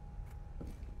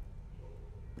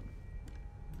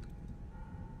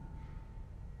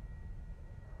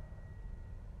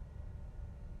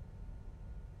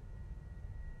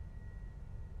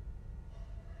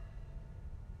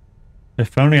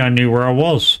 If only I knew where I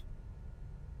was.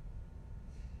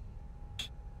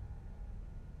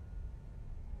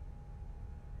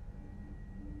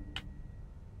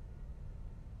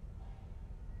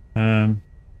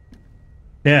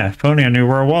 Yeah, if only I knew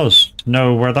where I was. To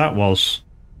know where that was.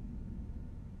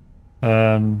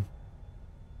 So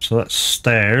that's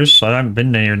stairs. I haven't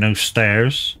been near no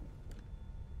stairs.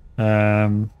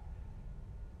 Yeah.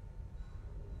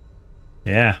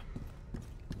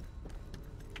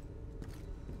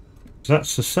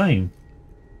 That's the same.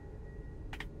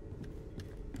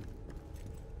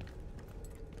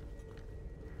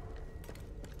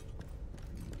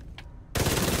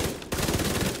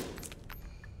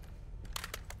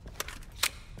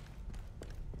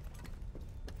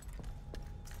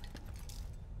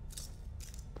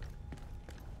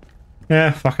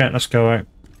 Yeah, fuck it, let's go out.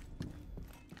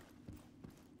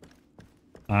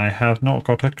 I have not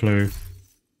got a clue.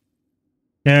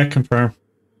 Yeah, confirm.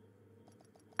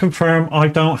 Confirm, I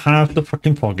don't have the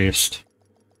fucking foggiest.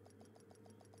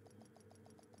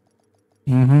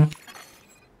 Mm-hmm.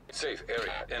 Safe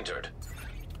area entered.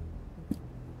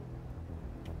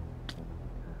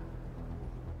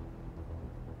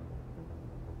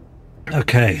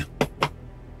 Okay.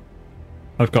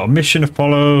 I've got a mission to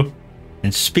follow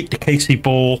and speak to Casey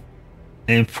Ball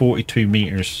in 42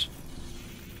 meters.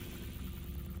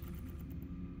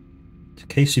 Is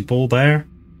Casey Ball there?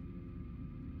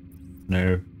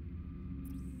 No.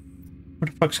 Where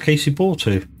the fuck's Casey Ball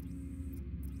to?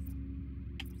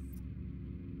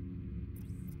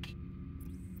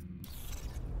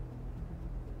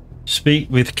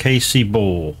 Speak with Casey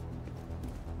Ball.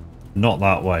 Not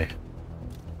that way.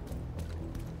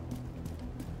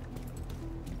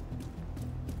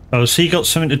 Oh, has he got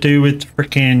something to do with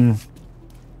freaking...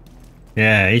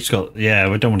 Yeah, he's got... Yeah,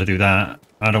 we don't want to do that.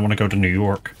 I don't want to go to New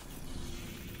York.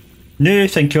 No,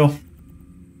 thank you.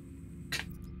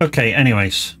 Okay,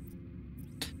 anyways.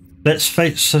 Let's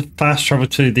fast travel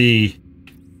to the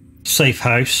safe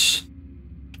house.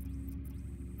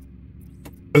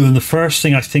 And the first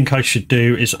thing I think I should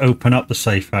do is open up the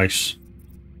safe house.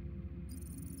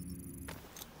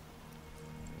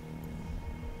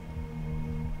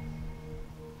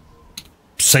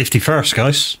 Safety first,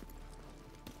 guys.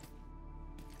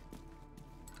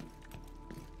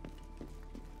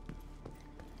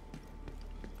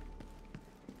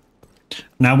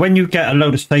 Now, when you get a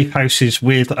load of safe houses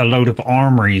with a load of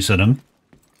armories in them,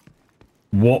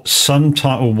 what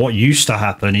used to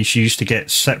happen is you used to get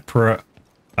separate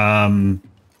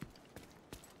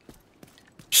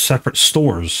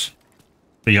stores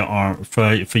for your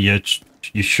for your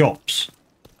shops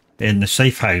in the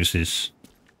safe houses.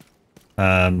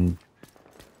 So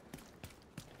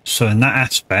in that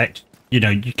aspect, you know,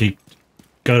 you could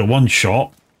go to one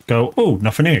shop, go, oh,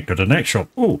 nothing here, go to the next shop,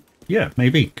 oh, yeah,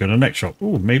 maybe, go to the next shop,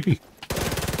 oh, maybe.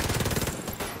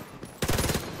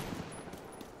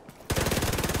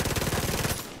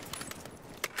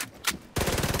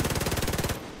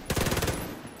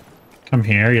 Come Come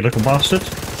here, you little bastard.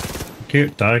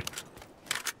 Cute, die.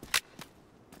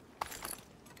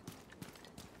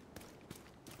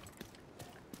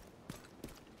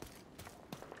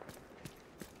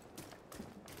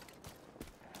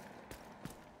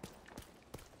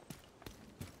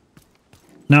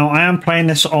 Now, I am playing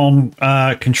this on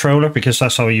controller because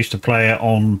that's how I used to play it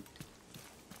on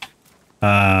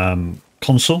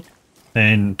console.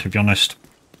 And to be honest,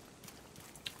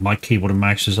 my keyboard and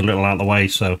mouse is a little out of the way,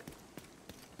 so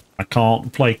I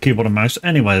can't play keyboard and mouse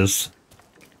anyways.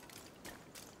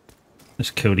 Let's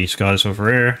kill these guys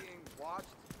over here.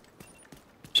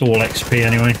 It's all XP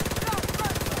anyway.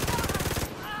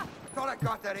 Thought I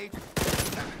got that agent.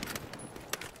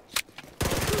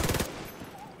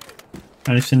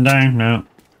 Anything down? No.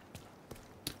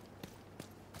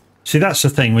 See, that's the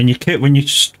thing. When you kill people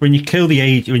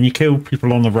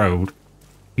on the road,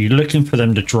 you're looking for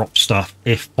them to drop stuff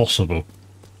if possible.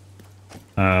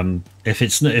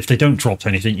 If they don't drop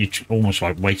anything, you almost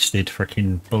like wasted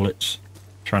freaking bullets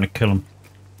trying to kill them.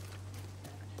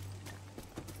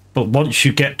 But once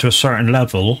you get to a certain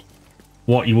level,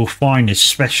 what you will find is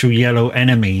special yellow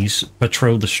enemies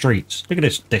patrol the streets. Look at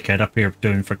this dickhead up here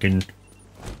doing freaking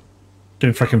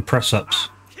press-ups.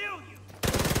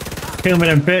 Kill me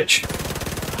then, bitch.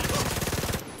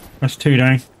 That's 2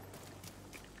 down.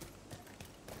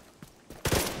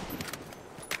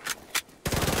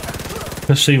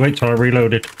 Let's see, wait till I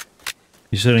reloaded.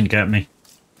 You still didn't get me.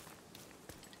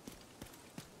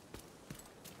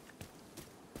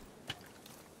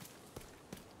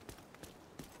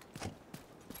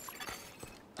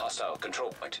 Hostile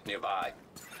control point nearby.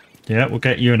 Yeah, we'll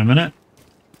get you in a minute.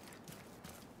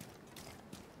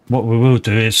 What we will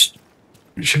do is...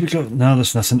 Should we go... No,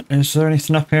 there's nothing. Is there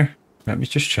anything up here? Let me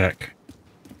just check.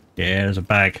 Yeah, there's a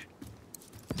bag.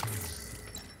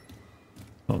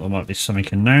 Thought there might be something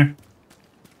in there.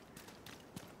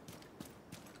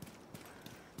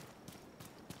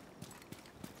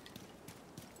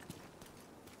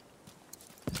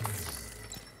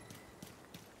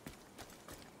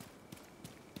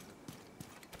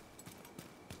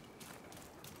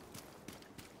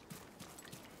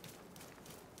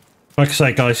 Like I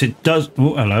say, guys, it does...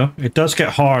 Oh, hello. It does get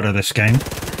harder, this game.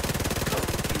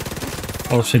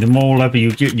 Obviously, the more level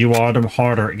you are, the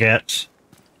harder it gets.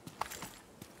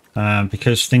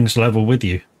 Because things level with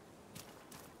you.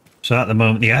 So at the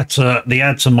moment, the ads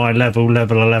are my level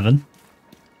 11.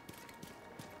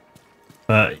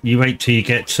 But you wait till you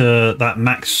get to that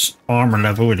max armor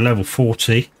level with level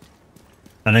 40.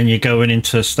 And then you're going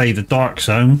into, say, the dark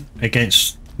zone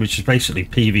against... Which is basically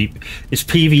PvP. It's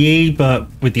PvE, but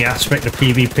with the aspect of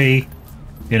PvP,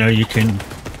 you know, you can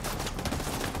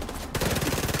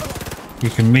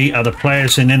meet other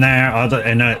players in there.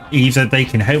 Either they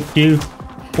can help you,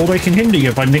 or they can hinder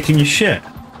you by nicking your shit,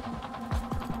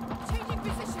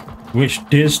 which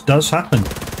does happen.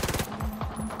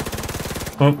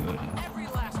 Oh.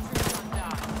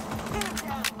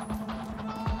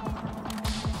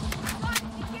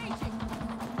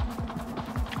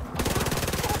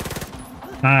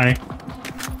 Hi.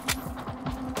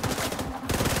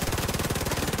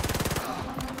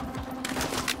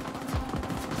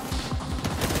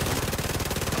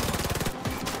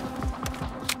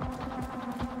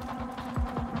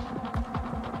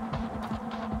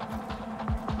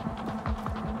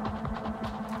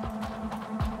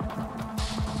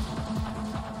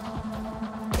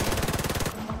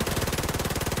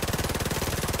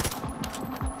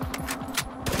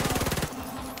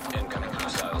 Incoming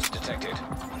hostiles detected.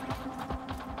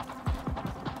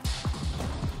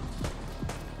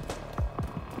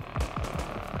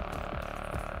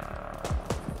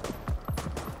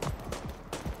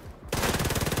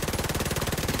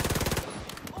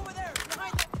 Over there,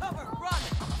 behind that cover. Run!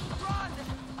 Run!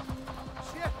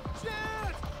 Shit!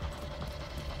 Shit!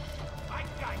 I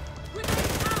got you.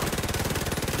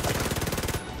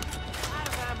 Out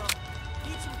of ammo.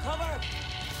 Need some cover?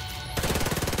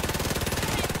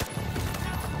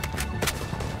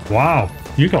 Wow,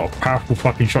 you got a powerful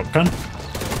fucking shotgun.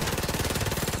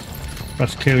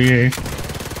 Let's kill you. Out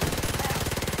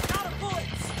of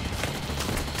bullets!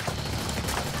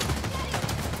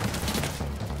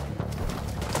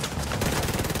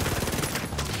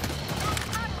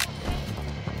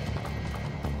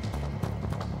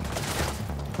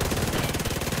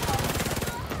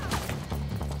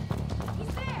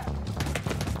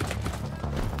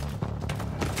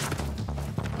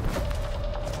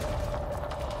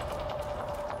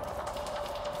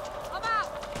 I'm out!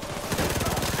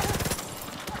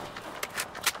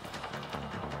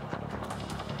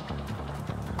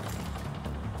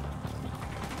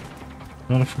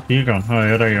 Where the fuck are you going? Oh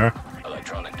yeah, there you are.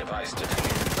 Electronic device detected.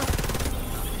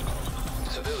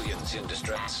 Civilians in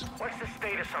distress. What's the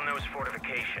status on those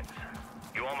fortifications?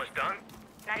 You almost done?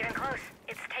 Not even close.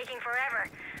 It's taking forever.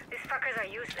 These fuckers are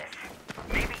useless.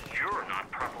 Maybe you're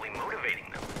not properly motivating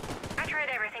them. I tried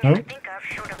everything Oh. I could think of,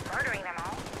 short of murdering them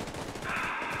all.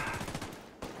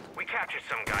 We captured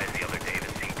some guys the other day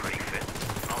that seemed pretty fit.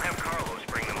 I'll have Carlos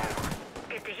bring them over.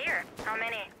 Good to hear. How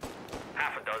many?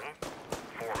 Half a dozen.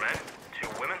 4 men, 2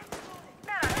 women.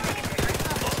 That ought to make a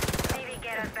difference. Maybe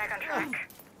get us back on track.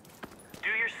 Do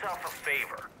yourself a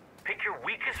favor. Pick your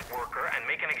weakest worker and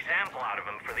make an example out of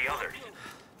him for the others.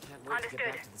 Can't wait to get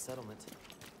Understood. back to the settlement.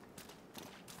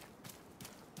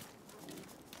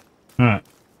 Alright,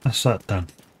 that's that done.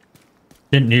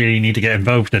 Didn't really need to get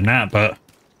involved in that, but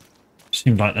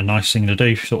seemed like a nice thing to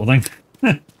do, sort of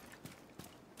thing.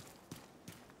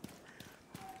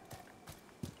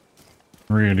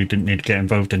 Really didn't need to get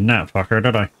involved in that fucker,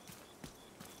 did I?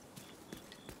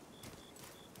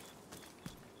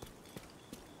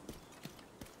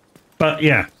 But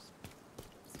yeah,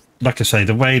 like I say,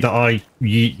 the way that I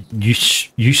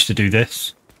used to do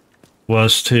this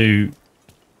was to,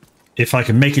 if I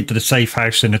can make it to the safe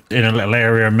house in a little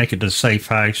area and make it to the safe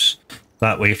house,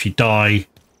 that way if you die,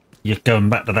 you're going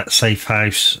back to that safe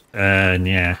house, and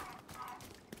yeah.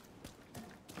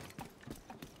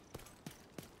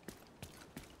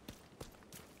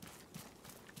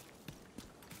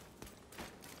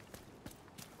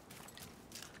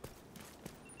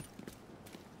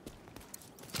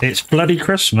 It's Bloody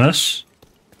Christmas.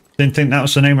 Didn't think that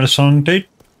was the name of the song, dude.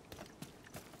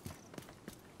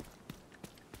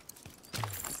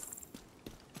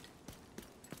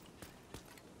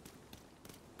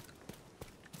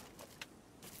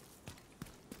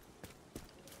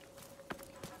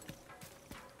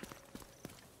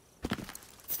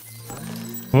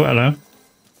 Oh, hello.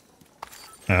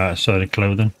 Sorry,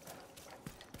 clothing.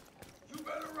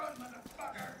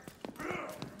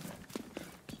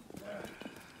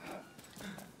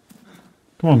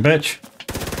 Come on, bitch.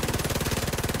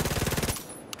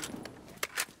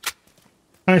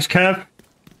 Thanks, Kev.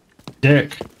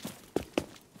 Dick.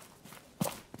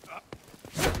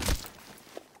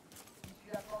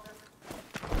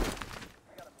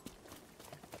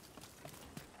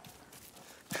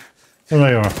 There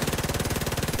they are.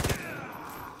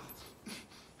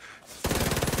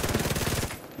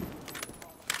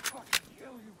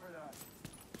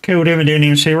 Killed him and didn't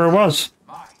even see where it was.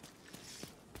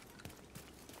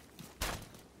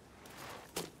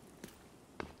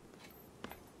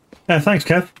 Yeah, thanks,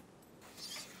 Kev.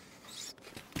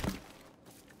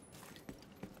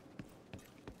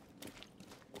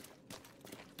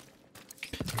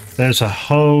 There's a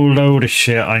whole load of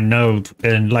shit I know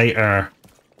in later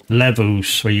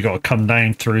levels where you got to come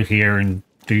down through here and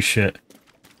do shit.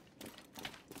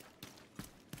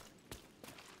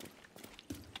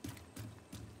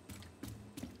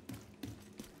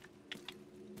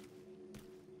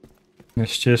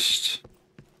 It's just...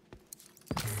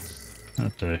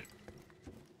 that'll do.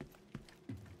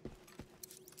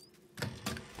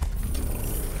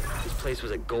 This place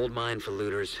was a gold mine for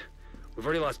looters. We've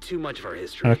already lost too much of our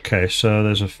history. Okay, so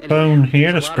there's a Anyway, phone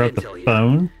here. there's Let's a lot grab of the intel here.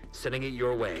 phone. Sending it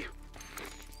your way.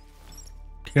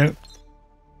 Yep.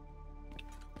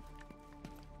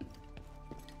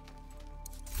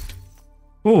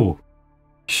 Ooh,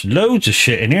 there's loads of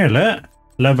shit in here, look.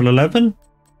 Level 11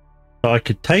 that I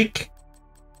could take.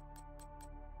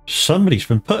 Somebody's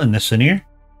been putting this in here.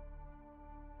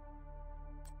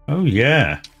 Oh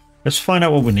yeah. Let's find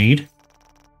out what we need.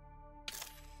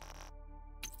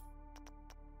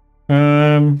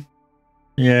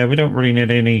 Yeah, we don't really need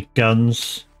any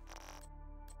guns.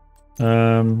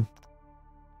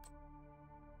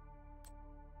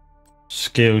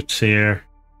 Skill tier.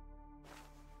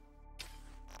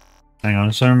 Hang on,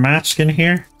 is there a mask in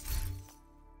here?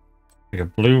 Like a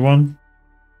blue one?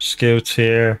 Skill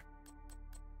tier.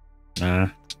 Nah.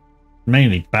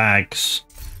 Mainly bags.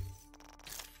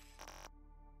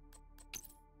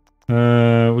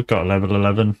 We've got level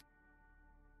 11.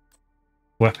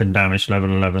 Weapon damage level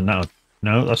 11.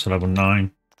 No, that's a level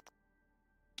 9.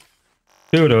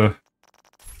 Shooty.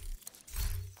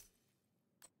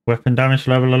 Weapon damage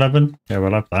level 11. Yeah,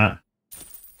 we'll have that.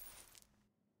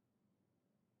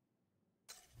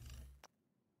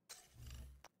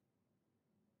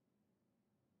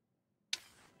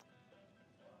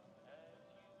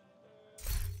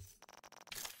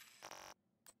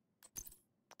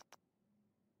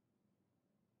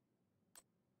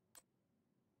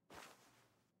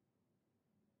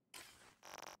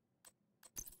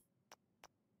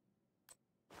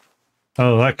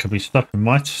 Oh, that could be stuff in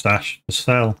my stash to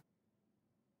sell.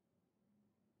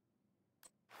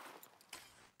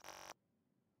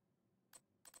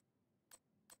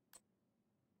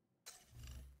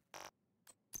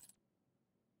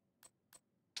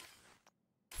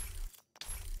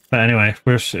 But anyway,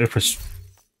 if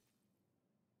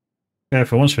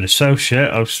it wants me to sell shit,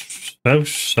 I'll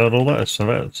sell all that.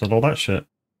 Sell all that shit.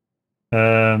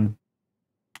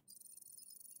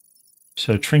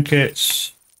 So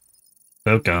trinkets,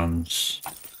 bow guns.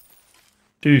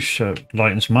 Do show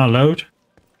lightens my load.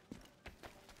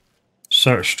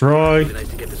 Search drive. It'd be nice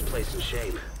to get this place in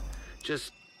shape.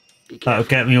 Just be That'll careful.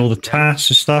 get me all the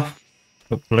tasks and stuff.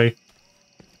 Hopefully.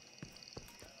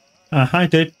 Hi,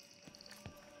 dude.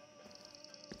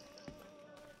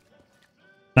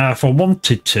 Now, if I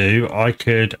wanted to, I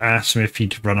could ask him if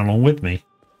he'd run along with me.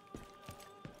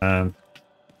 Or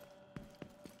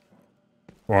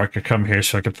I could come here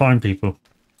so I could find people.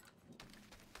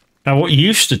 Now, what you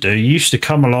used to do, you used to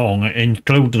come along and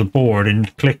go to the board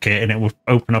and click it, and it would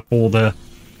open up all the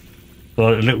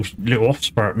little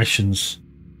off-spirit missions.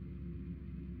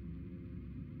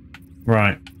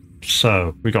 Right.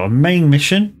 So, we got a main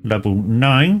mission, level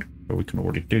 9, but we can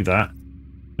already do that.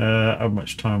 How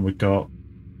much time we got?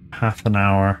 Half an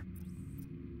hour.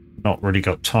 Not really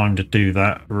got time to do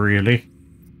that, really.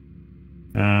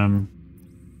 Yeah,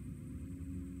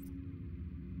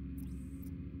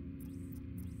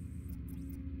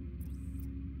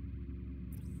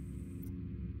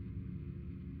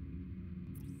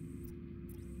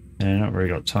 not really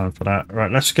got time for that.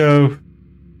 Right, let's go.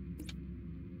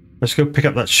 Let's go pick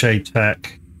up that shade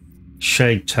tech,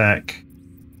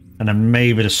 and then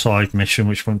maybe the side mission,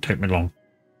 which won't take me long.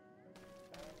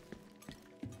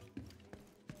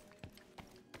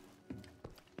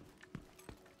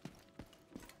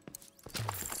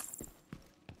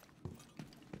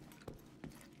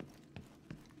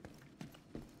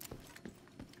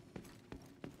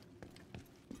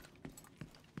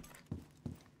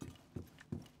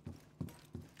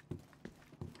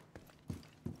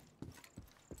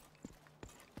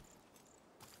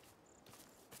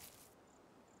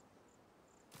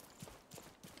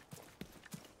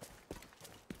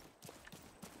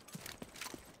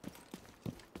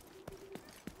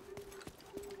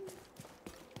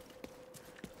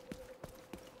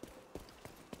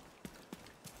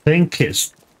 I think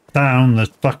it's down the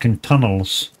fucking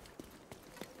tunnels.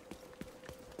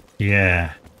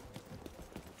 Yeah.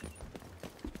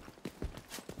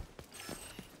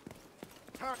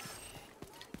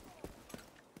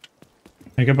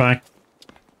 Hey, goodbye.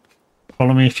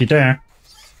 Follow me if you dare.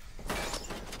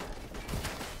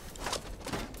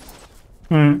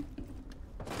 Come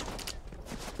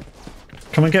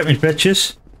and get me,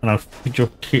 bitches, and I'll feed your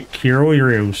cure all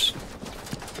your ills.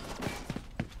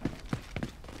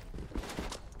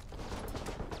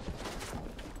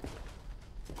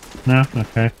 No?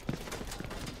 Okay.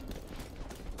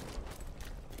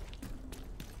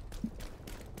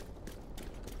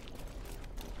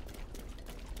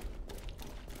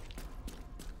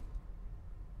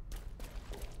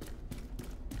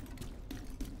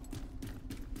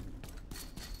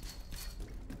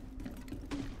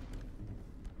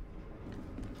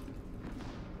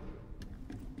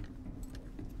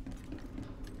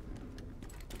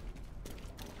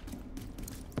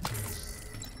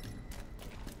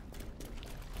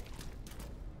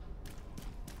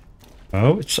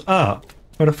 Oh, it's up.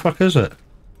 Where the fuck is it?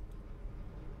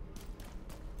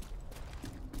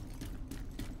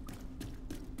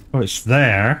 Oh, it's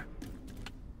there.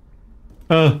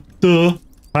 Oh, duh.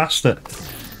 Past it.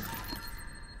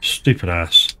 Stupid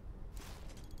ass.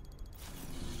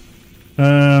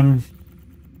 Oh,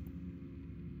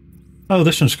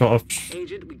 this one's got a...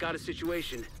 Agent, we got a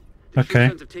situation. Okay.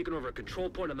 Have taken over a control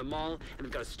point on the mall, and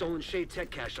they've got a stolen shade tech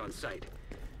cache on site.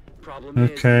 Problem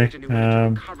Okay, is, the agent who had it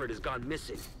recovered has gone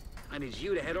missing. I need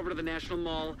you to head over to the National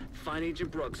Mall, find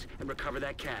Agent Brooks, and recover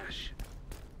that cache.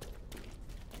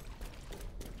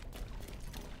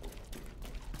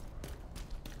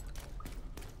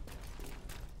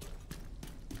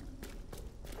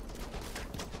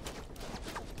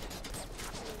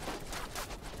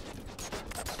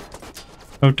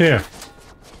 Oh dear.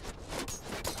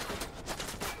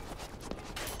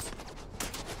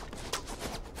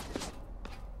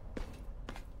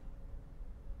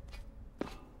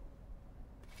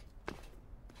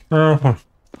 Oh.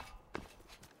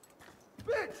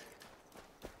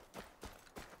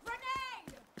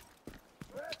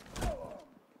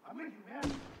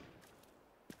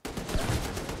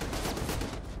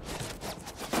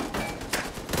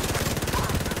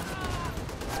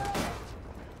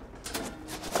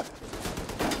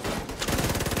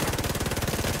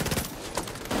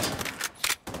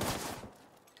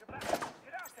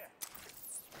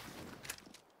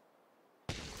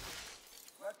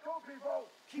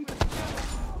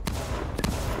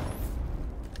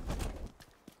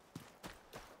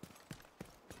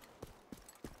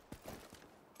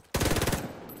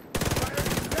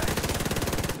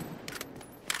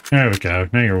 There we go.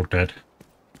 Now you're all dead.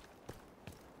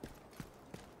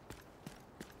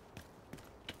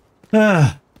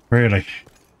 Ah, really?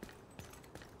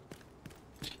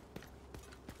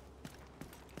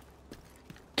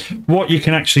 What you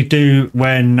can actually do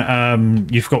when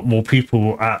you've got more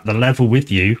people at the level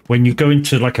with you, when you go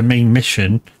into like a main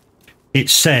mission, it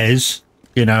says,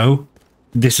 you know,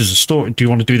 this is a story. Do you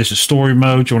want to do this as story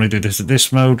mode? Do you want to do this at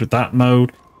this mode, with that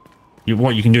mode?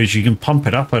 What you can do is you can pump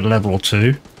it up a level or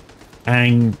two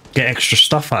and get extra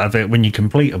stuff out of it when you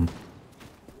complete them.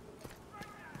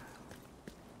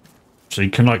 So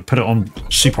you can like put it on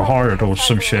super hard or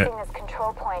some shit. Using this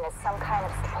control point as some kind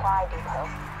of supply depot.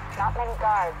 Not many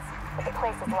guards, but the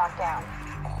place is locked down.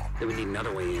 Then we need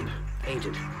another way in.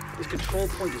 Agent, this control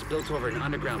point is built over an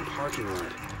underground parking lot.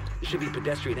 There should be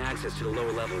pedestrian access to the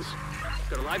lower levels.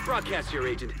 Got a live broadcast here,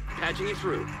 Agent. Patching you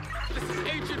through. This is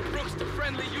Agent Brooks to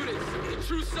friendly units. The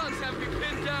True Sons have me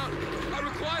pinned down. I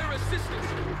require assistance.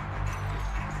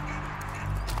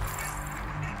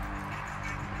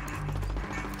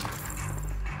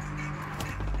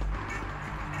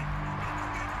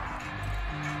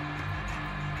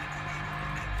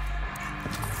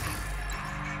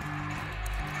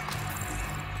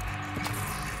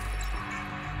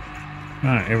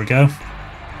 Alright, here we go.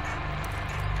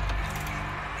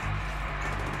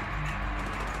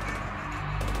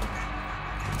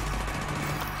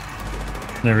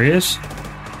 There he is.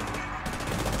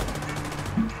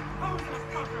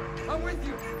 I'm with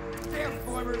you. Damn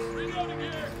formers. Reloading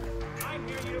here. I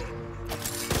hear you.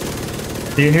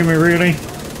 Do you hear me really?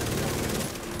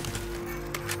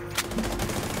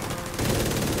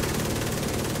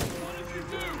 What did you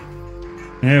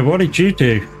do? Yeah, what did you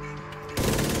do?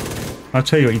 I'll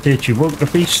tell you what you did. You woke the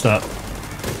beast up.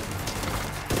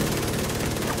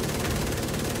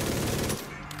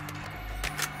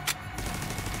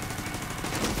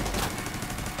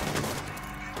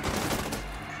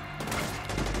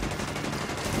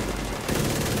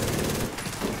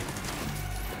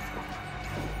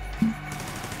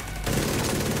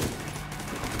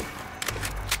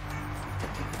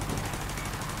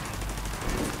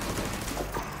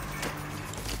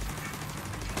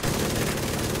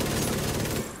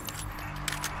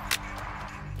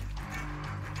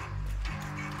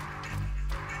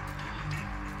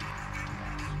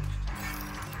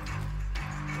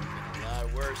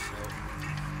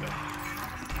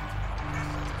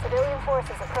 Civilian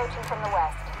forces approaching from the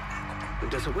west.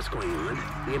 Odessa, what's going on?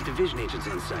 We have division agents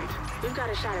on site. We've got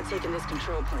a shot at taking this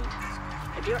control point.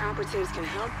 If your operatives can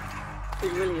help,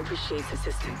 we'd really appreciate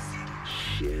assistance.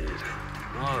 Shit.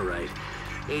 All right.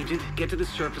 Agent, get to the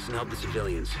surface and help the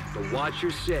civilians. But watch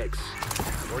your six.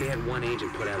 I've already had one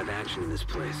agent put out of action in this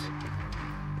place.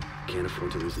 Can't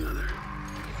afford to lose another.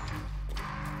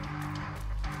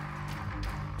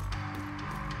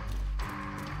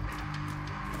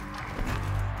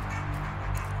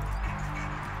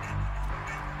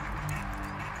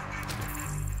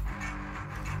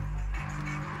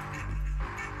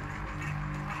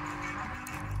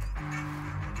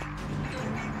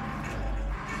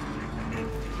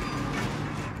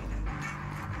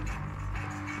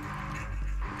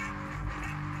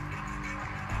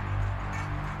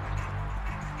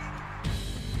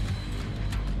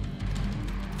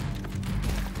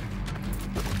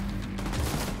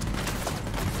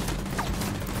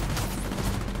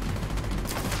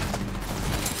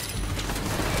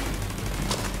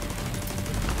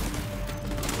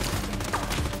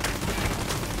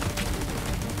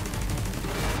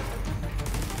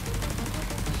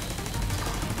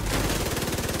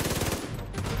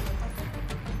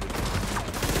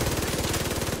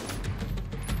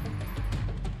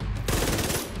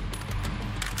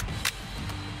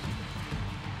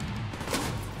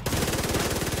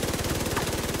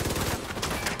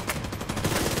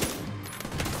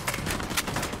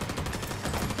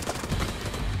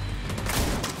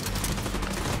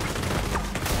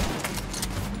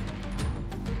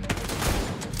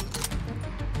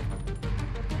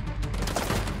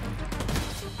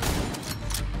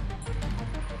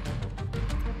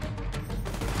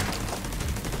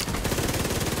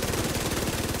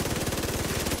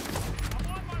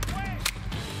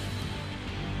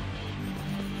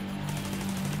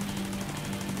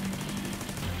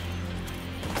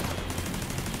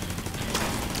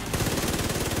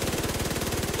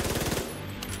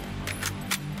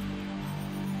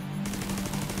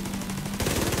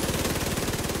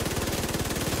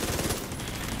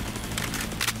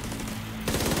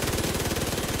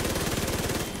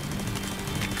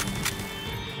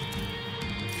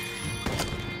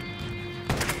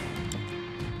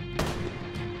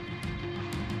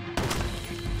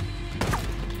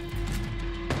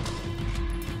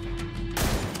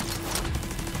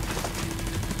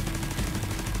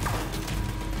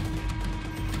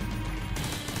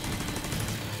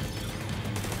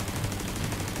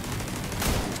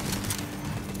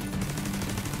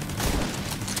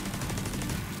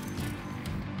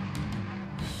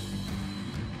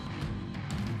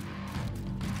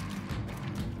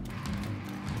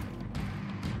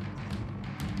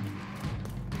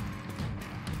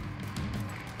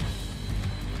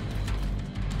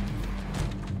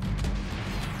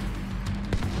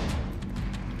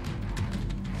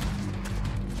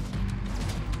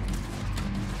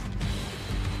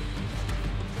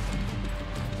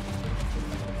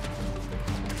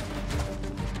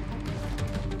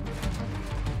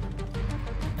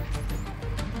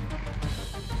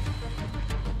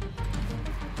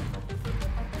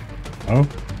 Oh.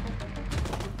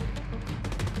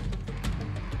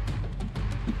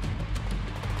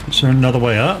 Is there another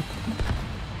way up?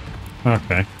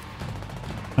 Okay.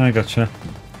 I gotcha.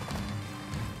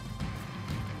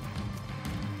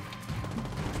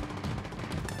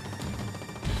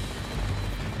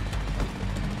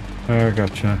 I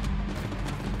gotcha.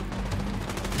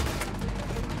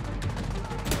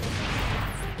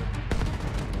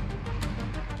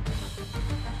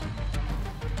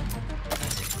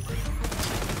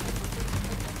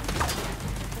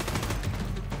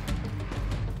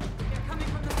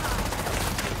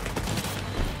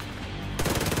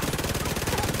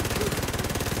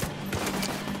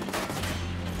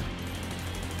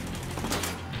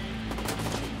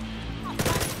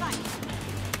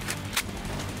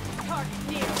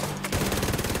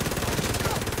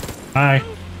 Hi.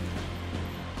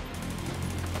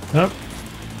 Up.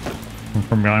 Come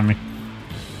from behind me.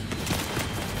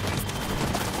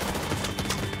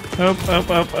 Up, up,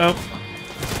 up, up.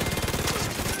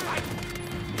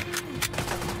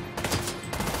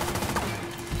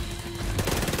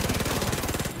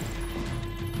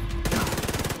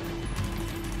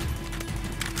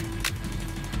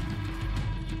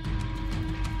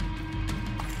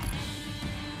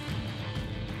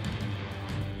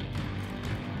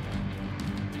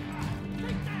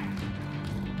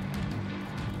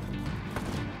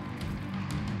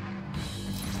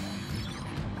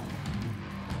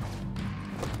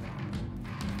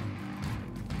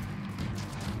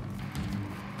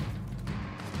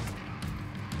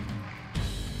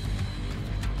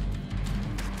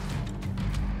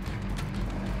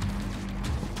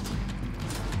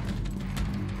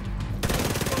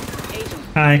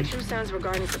 Hi. The true sounds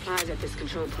regarding supplies at this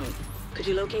control point. Could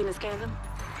you locate and scan them?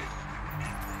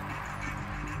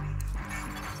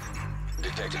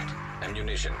 Detected.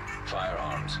 Ammunition,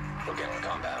 firearms, organic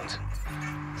compounds.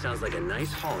 Sounds like a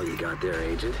nice haul you got there,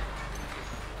 Agent.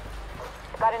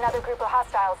 Got another group of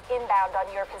hostiles inbound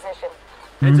on your position.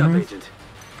 Heads up, Agent.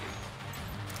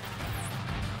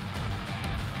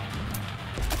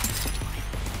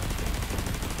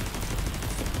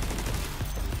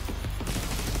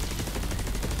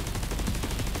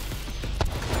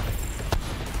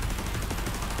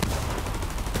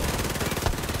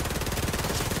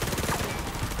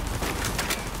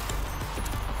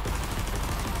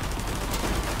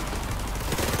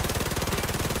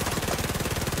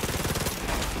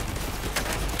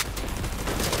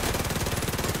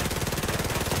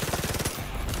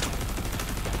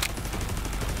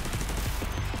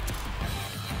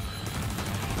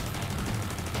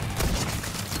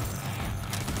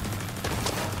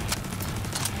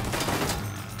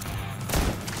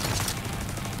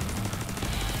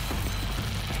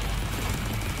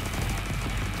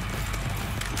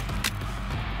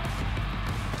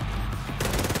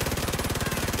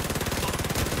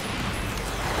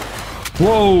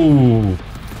 Whoa!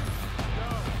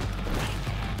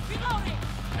 Reloading!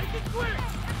 Make it quick!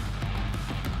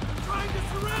 I'm trying to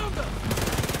surround them!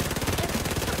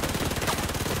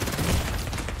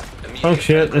 Oh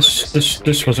shit!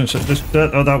 This wasn't so.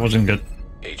 That wasn't good.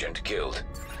 Agent killed.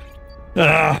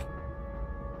 Ah!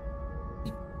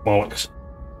 Bollocks!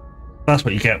 That's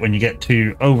what you get when you get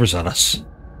too overzealous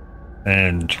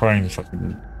and try and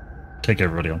fucking take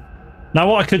everybody on. Now,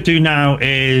 what I could do now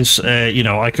is, you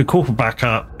know, I could call for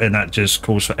backup, and that just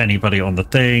calls for anybody on the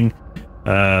thing.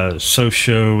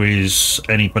 Socio is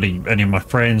anybody, any of my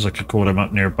friends, I could call them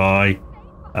up nearby.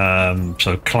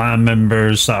 So clan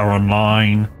members that are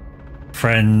online,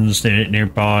 friends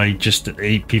nearby, just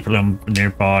 8 people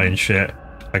nearby and shit,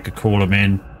 I could call them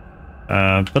in.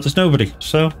 But there's nobody,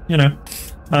 so, you know.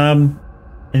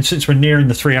 And since we're nearing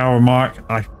the 3-hour mark,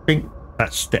 I think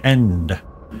that's the end.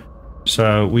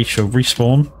 So we shall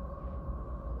respawn.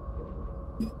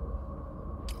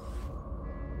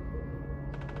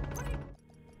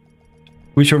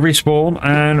 We shall respawn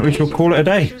and we shall call it a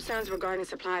day.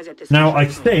 Now I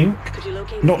think,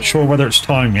 not sure whether it's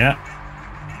time yet.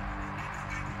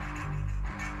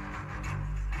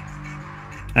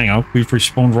 Hang on, we've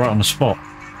respawned right on the spot.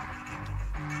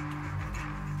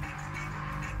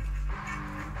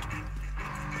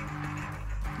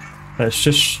 Let's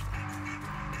just...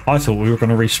 I thought we were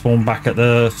going to respawn back at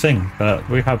the thing, but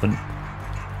we haven't.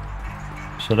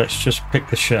 So let's just pick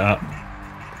the shit up.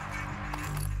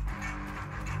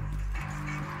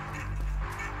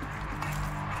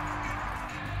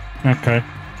 Okay.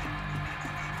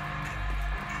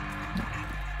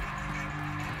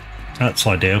 That's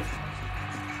ideal.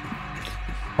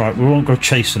 Right, we won't go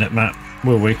chasing it, Matt,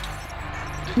 will we?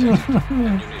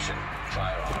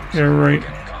 Yeah, right.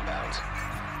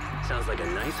 Sounds like a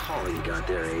nice haul you got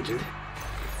there, Agent.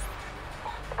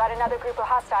 Got another group of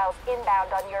hostiles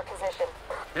inbound on your position.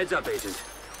 Heads up, Agent.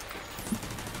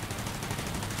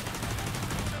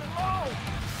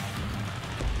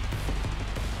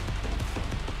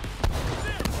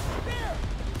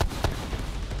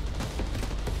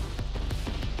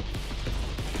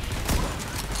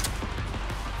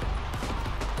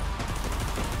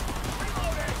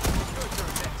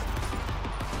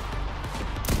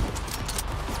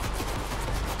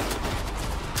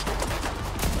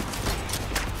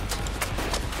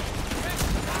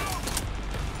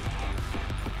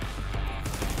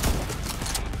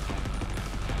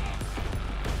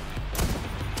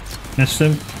 Missed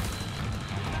him.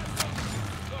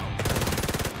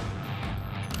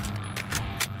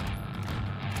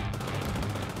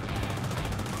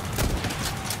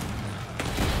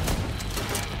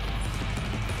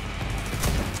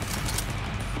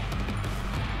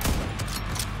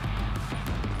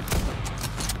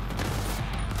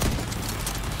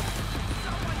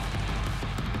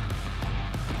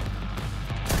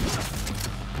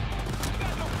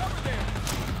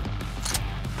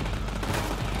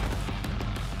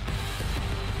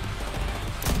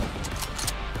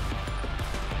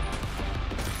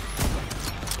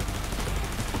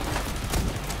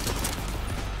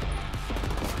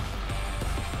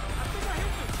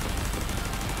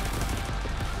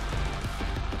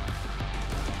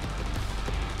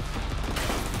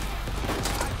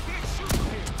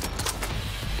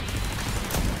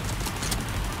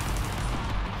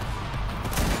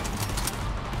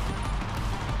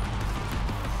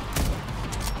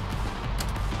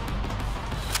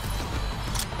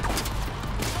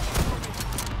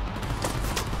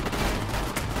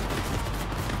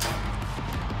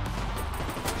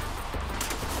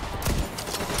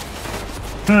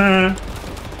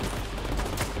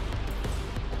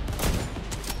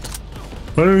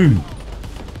 Boom.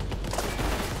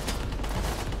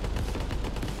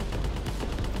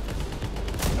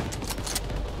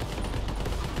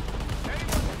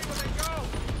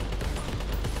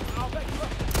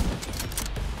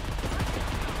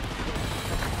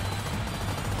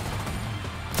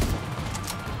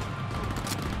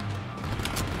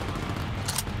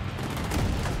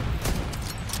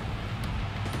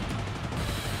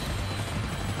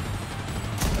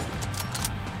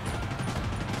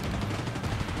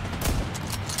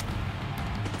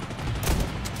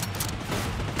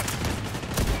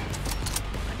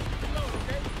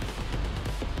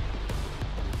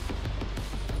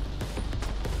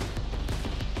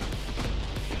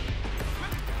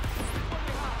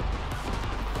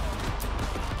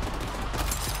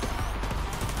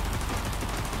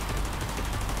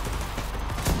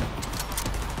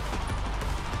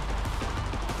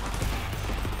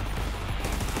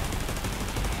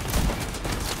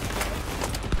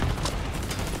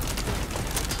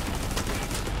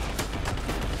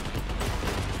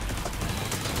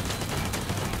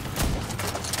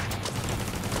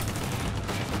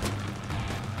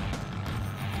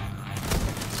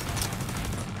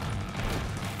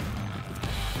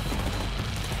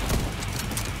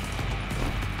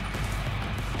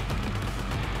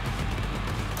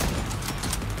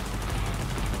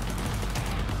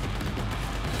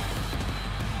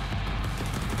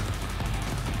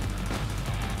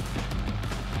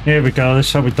 Here we go, this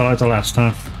is how we died the last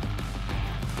time.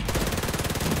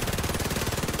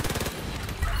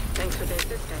 Thanks for the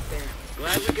assist back there.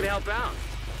 Glad we could help out.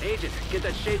 Agent, get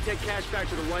that Shade Tech cash back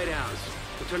to the White House.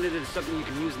 We'll turn it into something you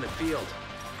can use in the field.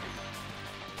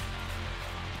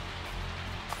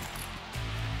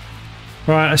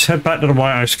 Right, let's head back to the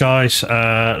White House, guys.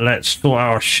 Let's sort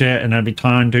our shit and every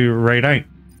time do raid 8.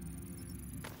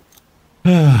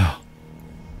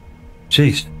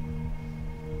 Jeez.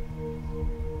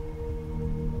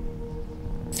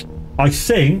 I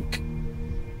think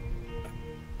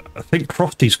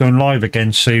Crofty's going live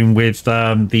again soon with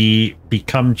the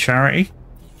Become charity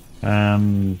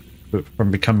from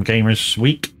Become Gamers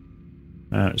Week.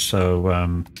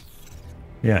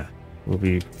 Yeah, we'll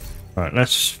be right.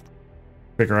 Let's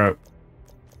figure out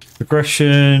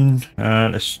progression.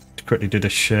 Let's quickly do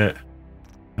this shit.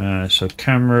 So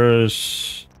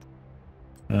cameras.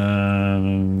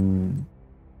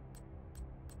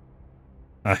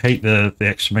 I hate the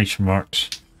exclamation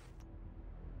marks.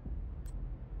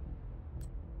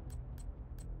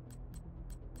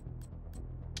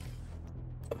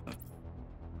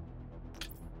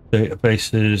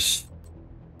 Databases.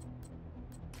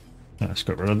 Let's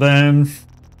get rid of them.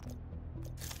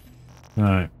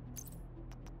 Right.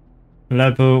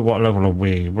 Level. What level are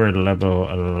we? We're at level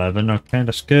 11. Okay,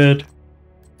 that's good.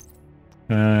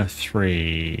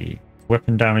 3.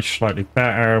 Weapon damage slightly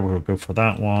better. We'll go for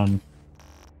that one.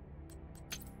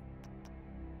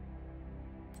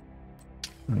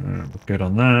 We're good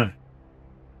on that.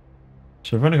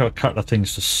 So we've only got a couple of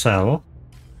things to sell,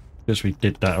 because we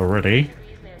did that already.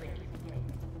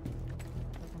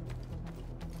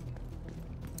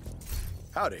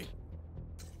 Howdy.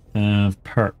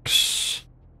 Perks.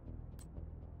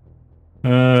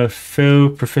 Fill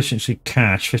proficiency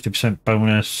cash, 50%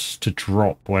 bonus to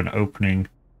drop when opening.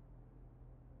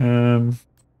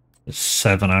 It's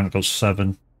 7, I haven't got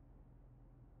 7.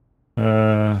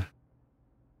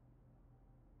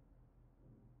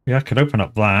 Yeah, I could open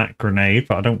up that grenade,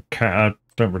 but I don't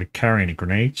really carry any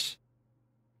grenades.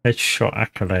 Headshot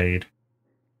accolade.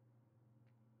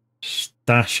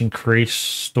 Stash increase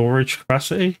storage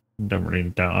capacity. Don't really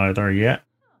need that either yet.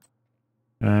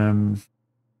 Crafting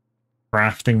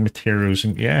materials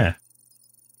and yeah.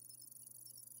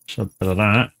 So a bit of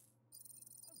that.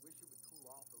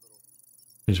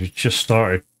 Because we just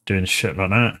started doing shit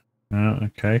like that. Oh,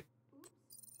 okay.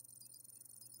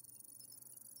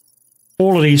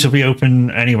 All of these will be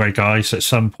open anyway, guys, at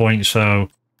some point, so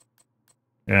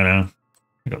you know.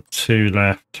 We've got 2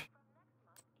 left.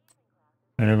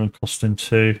 Anyone costing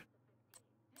 2.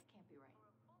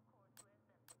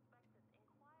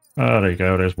 Oh, there you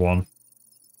go, there's 1.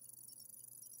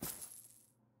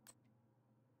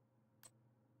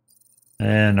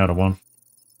 And another 1.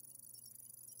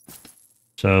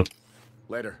 So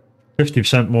later.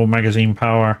 50% more magazine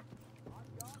power.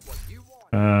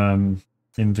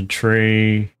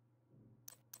 Inventory.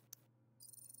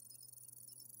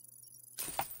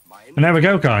 And there we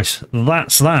go, guys.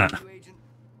 That's that.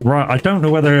 Right, I don't know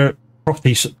whether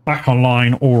Crofty's back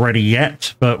online already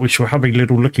yet, but we shall have a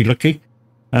little looky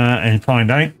and find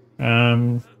out.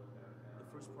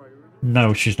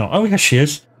 No, she's not. Oh, yes, she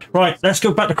is. Right, let's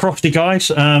go back to Crofty, guys.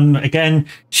 Again,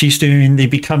 she's doing the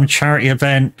Become Charity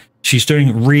event. She's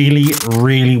doing really,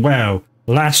 really well.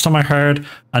 Last time I heard,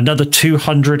 another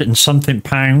 200 and something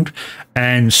 £,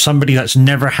 and somebody that's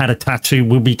never had a tattoo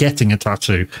will be getting a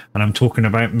tattoo. And I'm talking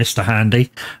about Mr.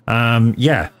 Handy.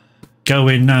 Yeah, go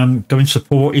in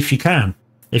support if you can.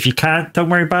 If you can't, don't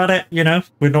worry about it. You know,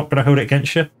 we're not going to hold it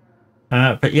against you.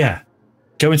 But yeah,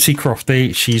 go and see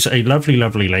Crofty. She's a lovely,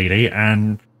 lovely lady,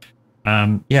 and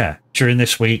yeah, during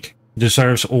this week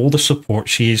deserves all the support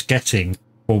she is getting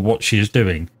for what she is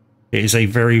doing. It is a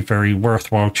very, very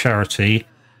worthwhile charity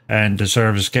and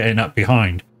deserves getting up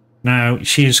behind. Now,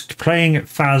 she is playing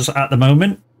Faz at the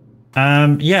moment.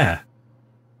 Yeah,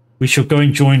 we shall go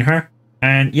and join her.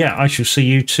 And yeah, I shall see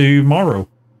you tomorrow.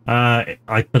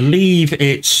 I believe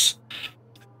I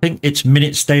think it's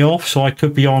Minute's day off, so I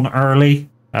could be on early.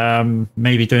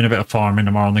 Maybe doing a bit of farming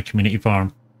tomorrow on the community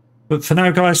farm. But for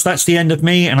now, guys, that's the end of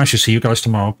me, and I shall see you guys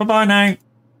tomorrow. Bye-bye now.